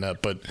understand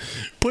that, but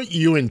put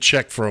you in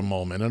check for a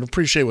moment and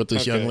appreciate what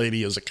this young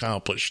lady has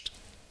accomplished.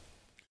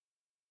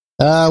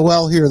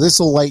 Well, here, this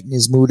will lighten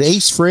his mood.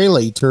 Ace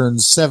Frehley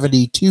turns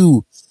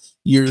 72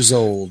 years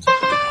old.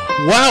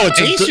 Wow,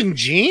 it's Ace and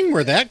Gene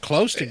were that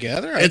close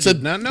together? I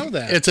did not know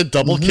that. It's a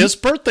double kiss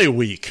birthday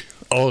week.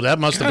 Oh, that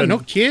must have been no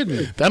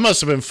kidding. That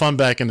must have been fun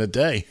back in the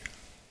day.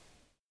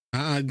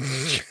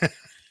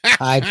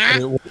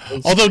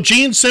 Although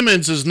Gene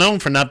Simmons is known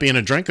for not being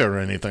a drinker or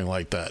anything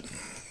like that.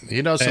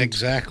 He does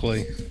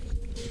exactly.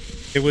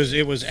 It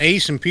was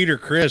Ace and Peter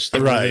Criss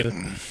that right.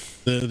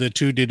 The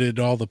two did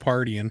all the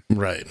partying.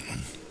 Right.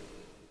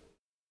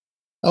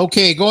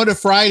 Okay, going to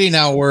Friday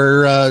now,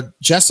 where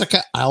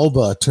Jessica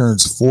Alba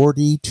turns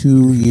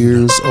 42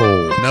 years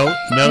old. No.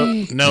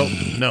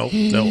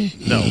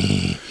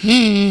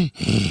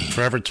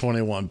 Forever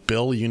 21.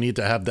 Bill, you need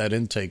to have that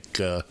intake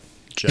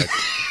checked.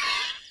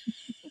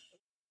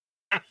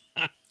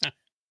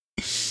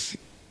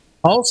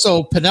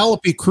 Also,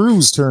 Penelope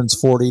Cruz turns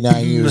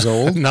 49 years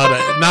old. Not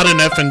an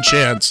effing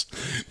chance.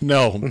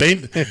 No.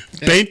 21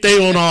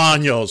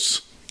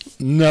 años.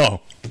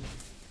 No.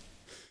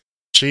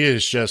 She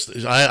is just.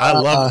 I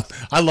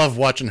love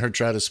watching her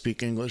try to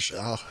speak English.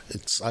 Oh,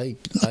 I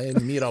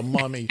need a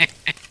mommy.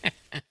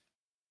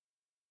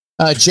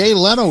 Jay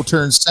Leno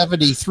turns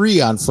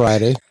 73 on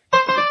Friday.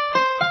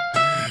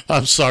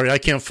 I'm sorry, I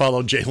can't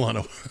follow Jay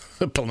Leno.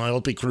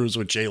 Penelope Cruz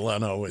with Jay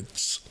Leno.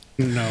 It's.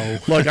 No.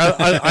 Look,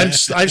 I've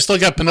still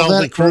got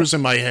Penelope Cruz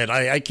in my head.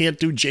 I can't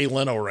do Jay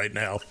Leno right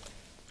now.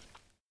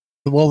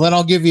 Well, then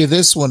I'll give you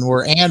this one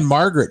where Anne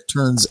Margaret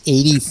turns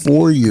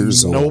 84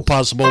 years old. No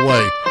possible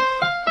way.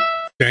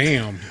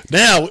 Damn.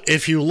 Now,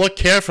 if you look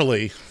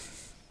carefully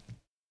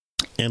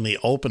in the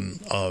open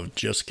of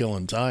Just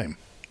Killing Time,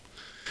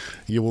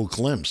 you will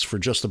glimpse for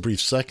just a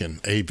brief second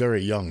a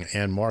very young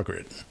Anne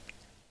Margaret.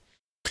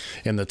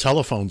 In the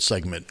telephone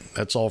segment,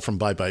 that's all from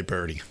Bye Bye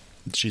Birdie.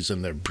 She's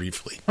in there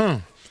briefly. Huh.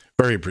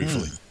 Very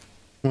briefly.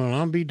 Well,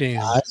 I'll be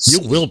damned.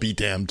 You will be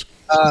damned.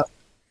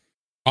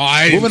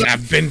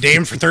 I've been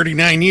damned for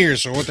 39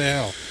 years, so what the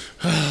hell?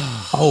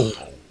 Oh.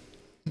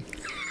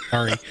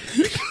 Sorry.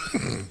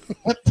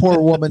 That poor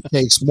woman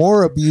takes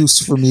more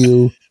abuse from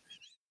you.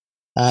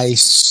 I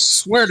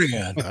swear to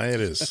God.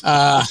 It is.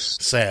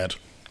 Sad.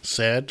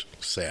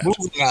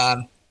 Moving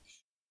on.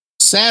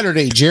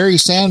 Saturday, Jerry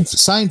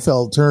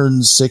Seinfeld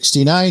turns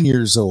 69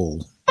 years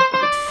old.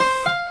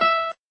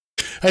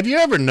 Have you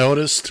ever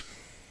noticed?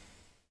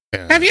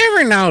 Have you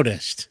ever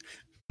noticed?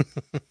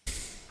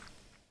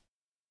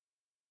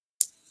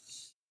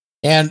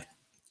 And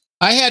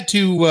I had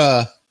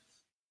to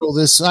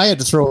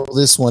throw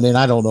this one in.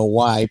 I don't know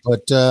why,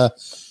 but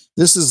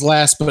this is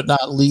last but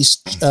not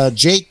least.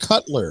 Jay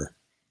Cutler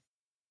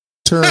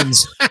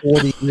turns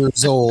 40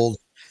 years old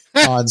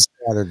on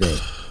Saturday.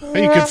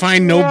 You could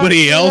find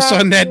nobody else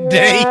on that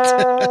date.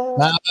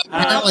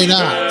 Apparently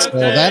not. So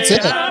that's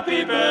it.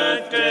 Happy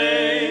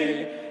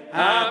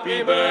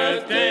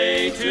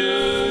birthday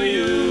to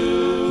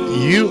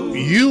you.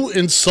 You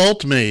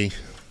insult me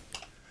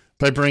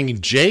by bringing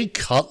Jay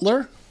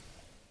Cutler?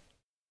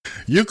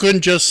 You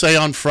couldn't just say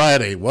on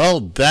Friday, well,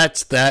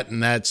 that's that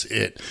and that's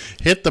it.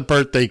 Hit the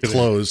birthday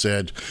close,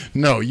 Ed.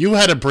 No, you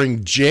had to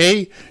bring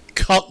Jay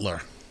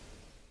Cutler,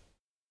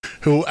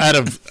 who out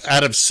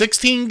of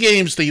 16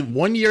 games, the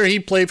 1 year he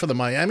played for the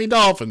Miami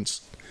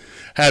Dolphins,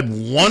 had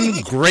one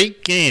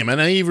great game,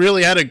 and he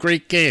really had a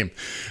great game.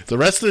 The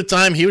rest of the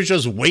time, he was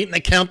just waiting to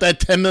count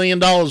that $10 million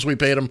we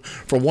paid him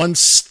for one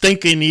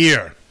stinking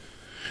year.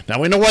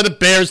 Now, we know why the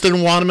Bears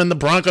didn't want him and the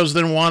Broncos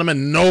didn't want him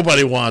and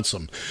nobody wants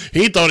him.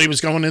 He thought he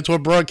was going into a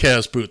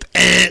broadcast booth.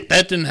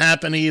 That didn't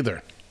happen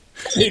either.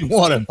 They didn't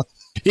want him.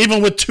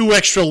 Even with 2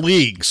 extra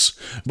leagues.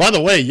 By the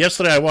way,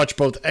 yesterday I watched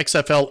both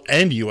XFL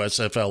and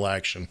USFL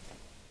action.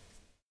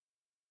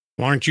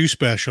 Well, aren't you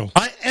special?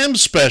 I am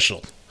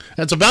special.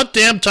 It's about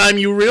damn time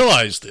you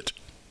realized it.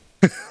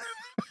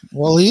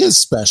 Well, he is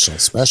special.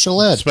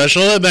 Special Ed.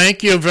 Special Ed,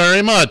 thank you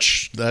very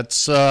much.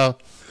 That's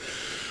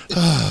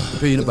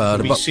We'll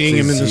be seeing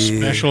him in the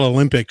Special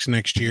Olympics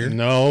next year.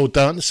 No,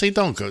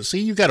 don't go. See,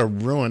 you got to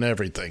ruin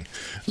everything.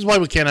 This is why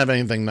we can't have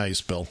anything nice,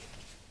 Bill.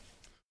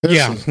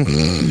 Yeah.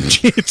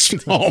 It's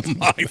all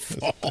my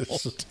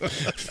fault.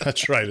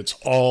 That's right. It's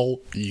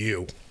all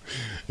you.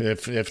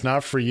 If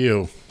not for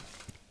you,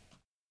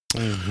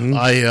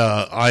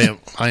 I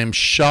am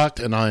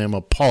shocked and I am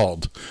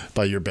appalled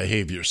by your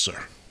behavior,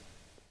 sir.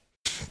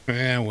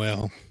 Yeah,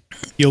 well,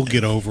 you'll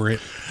get over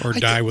it or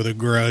die with a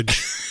grudge.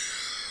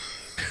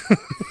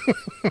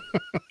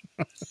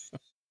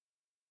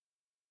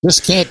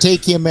 Just can't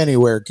take him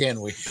anywhere, can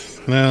we?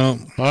 Well,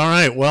 all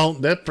right. Well,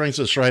 that brings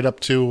us right up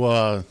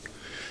to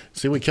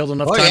See, we killed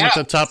enough time at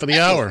the top of the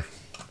hour.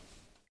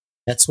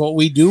 That's what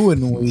we do,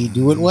 and we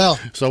do it well.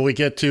 So we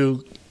get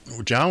to,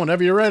 John,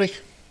 whenever you're ready.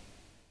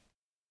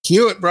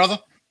 Cue it, brother.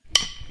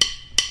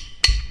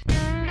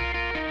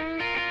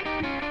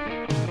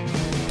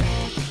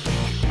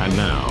 And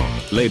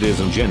now, ladies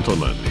and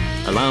gentlemen,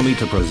 allow me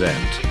to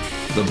present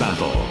the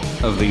Battle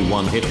of the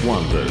One-Hit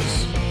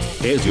Wonders.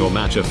 Here's your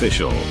match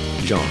official,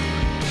 John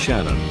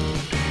Shannon.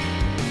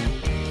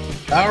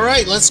 All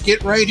right, let's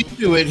get right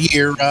into it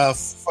here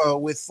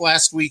with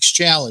last week's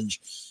challenge.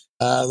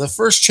 The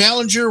first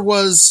challenger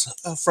was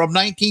from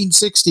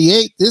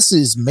 1968. This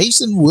is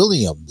Mason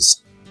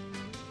Williams.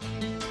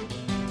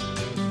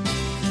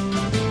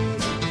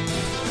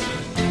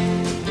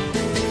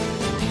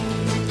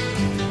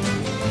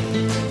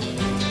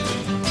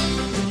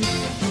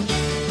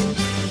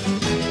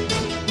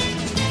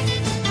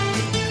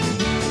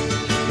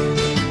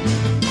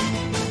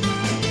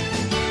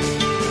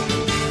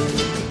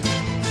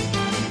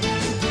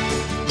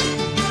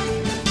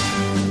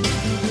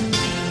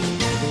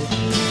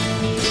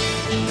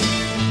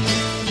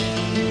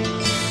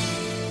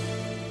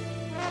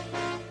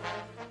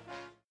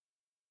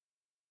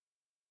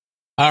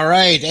 All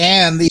right,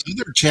 and the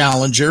other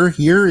challenger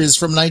here is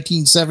from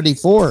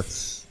 1974.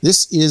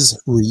 This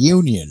is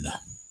Reunion.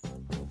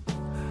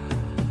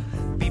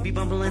 BB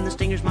Bumble and the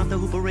Stingers, Martha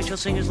Hooper, Rachel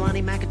Singers,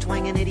 Lonnie Mack,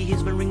 Twang and Eddie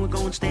Hisman, Ring, we're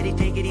going steady.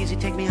 Take it easy,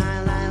 take me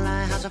high,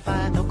 lie, house of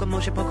fire,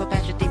 locomotion, poco,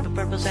 passion, deeper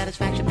purple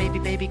satisfaction,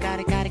 baby, got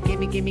it,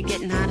 gimme,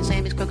 getting hot, the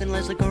same as cooking,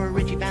 Leslie Gore,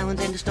 Richie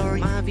Valens, end the story.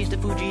 Maha Vista,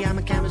 Fuji, I'm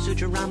a Kama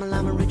Sutra, Rama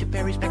Lama, Richard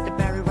Perry, Spectre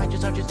Barry,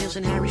 Righteous Arches,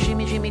 Nielsen, Harry,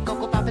 Shimmy,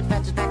 Coco, Poppin',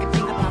 Fats is back and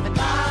finger poppin'.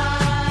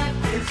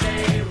 Life is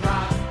a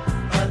rock.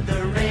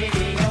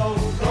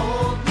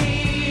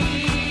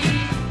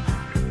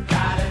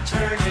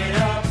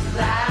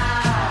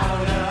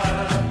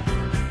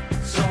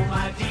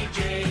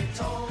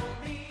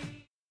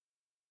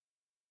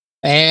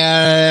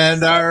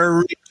 And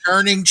our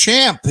returning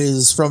champ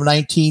is from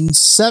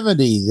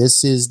 1970.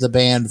 This is the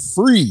band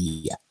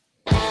Free.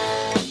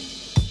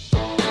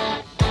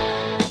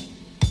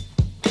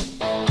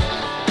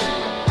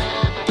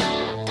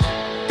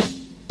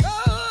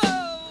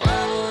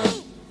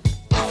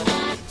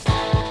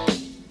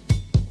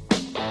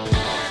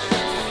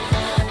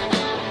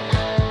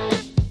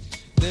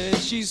 Then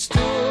she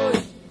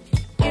stood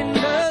in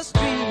the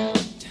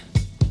street,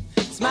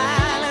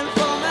 smiling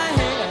from her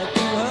head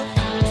to her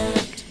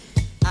feet.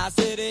 I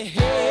said,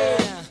 hey,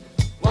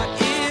 what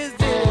is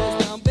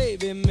this? Now,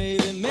 baby,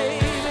 maybe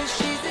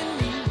she's in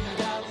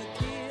need of a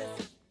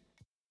kiss.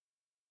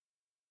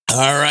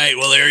 All right,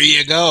 well, there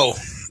you go.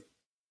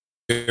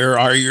 Here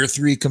are your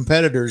three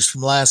competitors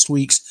from last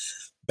week's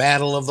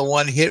Battle of the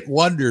One-Hit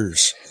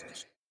Wonders.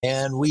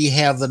 And we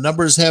have the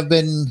numbers have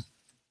been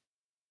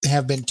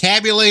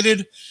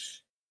tabulated.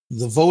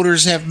 The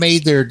voters have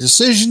made their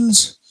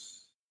decisions.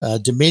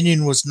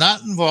 Dominion was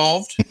not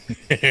involved.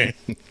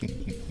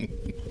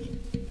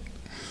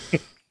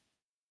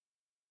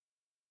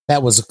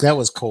 That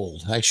was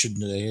cold. I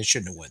shouldn't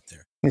have went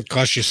there. It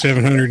cost you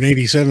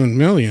 $787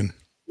 million.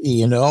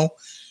 You know,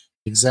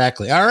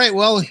 exactly. All right.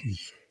 Well,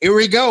 here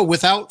we go.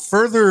 Without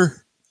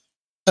further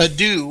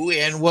ado,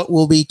 and what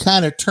will be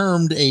kind of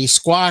termed a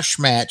squash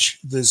match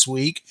this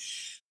week,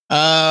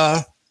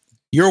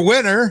 your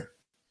winner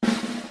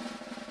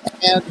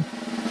and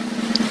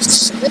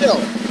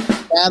still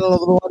Battle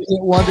of the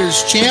One-Hit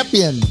Wonders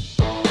champion.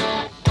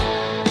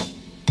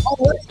 All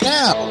right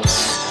now.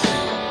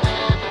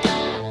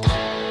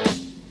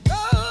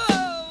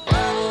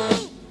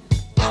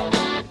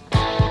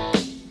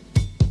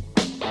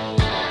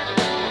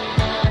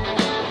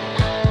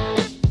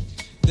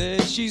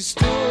 Then she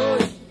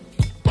stood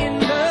in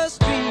the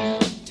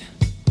street,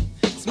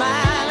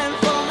 smiling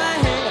from her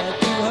head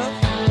to her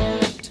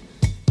feet.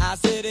 I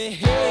said,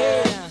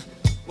 hey,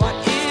 what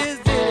is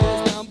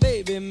this? Now,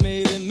 baby,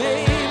 maybe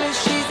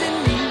she's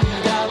in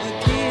need of a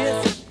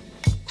kiss.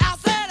 I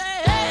said,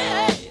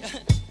 hey,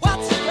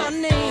 what's your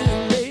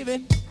name,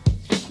 baby?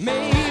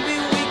 Maybe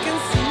we can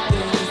see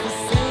things the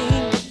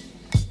same.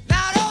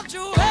 Now, don't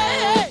you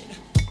wait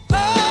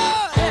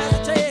or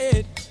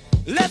hesitate.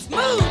 Let's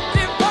move.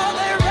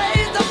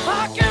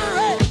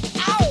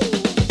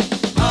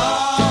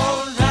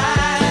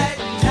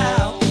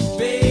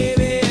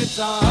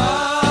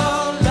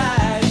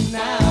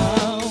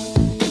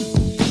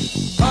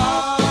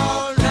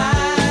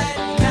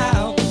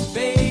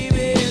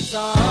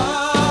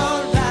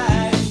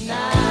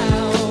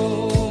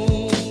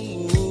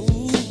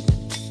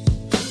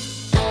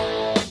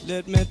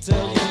 Let me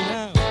tell you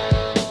now.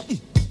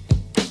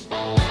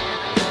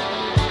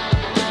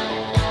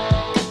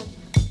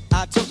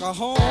 I took her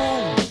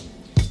home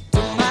to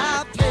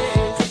my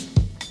place,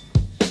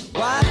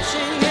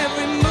 watching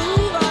every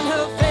move on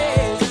her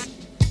face.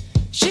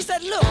 She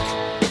said, look,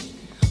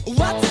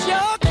 what's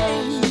your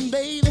game,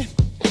 baby?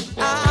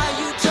 Are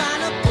you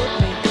trying to put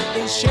me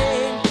in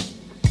shame?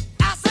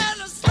 I said,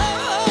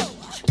 slow,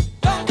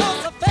 don't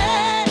go so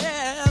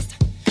fast.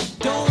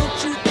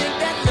 Don't you think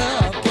that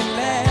love can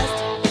last?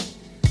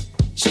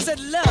 She said,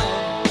 love,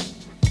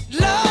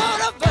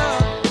 Lord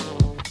above,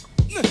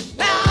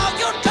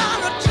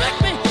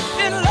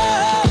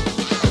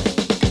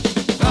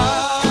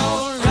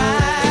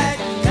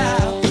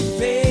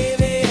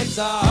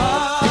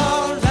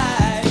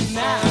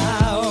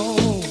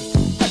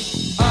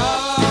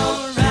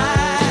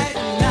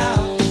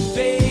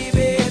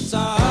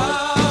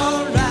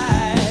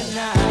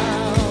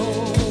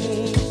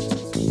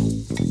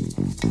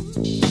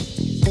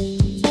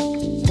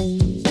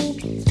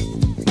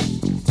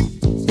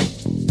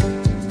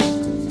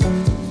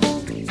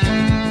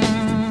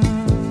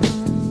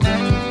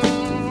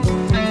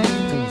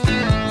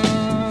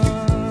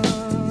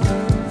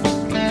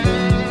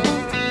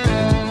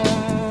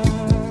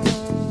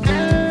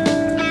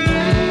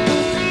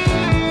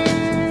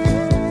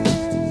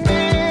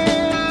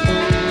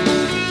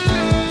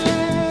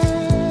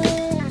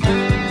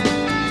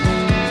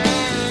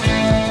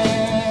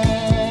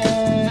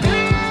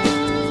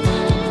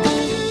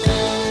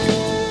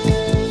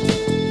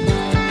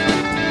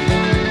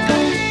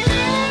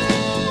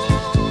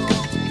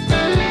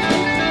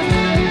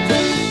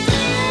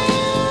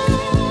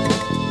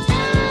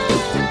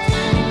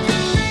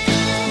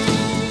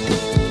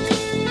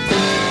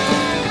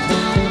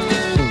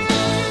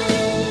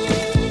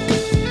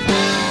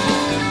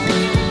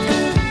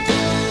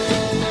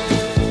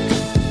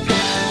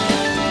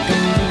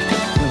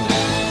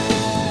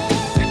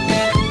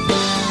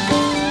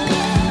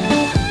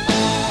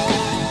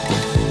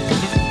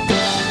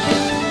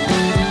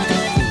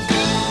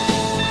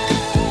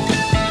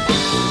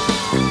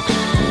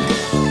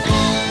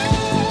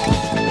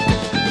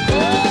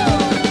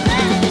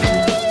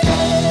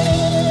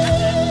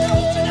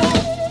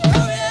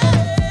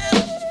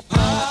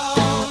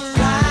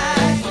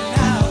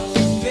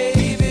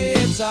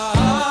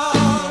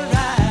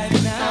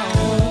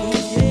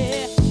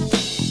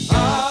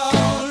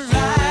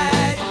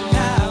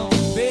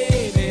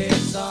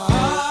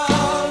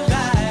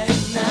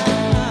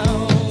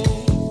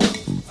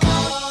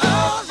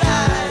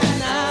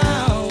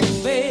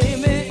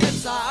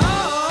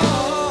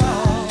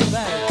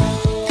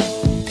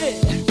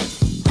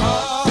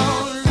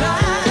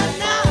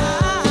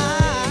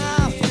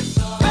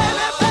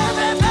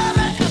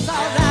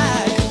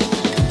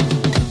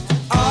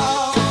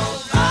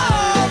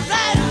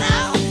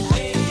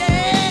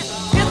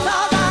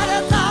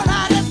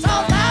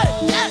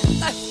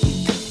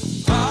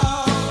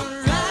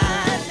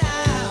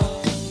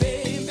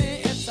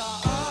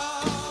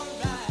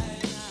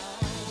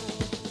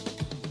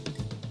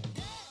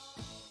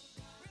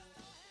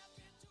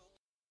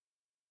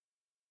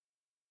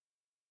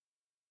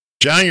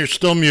 John, you're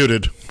still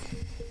muted.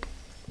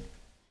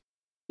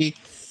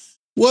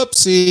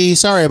 Whoopsie.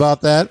 Sorry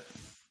about that.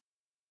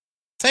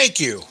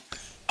 Thank you.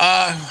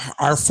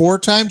 Our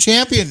 4-time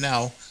champion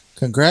now.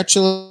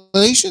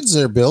 Congratulations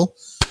there, Bill.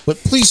 But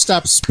please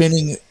stop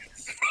spinning.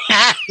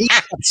 Please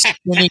stop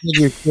spinning in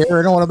your chair.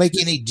 I don't want to make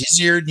you any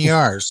dizzier than you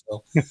are.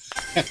 So.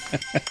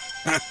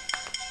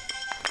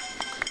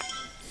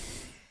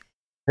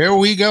 There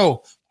we go.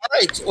 All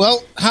right.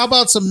 Well, how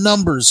about some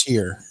numbers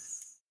here?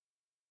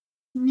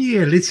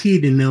 Yeah, let's hear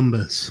the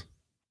numbers.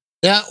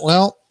 Yeah,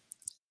 well,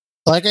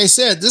 like I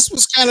said, this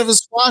was kind of a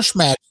squash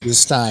match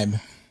this time.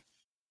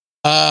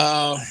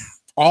 All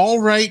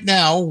right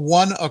now,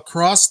 one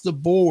across the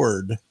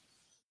board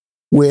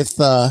with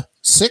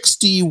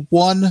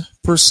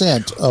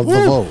 61% of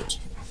the vote.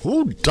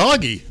 Ooh,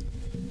 doggy.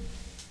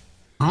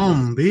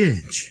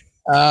 Bitch.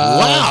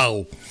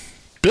 Wow.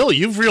 Bill,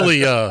 you've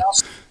really... Yeah,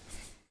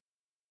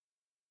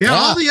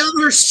 all the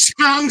other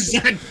songs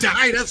that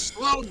died a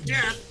slow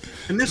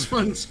death, and this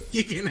one's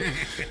kicking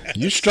ass.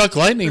 You struck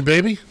lightning,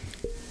 baby.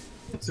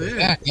 That's it.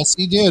 Yeah, yes,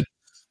 he did.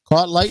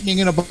 Caught lightning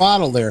in a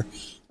bottle there.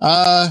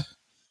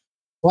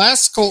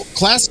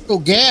 Classical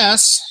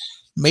Gas,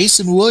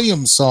 Mason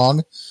Williams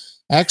song,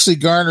 actually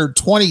garnered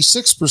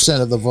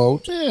 26% of the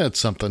vote. Yeah, it's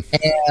something.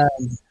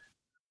 And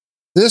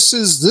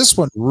this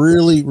one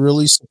really,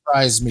 really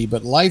surprised me.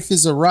 But Life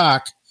is a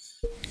Rock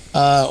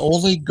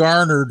only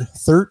garnered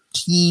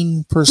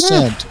 13%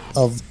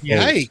 of the vote.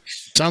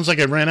 Yikes. Sounds like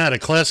I ran out of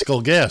classical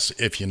gas,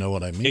 if you know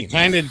what I mean. It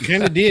kind of did.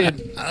 Kinda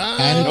did.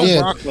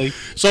 Broccoli.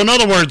 So in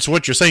other words,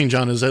 what you're saying,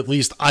 John, is at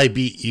least I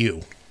beat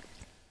you.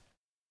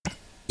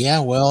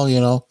 Yeah, well, you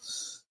know,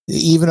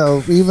 even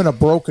a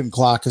broken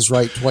clock is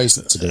right twice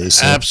today.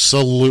 So.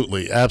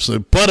 Absolutely.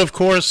 But of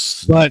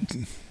course, but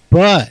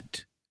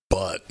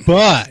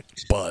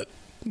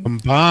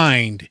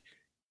combined,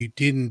 you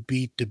didn't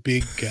beat the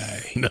big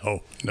guy.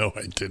 No,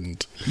 I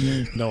didn't.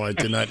 No, I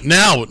did not.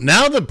 Now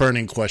the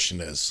burning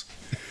question is,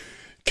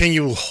 can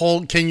your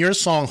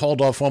song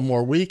hold off one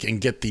more week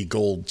and get the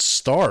gold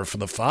star for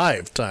the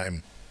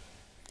 5-time?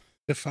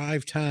 The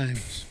 5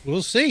 times.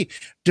 We'll see.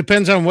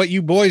 Depends on what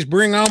you boys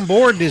bring on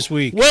board this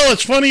week. Well,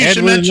 it's funny you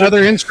should mention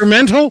another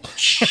instrumental.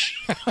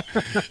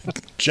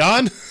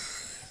 John,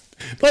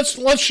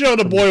 let's show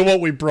the boy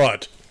what we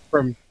brought.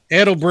 From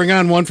Ed will bring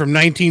on one from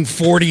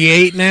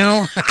 1948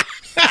 now.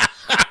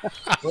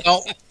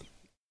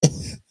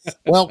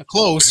 Well,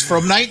 close.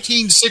 From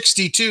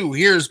 1962.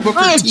 Here's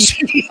Booker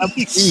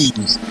T.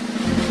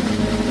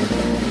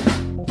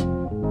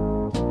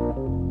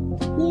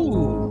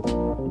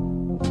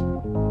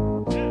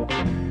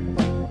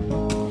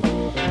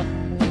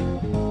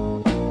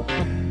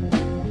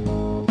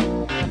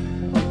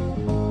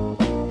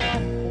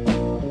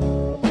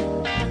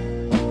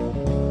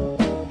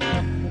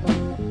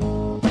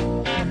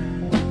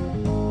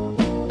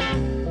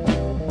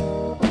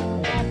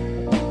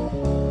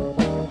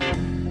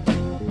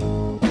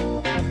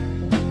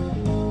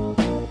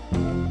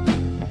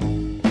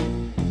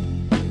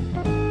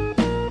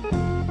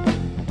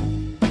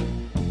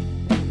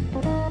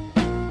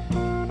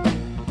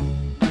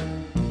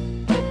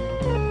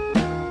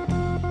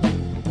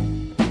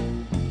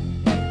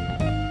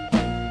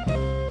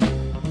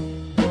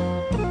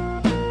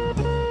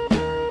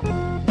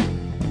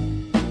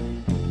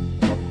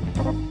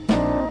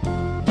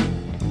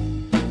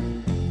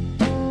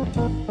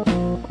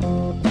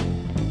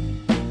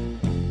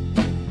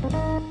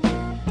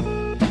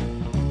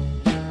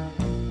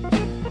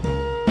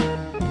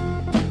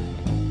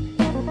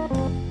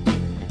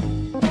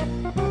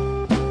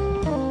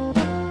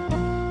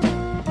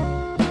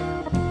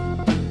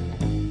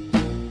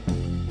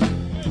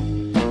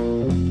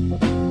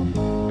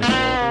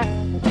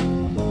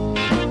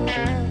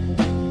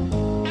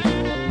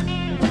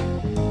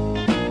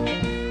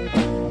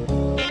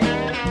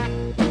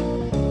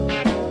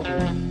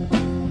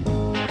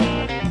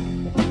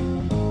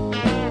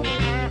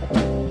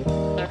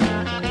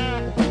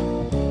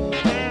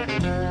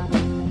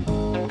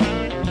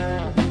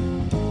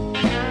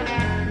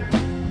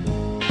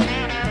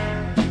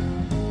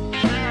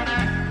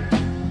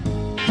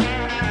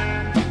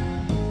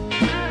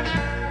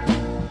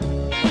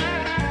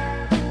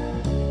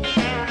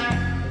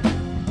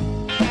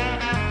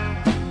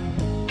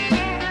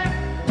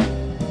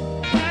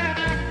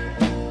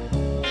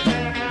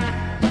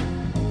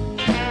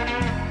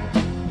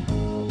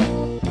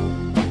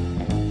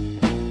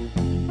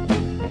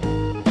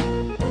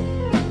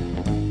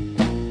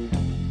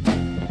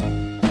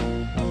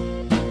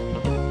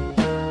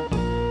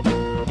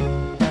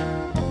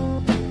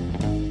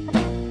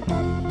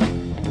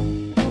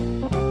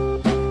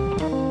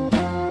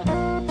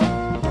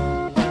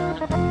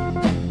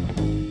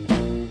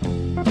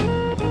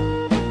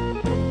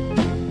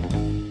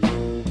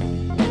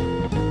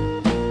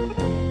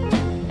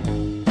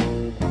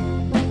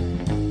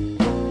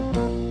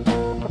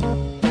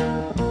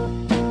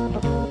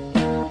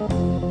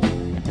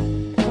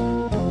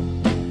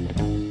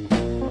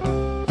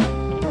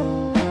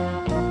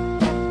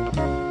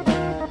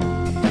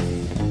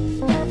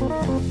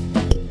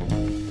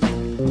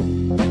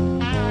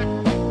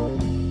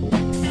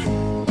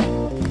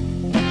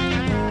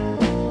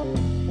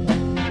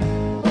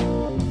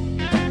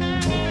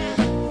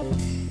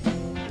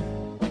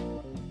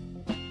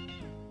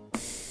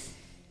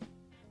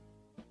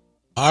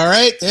 All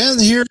right,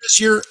 and here's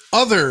your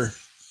other.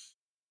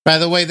 By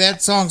the way,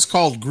 that song's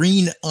called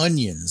Green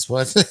Onions.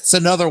 Well, it's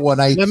another one.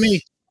 Let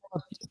me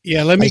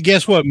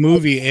guess what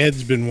movie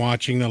Ed's been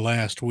watching the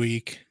last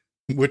week.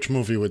 Which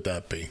movie would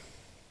that be?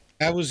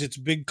 That was its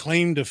big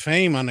claim to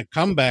fame on a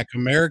comeback,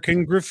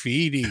 American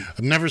Graffiti.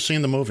 I've never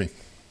seen the movie.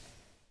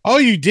 Oh,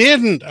 you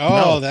didn't?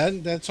 Oh, No.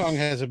 that song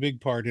has a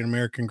big part in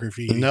American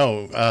Graffiti.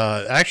 No,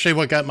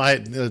 actually,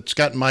 it's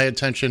gotten my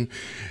attention.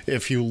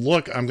 If you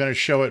look, I'm going to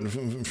show it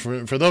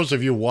for those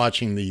of you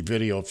watching the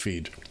video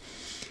feed.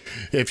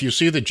 If you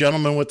see the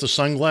gentleman with the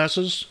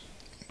sunglasses,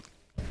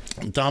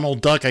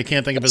 Donald Duck, I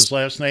can't think of his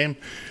last name.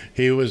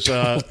 He was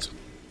a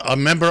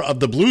member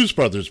of the Blues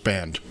Brothers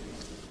band.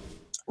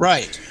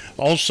 Right.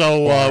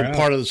 Also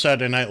part of the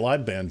Saturday Night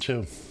Live band,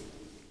 too.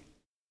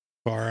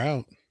 Far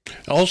out.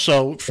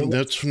 Also,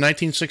 that's from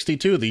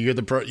 1962, the year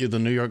that brought you the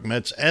New York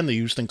Mets and the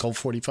Houston Colt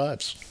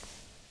 45s.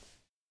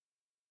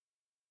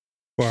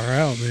 Far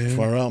out, man.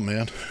 Far out,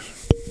 man.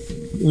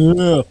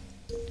 Yeah.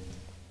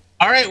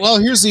 All right, well,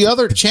 here's the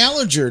other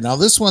challenger. Now,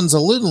 this one's a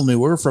little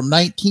newer, from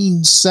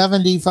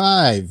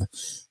 1975.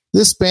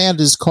 This band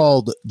is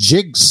called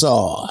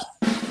Jigsaw.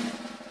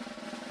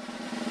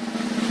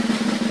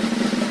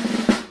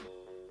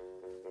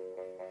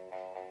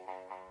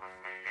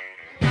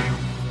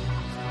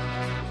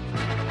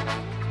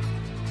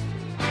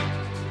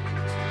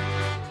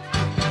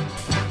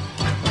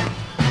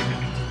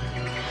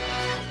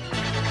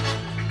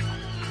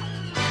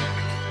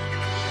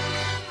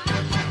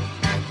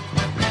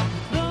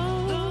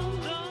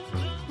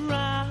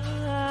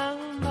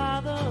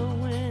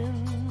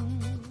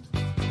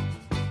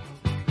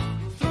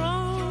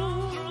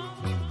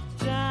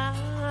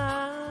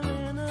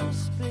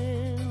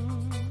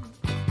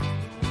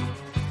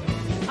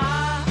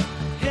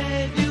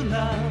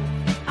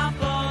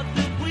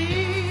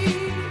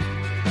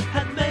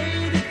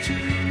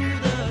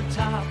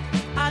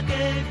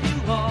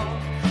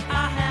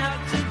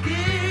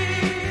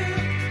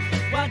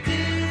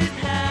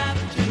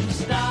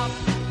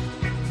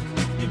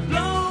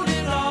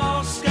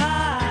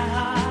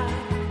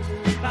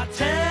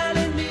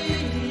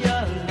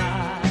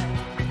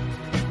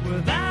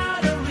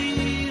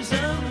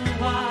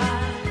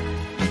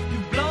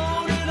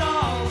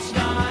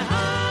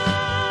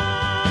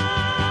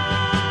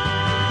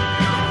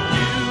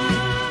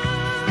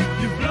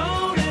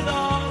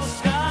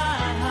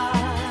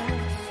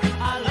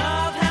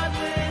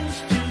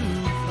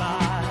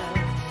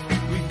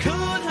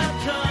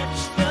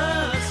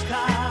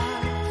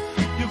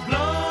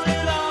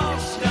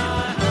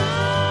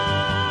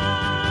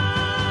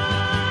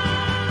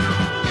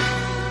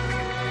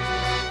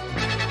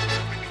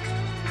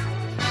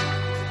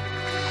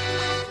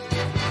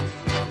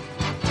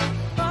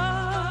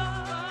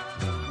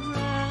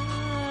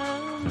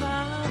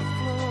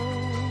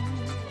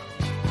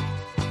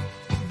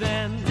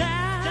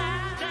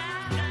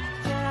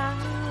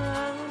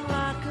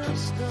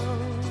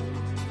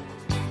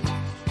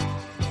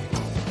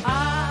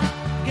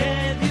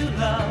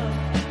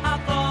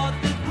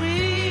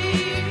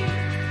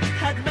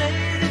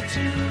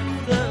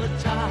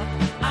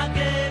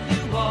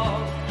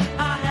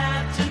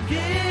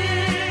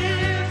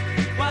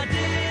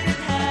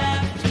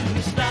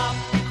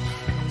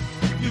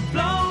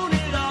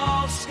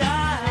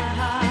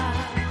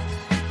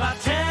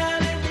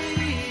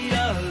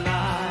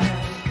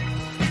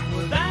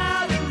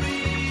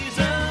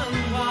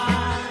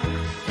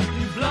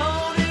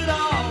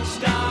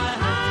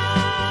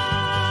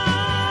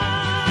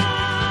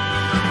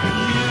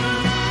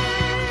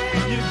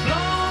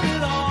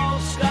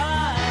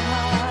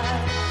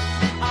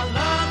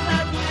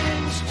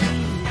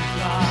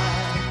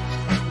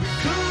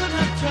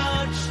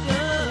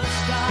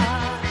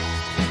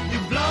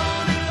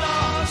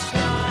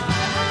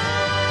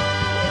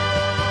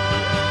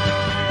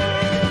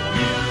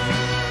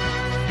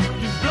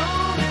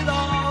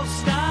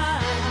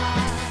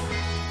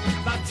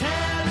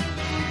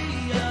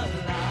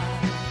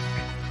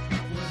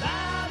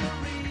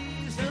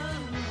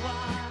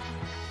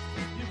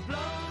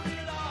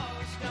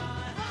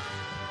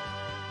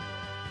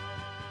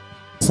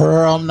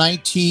 From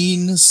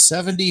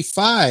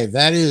 1975,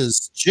 that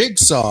is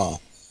Jigsaw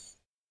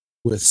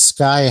with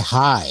Sky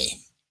High.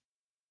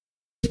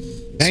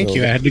 Thank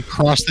you. I had to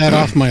cross that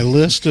off my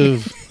list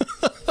of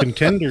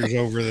contenders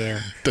over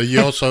there. Did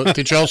you also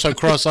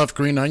cross off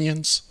Green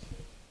Onions?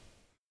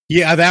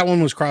 Yeah, that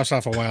one was crossed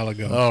off a while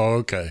ago. Oh,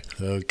 okay.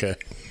 Okay.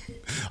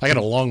 I got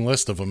a long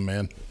list of them,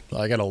 man.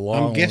 I got a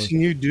long I'm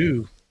guessing you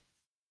do.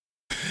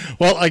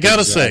 Well, I got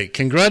to say,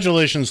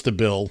 congratulations to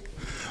Bill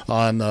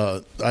on,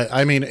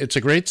 I mean, it's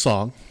a great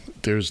song.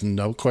 There's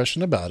no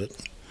question about it.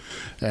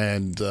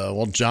 And,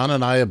 well, John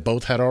and I have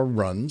both had our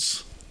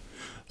runs.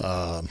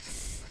 You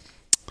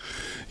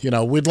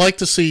know, we'd like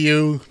to see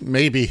you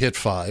maybe hit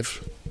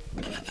 5.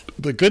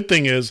 The good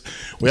thing is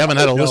we haven't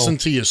had to listen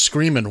to you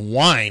scream and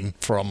whine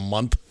for a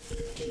month.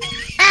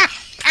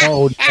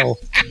 no.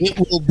 It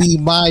will be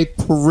my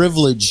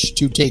privilege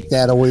to take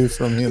that away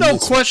from him. No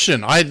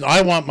question.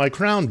 I want my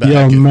crown back.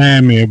 Yo,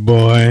 mammy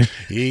boy.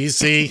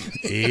 Easy.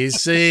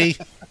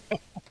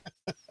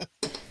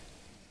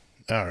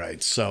 All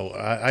right. So,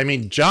 I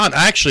mean, John,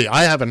 actually,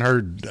 I haven't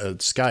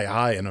heard Sky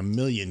High in a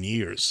million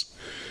years.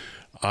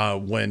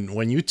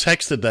 When you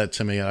texted that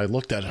to me, I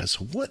looked at it, I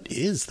said, what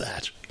is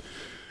that?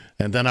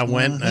 And then I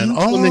went and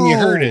then you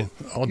heard it.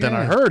 Then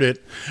I heard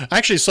it. I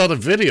actually saw the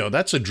video.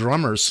 That's a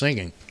drummer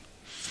singing,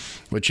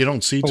 which you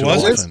don't see too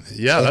often.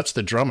 Yeah, that's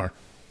the drummer.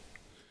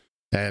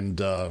 And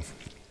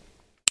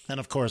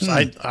of course,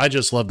 I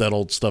just love that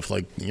old stuff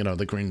like,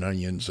 the Green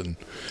Onions and,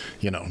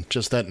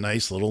 just that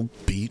nice little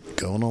beat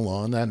going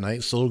along, that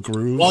nice little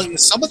groove. Well,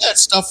 some of that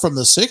stuff from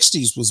the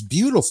 60s was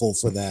beautiful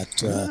for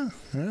that.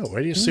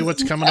 Where do you see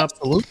what's coming up?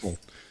 Absolutely.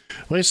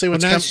 What do you see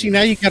what's coming? See,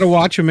 now you got to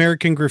watch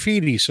American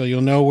Graffiti, so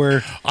you'll know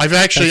where I've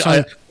actually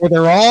where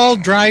they're all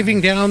driving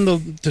down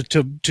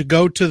to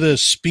go to the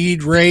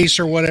speed race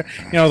or whatever,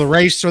 the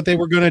race what they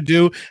were going to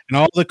do, and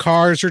all the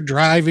cars are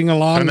driving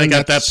along, and they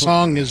got that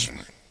song is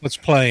what's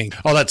playing.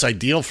 Oh, that's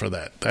ideal for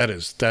that. That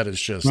is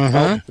just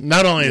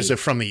not only is it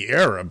from the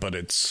era, but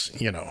it's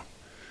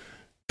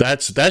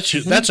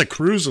that's a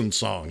cruising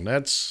song.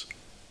 That's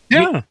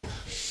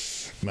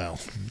well,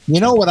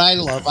 you know what I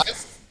love? I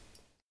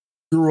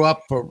grew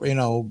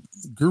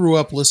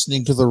up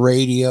listening to the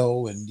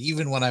radio, and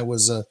even when I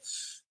was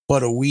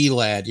but a wee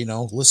lad,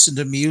 listen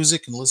to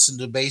music and listen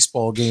to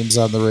baseball games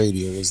on the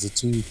radio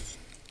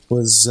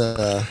was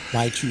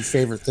my two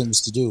favorite things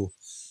to do.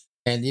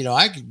 And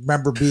I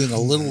remember being a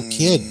little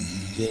kid,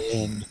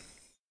 and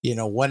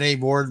one ain't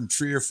more than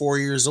 3 or 4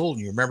 years old,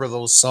 and you remember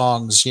those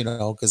songs,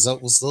 because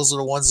those are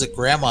the ones that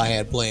Grandma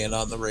had playing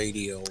on the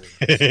radio.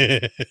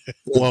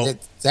 Well,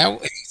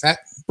 that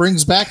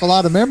brings back a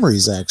lot of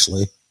memories,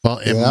 actually.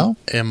 Well,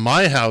 in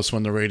my house,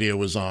 when the radio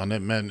was on,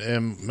 it meant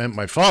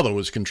my father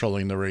was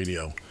controlling the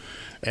radio,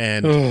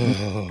 and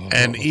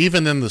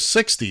even in the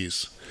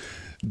 60s,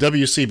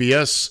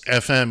 WCBS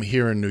FM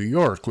here in New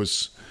York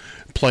was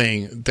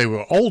playing. They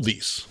were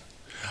oldies.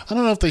 I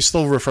don't know if they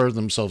still refer to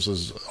themselves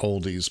as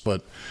oldies,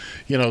 but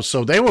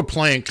so they were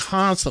playing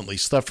constantly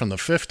stuff from the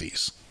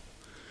 50s.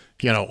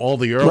 All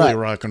the early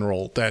rock and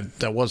roll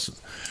that wasn't,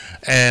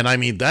 and I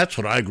mean that's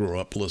what I grew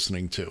up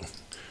listening to.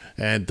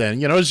 And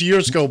then, as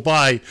years go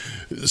by,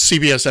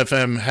 CBS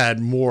FM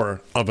had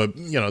more of a,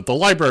 the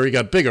library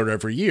got bigger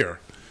every year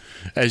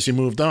as you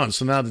moved on.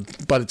 So now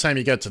by the time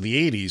you got to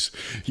the 80s,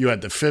 you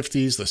had the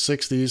 50s, the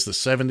 60s, the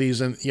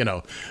 70s, and,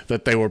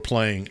 that they were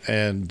playing.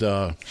 And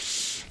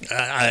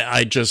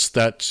I just,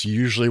 that's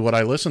usually what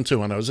I listened to.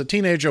 When I was a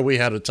teenager, we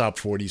had a top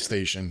 40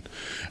 station.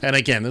 And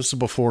again, this is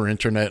before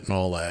internet and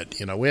all that.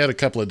 We had a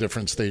couple of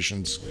different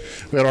stations.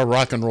 We had our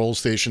rock and roll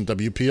station,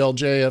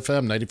 WPLJ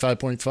FM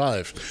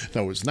 95.5.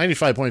 No, it was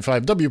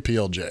 95.5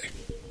 WPLJ.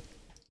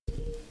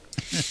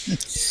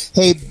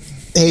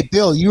 Hey,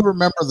 Bill, you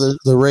remember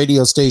the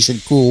radio station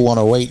Cool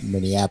 108 in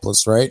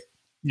Minneapolis, right?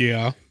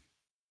 Yeah.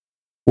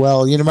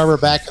 Well, you remember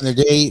back in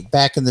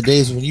the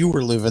days when you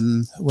were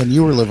living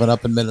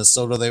up in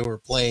Minnesota, they were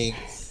playing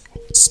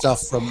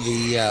stuff from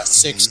the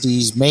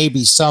 60s,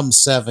 maybe some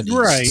 70s.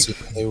 Right.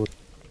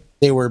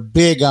 They were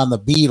big on the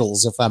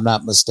Beatles, if I'm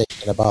not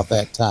mistaken, about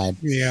that time.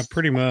 Yeah,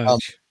 pretty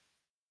much.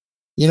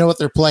 You know what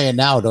they're playing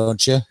now,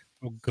 don't you?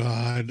 Oh,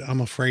 God,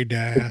 I'm afraid to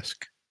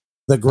ask.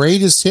 The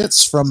greatest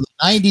hits from the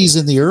 90s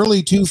and the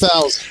early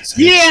 2000s.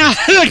 Yeah!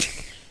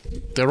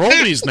 They're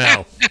oldies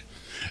now.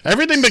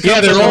 Everything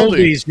becomes they're an oldie.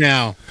 oldies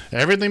now.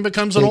 Everything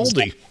becomes an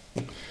oldie.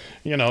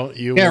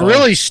 It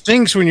really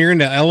stinks when you're in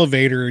the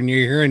elevator and you're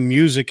hearing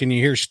music and you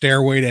hear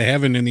Stairway to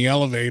Heaven in the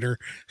elevator.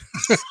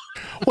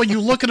 Well, you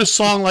look at a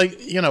song like,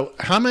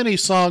 how many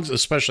songs,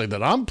 especially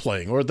that I'm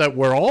playing or that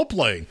we're all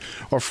playing,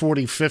 are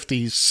 40,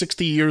 50,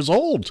 60 years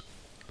old.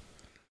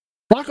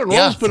 Rock and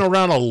roll's been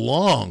around a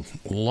long,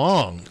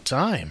 long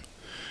time.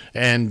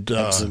 And,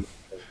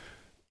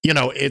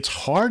 it's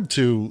hard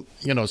to,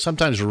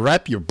 sometimes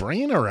wrap your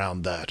brain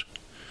around that.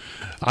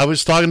 I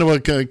was talking to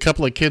a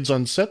couple of kids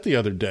on set the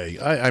other day.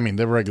 I mean,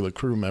 they're regular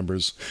crew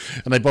members,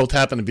 and they both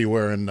happen to be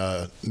wearing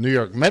New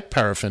York Met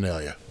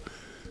paraphernalia.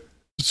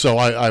 So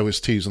I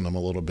was teasing them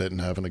a little bit and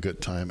having a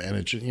good time. And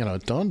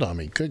it dawned on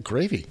me, good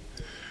gravy.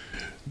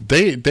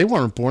 They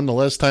weren't born the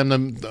last time I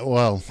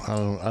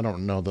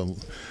don't know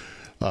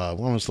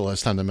when was the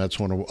last time the Mets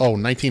won?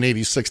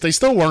 1986. They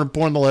still weren't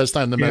born the last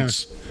time the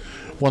Mets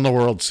won the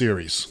World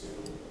Series.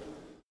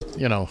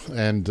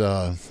 And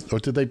or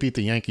did they beat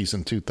the Yankees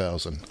in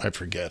 2000? I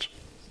forget.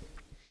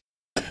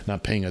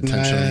 Not paying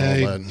attention and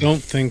all that. I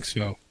don't think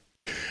so.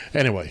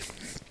 Anyway.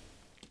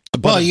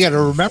 Well, you got to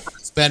remember,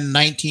 it's been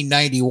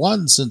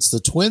 1991 since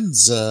the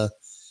Twins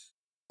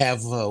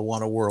have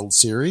won a World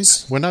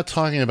Series. We're not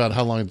talking about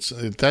how long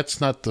that's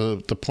not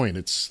the point.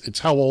 It's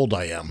how old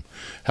I am,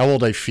 how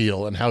old I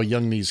feel, and how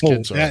young these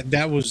kids are.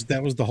 That was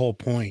the whole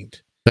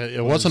point.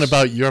 It wasn't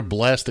about your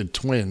blasted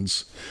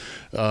Twins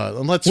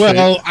Let's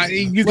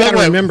you got to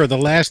remember the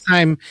last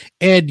time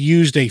Ed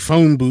used a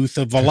phone booth,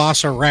 a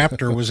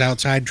Velociraptor was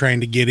outside trying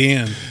to get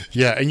in.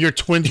 Yeah, and your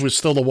Twins were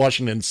still the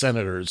Washington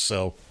Senators,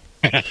 so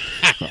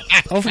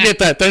don't forget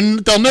that.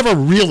 They'll never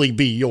really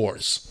be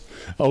yours,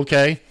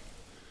 okay?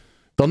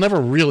 They'll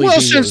never really be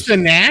since yours. the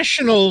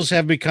Nationals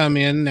have become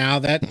in now,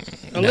 that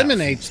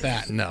eliminates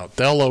that. No,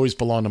 they'll always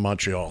belong to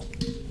Montreal.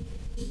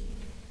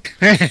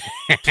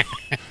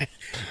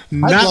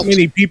 Not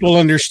many people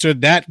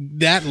understood that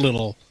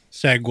little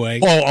segue.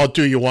 Oh, I'll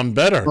do you one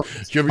better.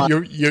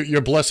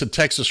 Your blessed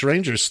Texas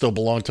Rangers still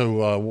belong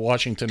to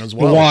Washington as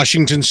well. The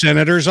Washington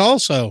Senators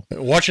also.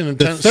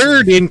 The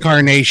third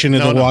incarnation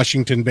of the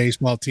Washington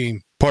baseball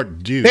team.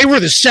 Part due. They were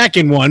the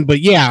second one, but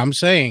yeah, I'm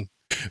saying.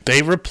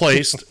 They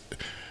replaced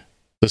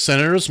the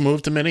Senators,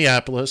 moved to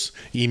Minneapolis.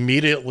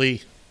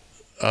 Immediately,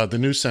 the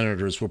new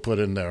Senators were put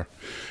in there.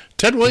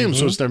 Ted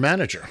Williams was their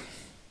manager.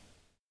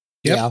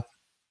 Yep. Yeah.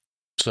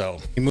 So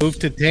he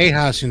moved to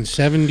Tejas in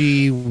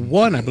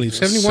 71, I believe.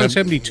 71,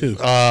 72. 72.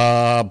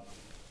 That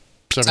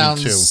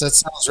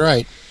sounds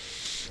right.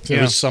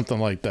 It was something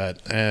like that.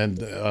 And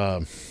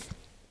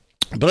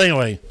but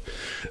anyway,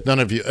 none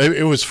of you.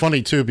 It was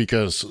funny too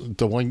because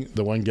the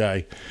one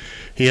guy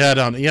he had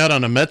on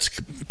a Mets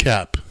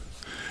cap,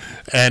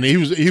 and he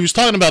was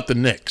talking about the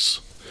Knicks.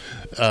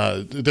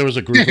 There was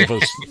a group of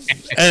us,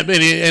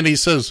 and he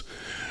says,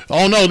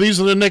 "Oh no,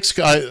 these are the Knicks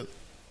guys."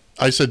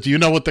 I said, "Do you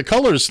know what the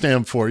colors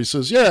stand for?" He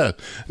says, "Yeah,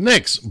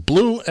 Knicks,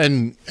 blue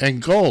and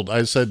gold."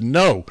 I said,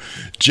 "No,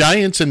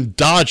 Giants and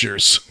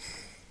Dodgers."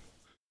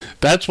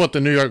 That's what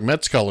the New York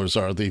Mets colors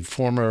are, the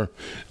former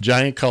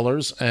Giant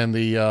colors and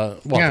the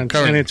current,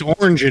 and it's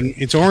orange and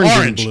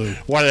blue.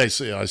 Why did I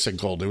say? I said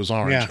gold. It was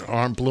orange.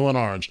 Yeah. Blue and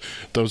orange.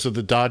 Those are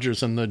the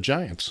Dodgers and the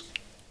Giants.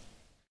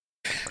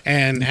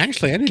 And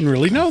actually, I didn't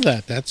really know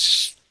that.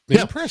 That's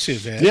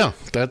impressive, Ed. Yeah,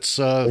 that's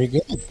very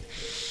good.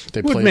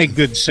 They would make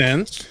good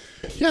sense.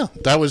 Yeah,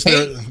 that was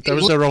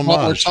their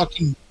homage.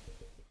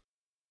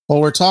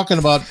 While we're talking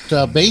about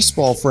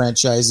baseball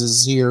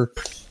franchises here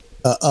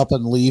up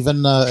and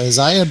leaving, as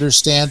I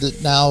understand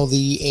it now,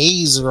 the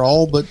A's are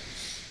all but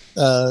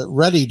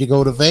ready to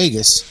go to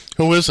Vegas.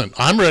 Who isn't?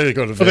 I'm ready to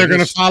go to Vegas. They're going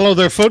to follow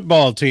their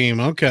football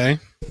team. Okay.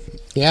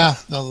 Yeah.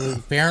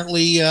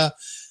 Apparently,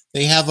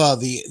 they have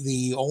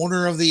the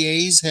owner of the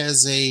A's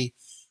has a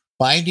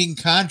binding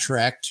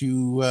contract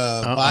to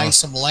buy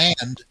some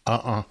land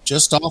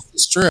just off the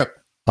strip.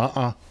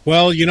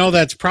 Well,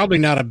 that's probably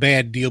not a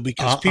bad deal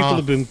because people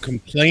have been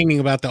complaining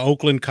about the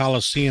Oakland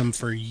Coliseum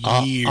for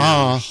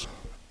years.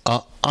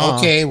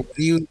 Okay,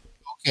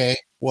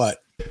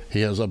 what?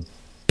 He has a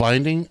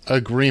binding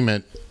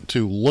agreement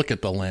to look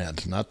at the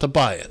land, not to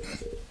buy it.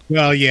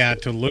 Well, yeah,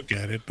 to look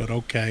at it, but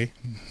okay.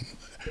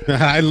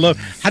 How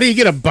do you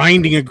get a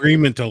binding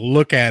agreement to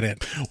look at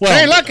it? Well,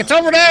 hey, look, it's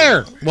over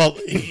there. Well,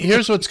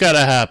 here's what's got to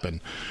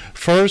happen.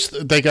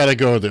 First, they got to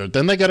go there.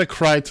 Then they got to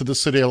cry to the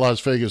city of Las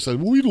Vegas that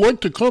we'd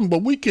like to come,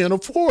 but we can't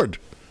afford.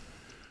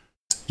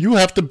 You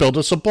have to build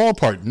us a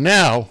ballpark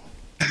now.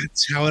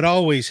 That's how it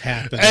always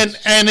happens.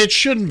 And it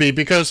shouldn't be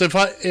because if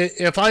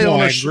I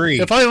own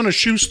a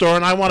shoe store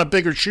and I want a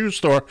bigger shoe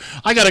store,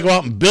 I got to go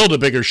out and build a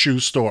bigger shoe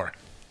store.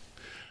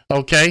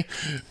 Okay?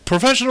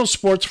 Professional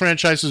sports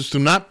franchises do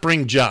not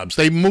bring jobs.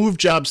 They move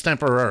jobs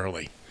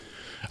temporarily.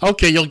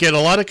 Okay, you'll get a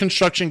lot of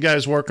construction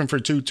guys working for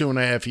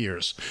 2.5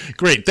 years.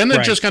 Great. Then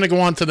they're just going to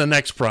go on to the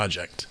next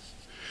project.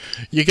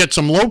 You get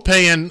some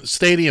low-paying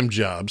stadium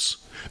jobs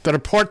that are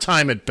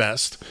part-time at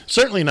best,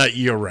 certainly not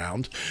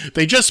year-round.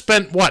 They just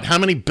spent, how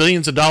many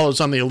billions of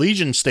dollars on the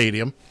Allegiant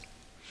Stadium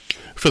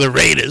for the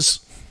Raiders?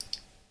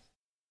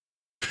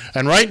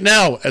 And right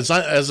now, as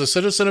a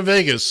citizen of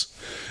Vegas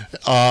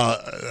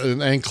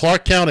and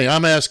Clark County,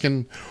 I'm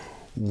asking,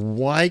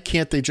 why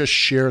can't they just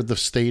share the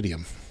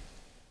stadium?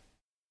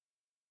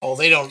 Oh,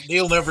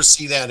 they'll never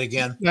see that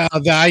again. No,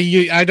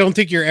 I don't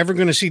think you're ever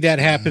going to see that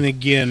happen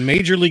again.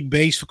 Major League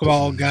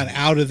Baseball got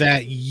out of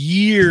that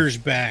years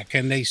back,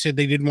 and they said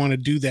they didn't want to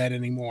do that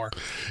anymore.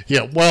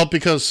 Yeah, well,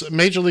 because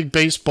Major League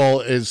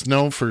Baseball is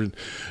known for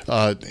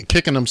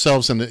kicking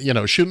themselves in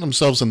the, shooting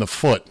themselves in the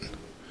foot.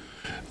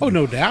 Oh,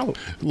 no doubt.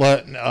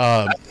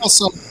 I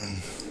also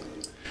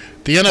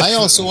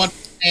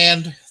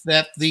understand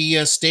that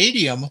the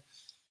stadium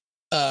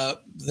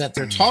that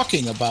they're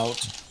talking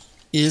about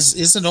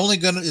is only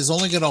going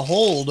to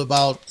hold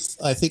about,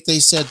 I think they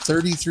said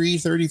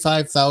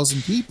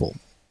 35,000 people.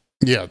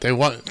 Yeah,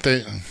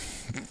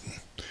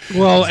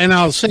 Well, and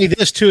I'll say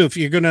this too: if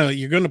you're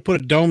gonna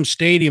put a dome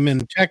stadium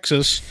in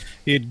Texas,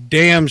 you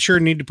damn sure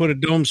need to put a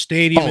dome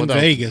stadium in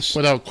Vegas.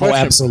 Without question.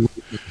 Oh,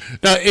 absolutely.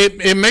 Now,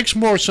 it makes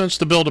more sense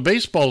to build a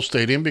baseball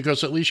stadium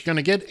because at least you're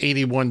going to get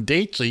 81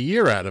 dates a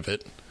year out of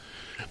it.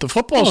 The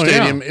football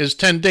stadium is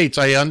 10 dates.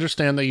 I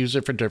understand they use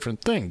it for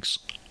different things,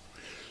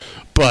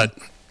 but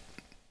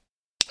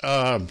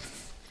I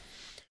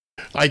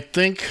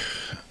think,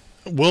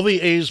 will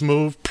the A's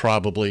move?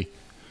 Probably.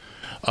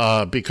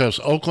 Because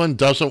Oakland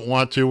doesn't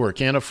want to or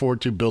can't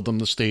afford to build them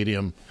the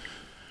stadium.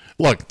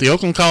 Look, the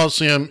Oakland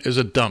Coliseum is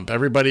a dump.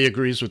 Everybody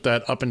agrees with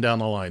that up and down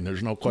the line.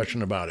 There's no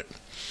question about it.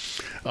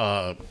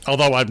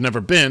 Although I've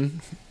never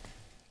been.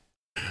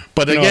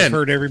 But No, again, I've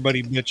heard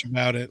everybody bitch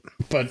about it.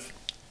 but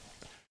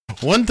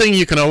one thing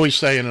you can always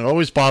say, and it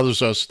always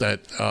bothers us,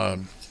 that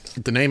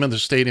the name of the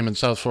stadium in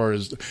South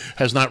Florida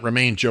has not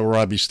remained Joe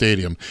Robbie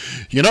Stadium.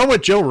 You know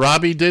what Joe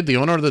Robbie did, the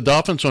owner of the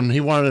Dolphins, when he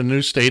wanted a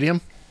new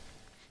stadium?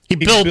 He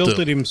built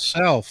it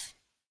himself.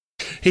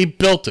 He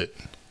built it.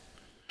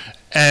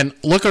 And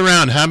look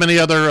around. How many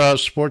other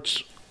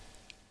sports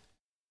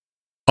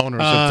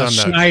owners have done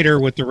that? Snyder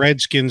with the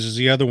Redskins is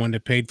the other one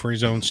that paid for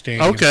his own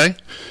stadium.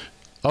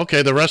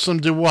 Okay, the rest of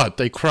them do what?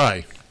 They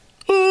cry.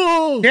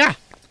 Oh, yeah.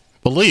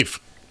 Well, leave.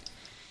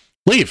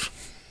 That's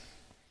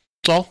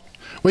all.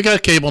 We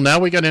got cable now.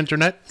 We got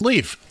internet.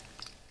 Leave.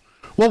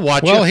 We'll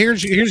watch it. Well,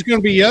 here's going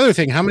to be the other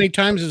thing. How many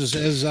times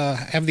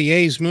have the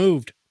A's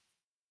moved?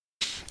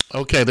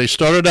 Okay, they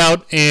started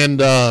out in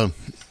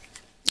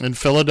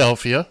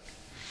Philadelphia.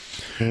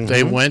 Mm-hmm.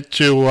 They went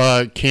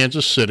to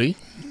Kansas City.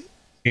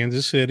 And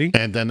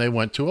then they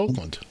went to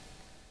Oakland.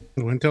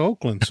 They went to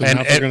Oakland. So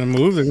now they're going to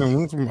move. They're going to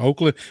move from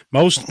Oakland.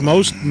 Most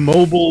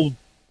mobile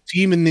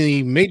team in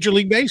the Major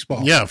League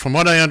Baseball. Yeah, from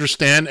what I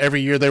understand,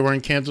 every year they were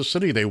in Kansas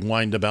City, they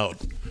whined about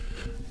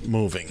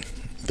moving.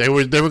 They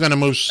were going to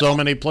move so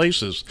many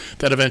places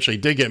that eventually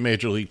did get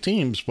Major League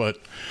teams. But,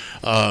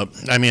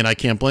 I mean, I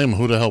can't blame them.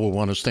 Who the hell would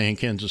want to stay in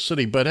Kansas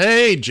City? But,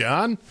 hey,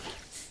 John.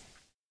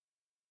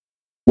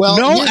 Well,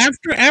 no,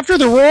 after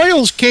the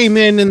Royals came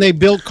in and they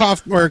built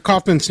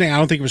Kauffman Stadium. I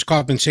don't think it was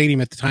Kauffman Stadium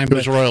at the time. It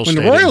was Royal When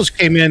Stadium. the Royals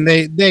came in,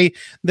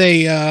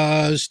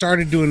 they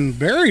started doing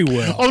very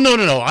well. Oh,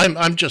 no.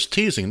 I'm just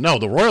teasing. No,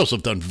 the Royals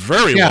have done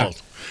very well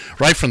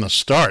right from the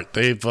start.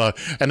 They've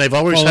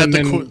always had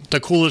the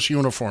coolest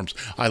uniforms.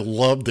 I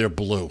love their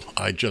blue.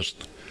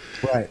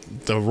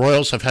 The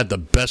Royals have had the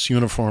best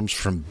uniforms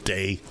from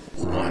day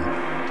one.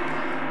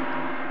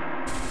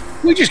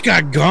 We just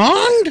got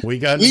gonged. We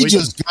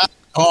just got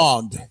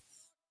gonged.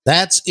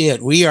 That's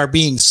it. We are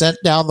being sent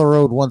down the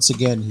road once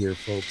again here,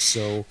 folks.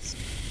 So,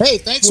 hey,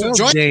 thanks for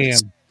joining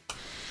us.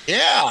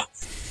 Yeah,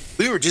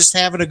 we were just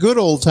having a good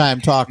old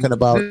time talking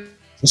about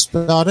just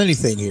about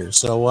anything here.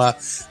 So,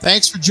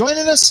 thanks for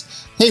joining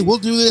us. Hey, we'll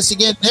do this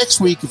again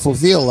next week if we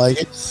feel like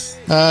it.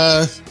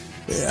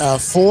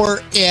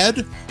 For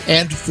Ed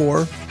and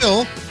for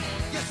Phil,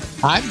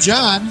 I'm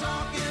John,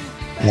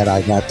 and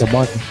I got the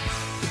money.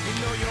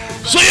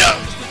 See ya!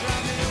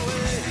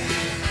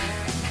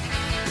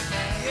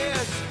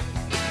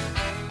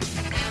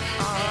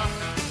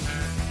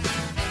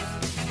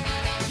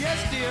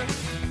 Yes, dear.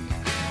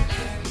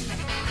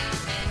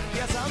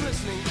 Yes, I'm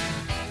listening.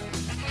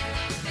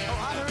 Oh,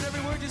 I heard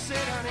every word you said,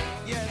 honey.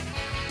 Yes.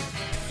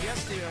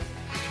 Yes, dear.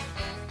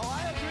 Oh,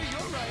 I agree.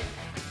 You're right.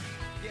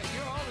 Yeah,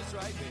 you're always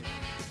right, baby.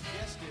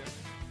 Yes, dear.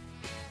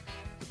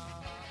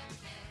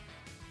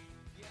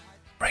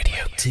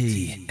 Radio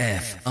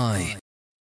TFI.